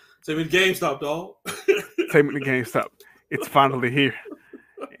 Take me to GameStop, dog. Take me to GameStop. It's finally here.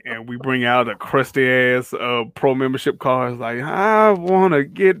 And we bring out a crusty ass pro membership cards. Like, I want to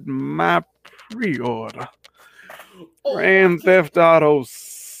get my pre-order. Grand Theft Auto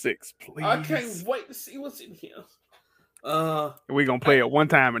 6, please. I can't wait to see what's in here. We gonna play it one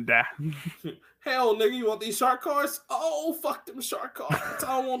time and die. Hell, nigga, you want these shark cards? Oh, fuck them shark cards.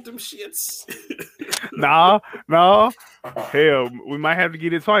 I don't want them shits. Nah. Hell, we might have to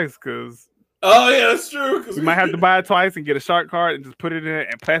get it twice because. Oh yeah, that's true. We might have to buy it twice and get a shark card and just put it in it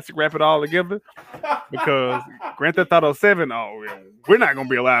and plastic wrap it all together. Because Grand Theft Auto 7, we're not gonna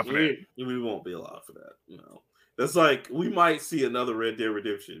be alive for that. We won't be alive for that. No, that's like we might see another Red Dead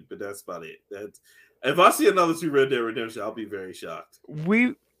Redemption, but that's about it. That's if I see another 2 Red Dead Redemption, I'll be very shocked.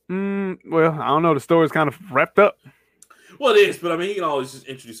 Well, I don't know. The story's kind of wrapped up. Well, it is, but I mean, he can always just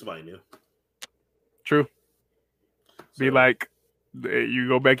introduce somebody new. True. Be like. You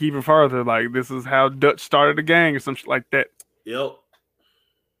go back even farther, like this is how Dutch started a gang or some shit like that. Yep.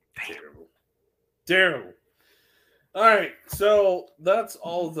 Terrible. All right, so that's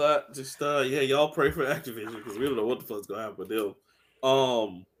all of that. Just y'all pray for Activision because we don't know what the fuck's gonna happen with them.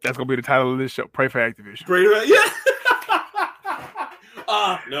 That's gonna be the title of this show. Pray for Activision. Pray for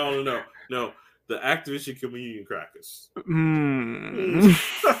No. The Activision communion crackers.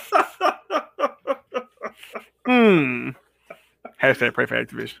 Hashtag pray for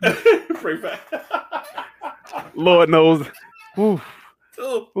Activision. Pray for. Lord knows. Ooh,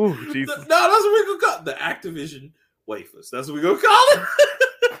 Jesus. No, that's what we're gonna call it. The Activision Wafers. That's what we're gonna call it.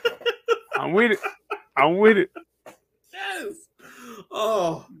 I'm with it. Yes.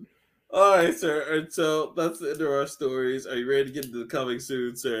 Oh. All right, sir. And so that's the end of our stories. Are you ready to get into the coming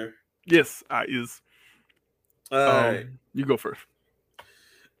soon, sir? Yes, I is. All right. You go first.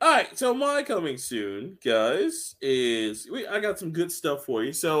 All right, so my coming soon, guys, is I got some good stuff for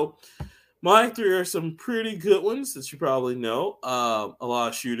you. So my 3 are some pretty good ones that you probably know. A lot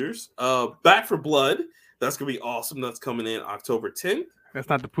of shooters. Back for Blood. That's gonna be awesome. That's coming in October 10th. That's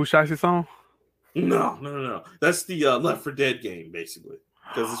not the Push Icy song. No. That's the Left 4 Dead game, basically,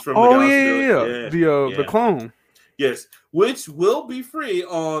 because it's from the clone. Yes, which will be free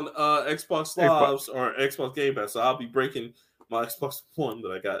on Xbox Live or Xbox Game Pass. So I'll be breaking my Xbox One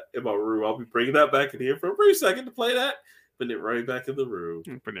that I got in my room. I'll be bringing that back in here for a brief second to play that. Putting it right back in the room.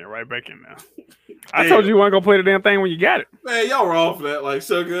 Putting it right back in now. I told you weren't gonna play the damn thing when you got it. Man, y'all were off that like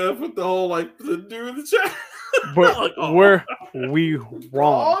so good. Put the whole the dude in the chat. But were we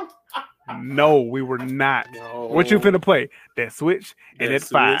wrong? No, we were not. No. What you finna play? That Switch and that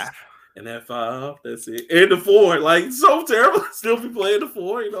 5. And that 5, that's it. And the 4, like so terrible. Still be playing the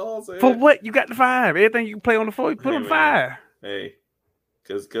 4, you know what I'm saying? For what? You got the 5. Everything you can play on the 4, you put on the 5. Hey,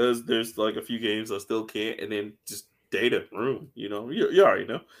 because there's like a few games I still can't, and then just data room. You know, you already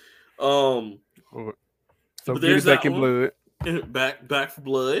know. So there's Back in Blood. Back for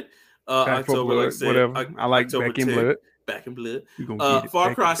Blood. Back October, for Blood, like I said, whatever. I like October Back in 10th, Blood. Back in Blood.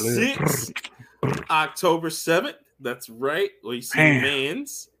 Far Cry 6, October 7th. That's right. Well, you see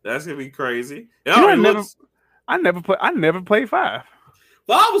Mans. That's gonna be crazy. I never played 5.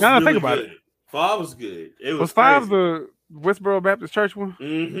 5 was now really think about good. it. 5 was good. It was 5 the Westboro Baptist Church one?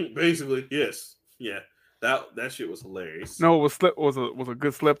 Mm-hmm. Basically, yes. Yeah. That shit was hilarious. No, it was a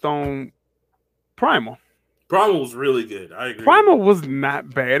good slept on Primal. Primal was really good. I agree. Primal was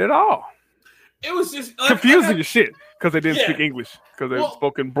not bad at all. It was just confusing as shit because they didn't speak English because they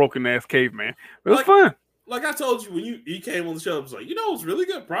spoke in broken ass caveman. It was fun. Like I told you when you came on the show, I was like, it's really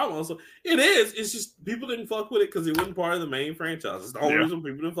good. Primal. So it is. It's just people didn't fuck with it because it wasn't part of the main franchise. It's the only reason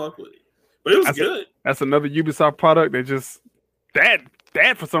people didn't fuck with it. But it was good. That's another Ubisoft product that just that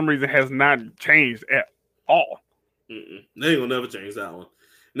for some reason has not changed at all. Mm-mm. They ain't gonna never change that one.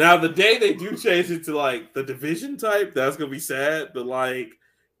 Now the day they do change it to like the Division type, that's gonna be sad. But like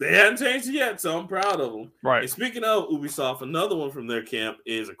they haven't changed it yet, so I'm proud of them. Right. And speaking of Ubisoft, another one from their camp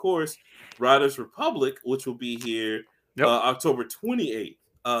is of course Riders Republic, which will be here October 28th.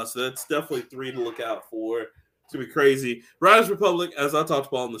 So that's definitely 3 to look out for. It's gonna be crazy. Riders Republic, as I talked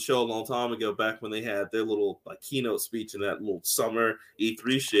about on the show a long time ago, back when they had their little like keynote speech in that little summer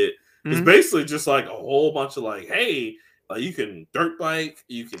E3 shit, it's basically just like a whole bunch of like, hey, you can dirt bike,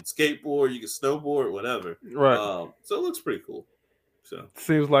 you can skateboard, you can snowboard, whatever. Right. So it looks pretty cool. So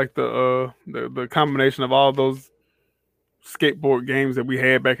seems like the combination of all those skateboard games that we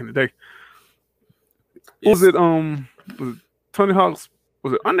had back in the day. Yes. Was it Tony Hawk's?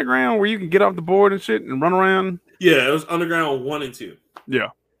 Was it Underground where you can get off the board and shit and run around? Yeah, it was Underground 1 and 2. Yeah.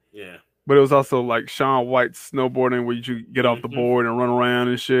 Yeah. But it was also like Shaun White's snowboarding where you get off the board and run around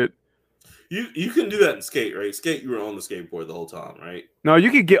and shit. You can do that in Skate, right? Skate, you were on the skateboard the whole time, right? No,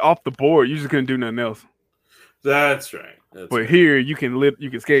 you could get off the board. You just couldn't do nothing else. That's right. But here you can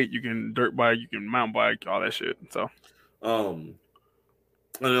skate, you can dirt bike, you can mountain bike, all that shit. So, and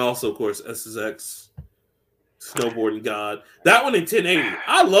also of course SSX Snowboarding God. That one in 1080.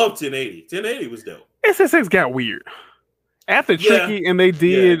 I love 1080. 1080 was dope. SSX got weird after Yeah. Tricky, and they Yeah,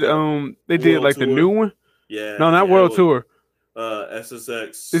 did they did World like the Tour. new one. Yeah. No, not Yeah. World Tour.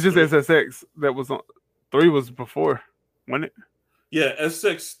 SSX. It's just 3. SSX that was on. 3 was before, wasn't it? Yeah,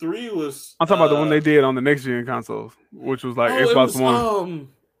 SSX 3 was. I'm talking about the one they did on the next gen consoles, which was like It Xbox was One.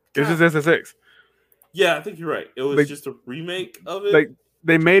 It's God. just SSX. Yeah, I think you're right. It was just a remake of it.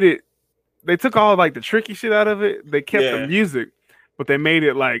 They made it. They took all like the tricky shit out of it. They kept the music, but they made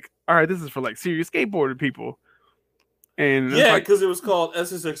it like, all right, this is for like serious skateboarding people. And yeah, because it was called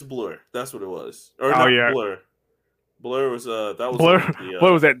SSX Blur. That's what it was. Or not Blur. Blur was that was Blur. The,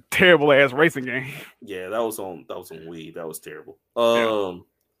 Blur was that terrible ass racing game. Yeah, that was on Wii. That was terrible. No,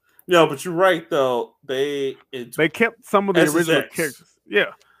 but you're right though. They kept some of the SSX. Original characters.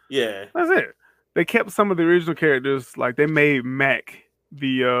 Yeah, that's it. They kept some of the original characters. Like they made Mac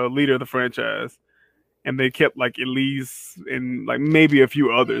the leader of the franchise, and they kept like Elise and like maybe a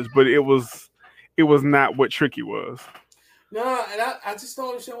few others, but it was not what Tricky was. No, and I just don't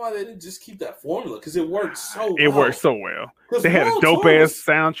understand why they didn't just keep that formula because it worked so well. It worked so well. They had a dope ass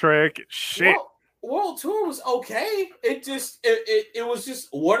soundtrack. Shit. World Tour was okay. It was just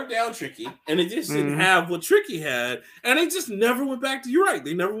watered down Tricky, and it just didn't have what Tricky had, and it just never went back to. You're right.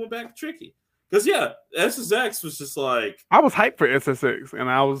 They never went back to Tricky because SSX was just like I was hyped for SSX, and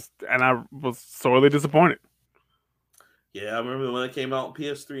I was sorely disappointed. Yeah, I remember when it came out on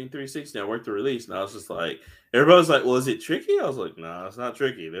PS3 and 360. I worked the release, and I was just like, everybody's like, "Well, is it tricky?" I was like, "Nah, it's not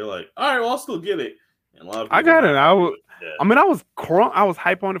tricky." They're like, "All right, well, I'll still get it." And a lot of people I got it. I was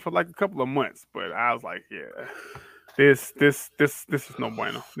hype on it for like a couple of months, but I was like, "Yeah, this is no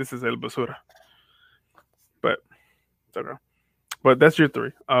bueno. This is el basura." But it's okay. But that's your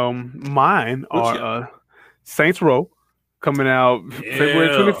 3. Mine are Saints Row coming out February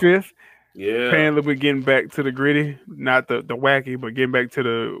 25th. Yeah. Apparently we're getting back to the gritty, not the wacky, but getting back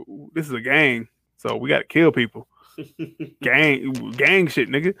to this is a gang, so we got to kill people. gang shit,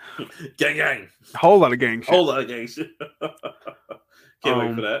 nigga. Gang. Whole lot of gang shit. Can't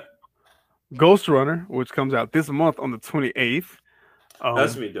wait for that. Ghost Runner, which comes out this month on the 28th.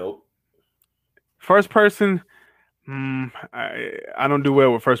 That's gonna be dope. First person, I don't do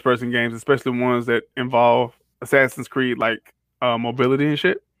well with first person games, especially ones that involve Assassin's Creed like mobility and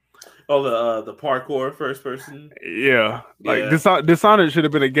shit. Oh, the parkour first person. Yeah, like Dishonored should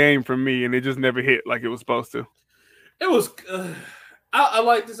have been a game for me, and it just never hit like it was supposed to. It was. I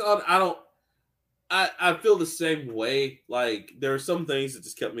like this. I feel the same way. Like there are some things that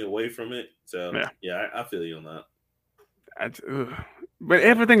just kept me away from it. So yeah, I feel you on that. But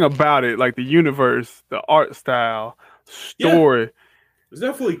everything about it, like the universe, the art style, story, it's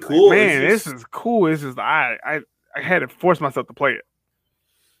definitely cool. Like, man, this is cool. It's just I had to force myself to play it.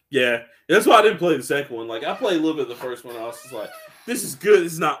 Yeah, that's why I didn't play the second one. Like I played a little bit of the first one. I was just like, this is good.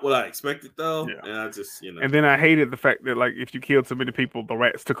 It's not what I expected though. Yeah. And I just, And then I hated the fact that like if you killed too many people, the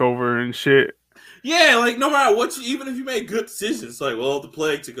rats took over and shit. Yeah, like no matter what, even if you made good decisions, it's like, well, the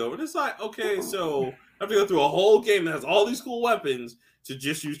plague took over. And it's like, okay, so I have to go through a whole game that has all these cool weapons to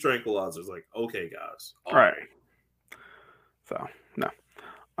just use tranquilizers. Like, okay, guys. All right. So no.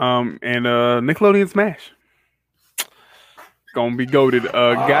 And Nickelodeon Smash. Gonna be goated.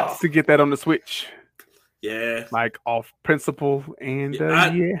 Got to get that on the Switch. Yeah. Like off principle. And I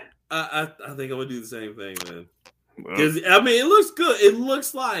think I'm gonna do the same thing, man. Because I mean it looks good. It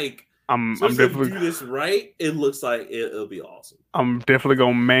looks like I'm definitely do this right. It looks like it'll be awesome. I'm definitely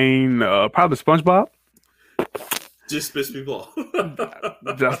gonna main probably SpongeBob. Just piss people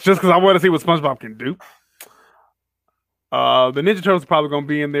off. just because I want to see what SpongeBob can do. The Ninja Turtles are probably gonna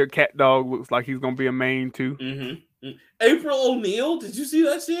be in there. Cat Dog looks like he's gonna be a main too. April O'Neil, did you see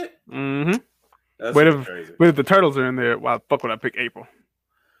that shit? That's crazy. But if the Turtles are in there, why the fuck would I pick April?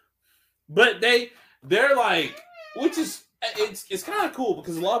 But they're like, which is it's kind of cool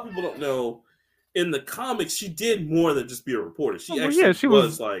because a lot of people don't know. In the comics, she did more than just be a reporter. She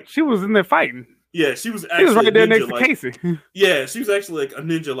was in there fighting. Yeah, she was actually right there next to Casey. Yeah, she was actually like a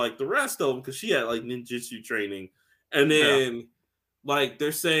ninja like the rest of them because she had like ninjutsu training. And then like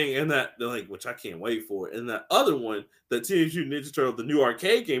they're saying in that like, which I can't wait for, in that other one, the Teenage Mutant Ninja Turtle, the new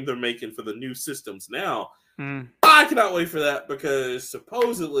arcade game they're making for the new systems now. I cannot wait for that because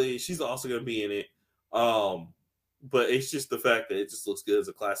supposedly she's also going to be in it. But it's just the fact that it just looks good as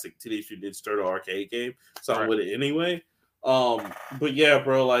a classic Teenage Mutant Ninja Turtle arcade game. So I'm with it anyway. But yeah,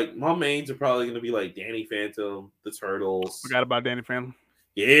 bro, like my mains are probably going to be like Danny Phantom, the Turtles. Forgot about Danny Phantom.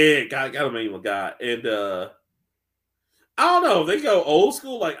 Yeah, gotta main my guy. And I don't know if they go old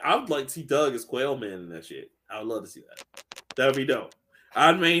school. Like I would like to see Doug as Quail Man and that shit. I would love to see that. That'd be dope.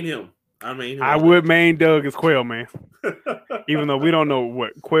 I'd main him. I mean, I would main Doug as Quail Man, even though we don't know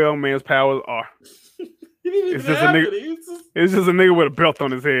what Quail Man's powers are. It's just a nigga. It's just a nigga with a belt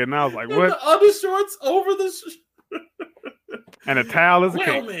on his head, and I was like, "What?" The undershorts over the and a towel is a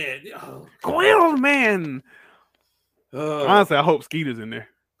Quail cape. Man. Oh, Quail Man. Honestly, I hope Skeeter's in there.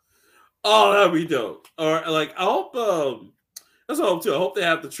 Oh, that'd be dope. Or like, I hope. That's what I hope too. I hope they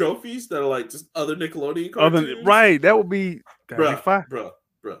have the trophies that are like just other Nickelodeon cartoons. Right, that would be fine. Bruh,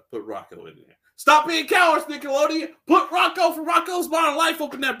 put Rocco in there. Stop being cowards, Nickelodeon. Put Rocco for Rocco's Modern Life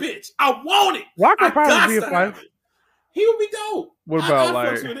up in that bitch. I want it. Rocco probably be a fight. He would be dope. What about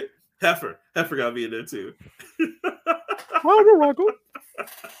I with it. Heifer gotta be in there too. Rocco.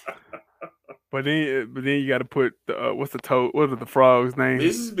 But then you got to put what's the toad? What are the frog's name?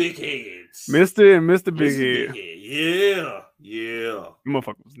 Mrs. Big Heads. Mr. and Mr. Big Head. Yeah. The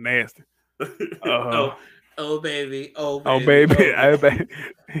motherfucker was nasty. Oh baby.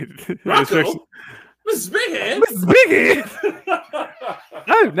 Rocco. Mrs. Big Head. Mrs. Big Head.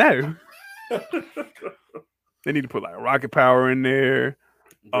 Oh no. They need to put like rocket power in there.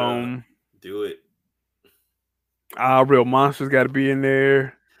 Do it. Real monsters got to be in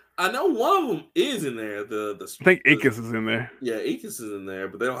there. I know one of them is in there. I think Ickis is in there. Yeah, Ickis is in there,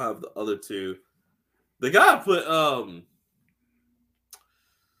 but they don't have the other two. They gotta put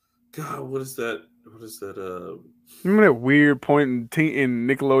God, what is that? Remember that weird point in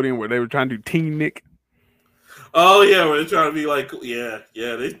Nickelodeon where they were trying to do Teen Nick? Oh yeah, where they're trying to be like,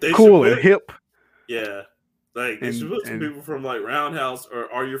 they cool and hip. Yeah. Like, they should put some people from, like, Roundhouse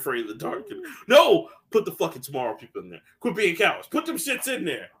or Are You Afraid of the Dark? No! Put the fucking Tomorrow people in there. Quit being cowards. Put them shits in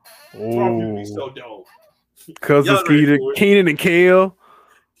there. Tomorrow people be so dope. Cousin Skeeter, Keenan and Kale.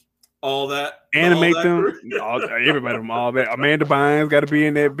 All that. Animate them. Everybody from all that. Amanda Bynes got to be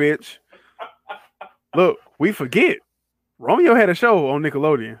in that bitch. Look, we forget. Romeo had a show on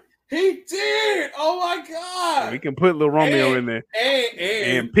Nickelodeon. He did. Oh my god. We can put little Romeo in there,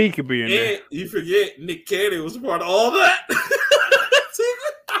 and P could be in there. You forget Nick Cannon was a part of all that.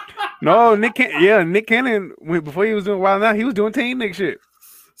 No, Nick Cannon before he was doing Wild Now, he was doing Teen Nick shit.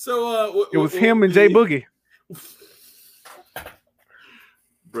 So it was him and Jay Boogie.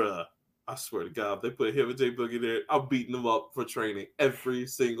 Bruh, I swear to God, if they put him and Jay Boogie there, I'm beating them up for training every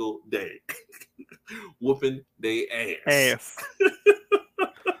single day, whooping they ass.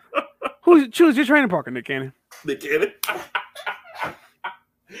 Choose your training partner, Nick Cannon. Nick Cannon.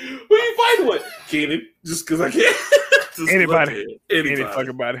 Who you fighting with? Cannon. Just because I can. Anybody. Any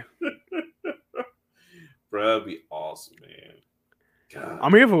fucking body. Bro, that'd be awesome, man. God.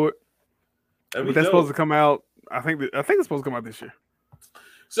 I'm here for it. But that's supposed to come out. I think it's supposed to come out this year.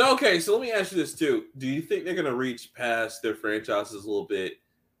 So let me ask you this too. Do you think they're gonna reach past their franchises a little bit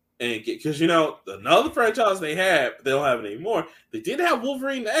and get, because another franchise they had, but they don't have it anymore. They did have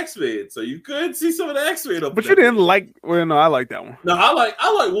Wolverine the X-Men, so you could see some of the X-Men up. But you didn't like? Well, no, I like that one. No, I like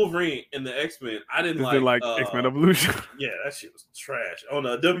Wolverine and the X-Men. I didn't like X-Men Evolution. Yeah, that shit was trash. On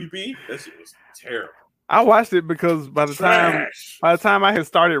WB, that shit was terrible. I watched it because by the time I had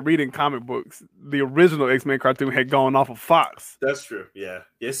started reading comic books, the original X-Men cartoon had gone off of Fox. That's true. Yeah.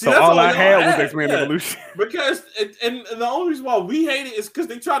 See, so all I had was X-Men Evolution. Because and the only reason why we hate it is because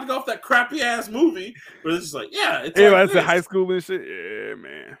they tried to go off that crappy ass movie, but it's just like, it's a high school and shit. Yeah,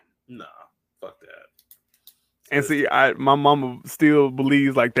 man. Nah, fuck that. And see, my mama still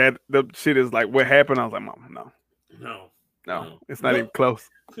believes like that. The shit is like what happened. I was like, Mama, no, it's not even close.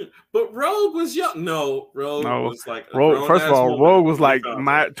 But Rogue was young. Rogue was like first of all, Rogue was like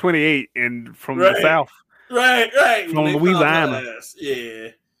 28 and from the South. Right. From Louisiana. Yeah.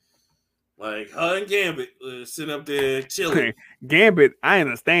 Like her and Gambit sitting up there chilling. Gambit, I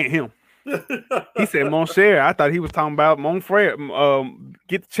understand him. He said, "Mon cher." I thought he was talking about Mon frere.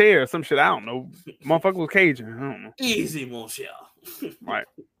 Get the chair or some shit. I don't know. Motherfucker was Cajun. I don't know. Easy, mon cher. Right.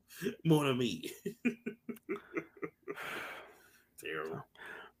 Mon ami. Terrible.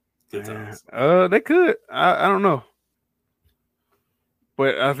 Good times. They could. I don't know.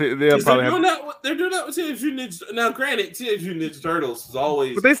 But I think they're doing that with Teenage Mutant Ninja. Now, granted, Teenage Mutant Ninja Turtles is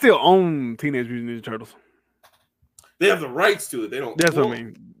always. But they still own Teenage Mutant Ninja Turtles. They have the rights to it. They don't. That's what I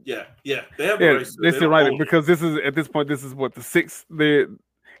mean. Yeah. They have the rights to it. They still write it because this is at this point. This is what the sixth.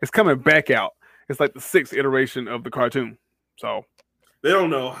 It's coming back out. It's like the sixth iteration of the cartoon. So they don't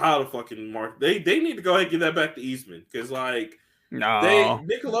know how to fucking market. They need to go ahead and give that back to Eastman because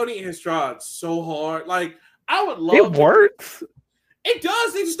Nickelodeon has tried so hard. Like I would love. It works. It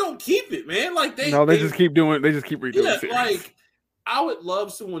does. They just don't keep it, man. Like they just keep doing. They just keep redoing it. Like I would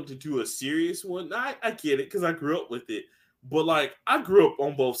love someone to do a serious one. I get it because I grew up with it, but like I grew up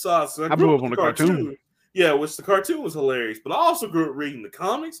on both sides. So I grew up on the cartoon. Yeah, which the cartoon was hilarious, but I also grew up reading the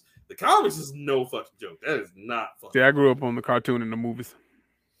comics. The comics is no fucking joke. That is not funny. Yeah, I grew up on the cartoon and the movies.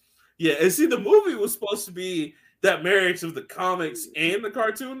 Yeah, and see, the movie was supposed to be that marriage of the comics and the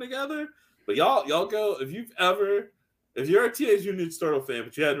cartoon together. But y'all go if you're a Teenage Mutant Ninja Turtle fan,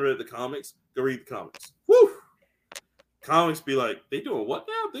 but you hadn't read the comics, go read the comics. Woo! Comics be like, they doing what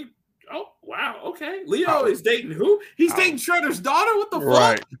now? Oh wow, okay. Leo is dating who? He's dating Shredder's daughter. What the fuck?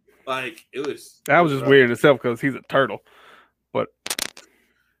 Right. Like it was just weird in itself because he's a turtle. But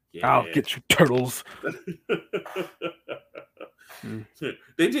yeah. I'll get you, turtles.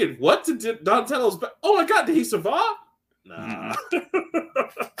 They did what to Donatello's back? Oh my god, did he survive? Nah.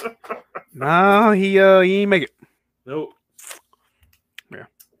 Nah, he ain't make it. Nope. Yeah.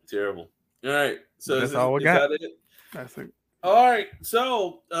 Terrible. All right. So that's all we got. That it? That's it. All right.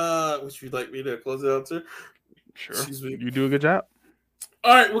 So would you like me to close it out, sir? Sure. Excuse me. You do a good job.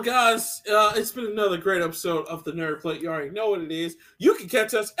 All right, well, guys, it's been another great episode of the Nerd Plate. You already know what it is. You can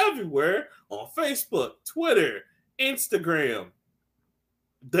catch us everywhere on Facebook, Twitter, Instagram,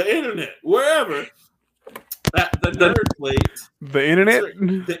 the internet, wherever. The Nerd Plate. The internet?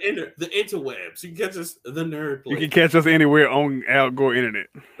 The interwebs. You can catch us the Nerd Plate. You can catch us anywhere on Al Gore Internet.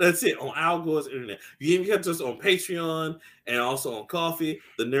 That's it, on Al Gore's Internet. You can catch us on Patreon and also on Coffee,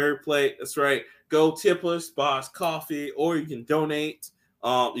 the Nerd Plate. That's right. Go tip us, buy us coffee, or you can donate.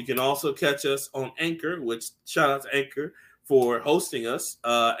 You can also catch us on Anchor, which shout out to Anchor for hosting us.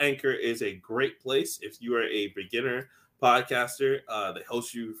 Anchor is a great place if you are a beginner podcaster. They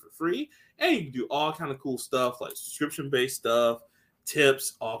host you for free, and you can do all kind of cool stuff like subscription-based stuff,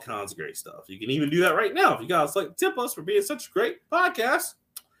 tips, all kinds of great stuff. You can even do that right now if you guys like to tip us for being such a great podcast.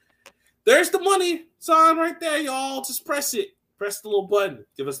 There's the money sign right there, y'all. Just press it. Press the little button.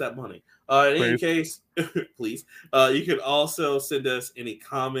 Give us that money. In any case, please, you can also send us any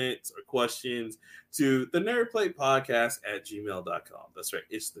comments or questions to the nerdplatepodcast@gmail.com. That's right.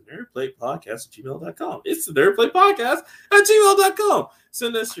 It's the nerdplatepodcast@gmail.com. It's the nerdplatepodcast@gmail.com.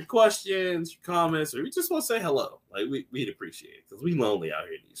 Send us your questions, your comments, or you just want to say hello. Like we'd appreciate it because we lonely out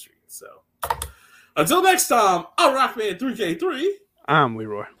here in these streets. So until next time, I'm Rockman 3K3. I'm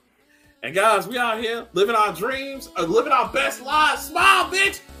Leroy. And guys, we out here living our dreams, living our best lives. Smile,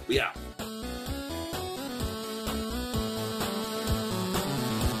 bitch. We out.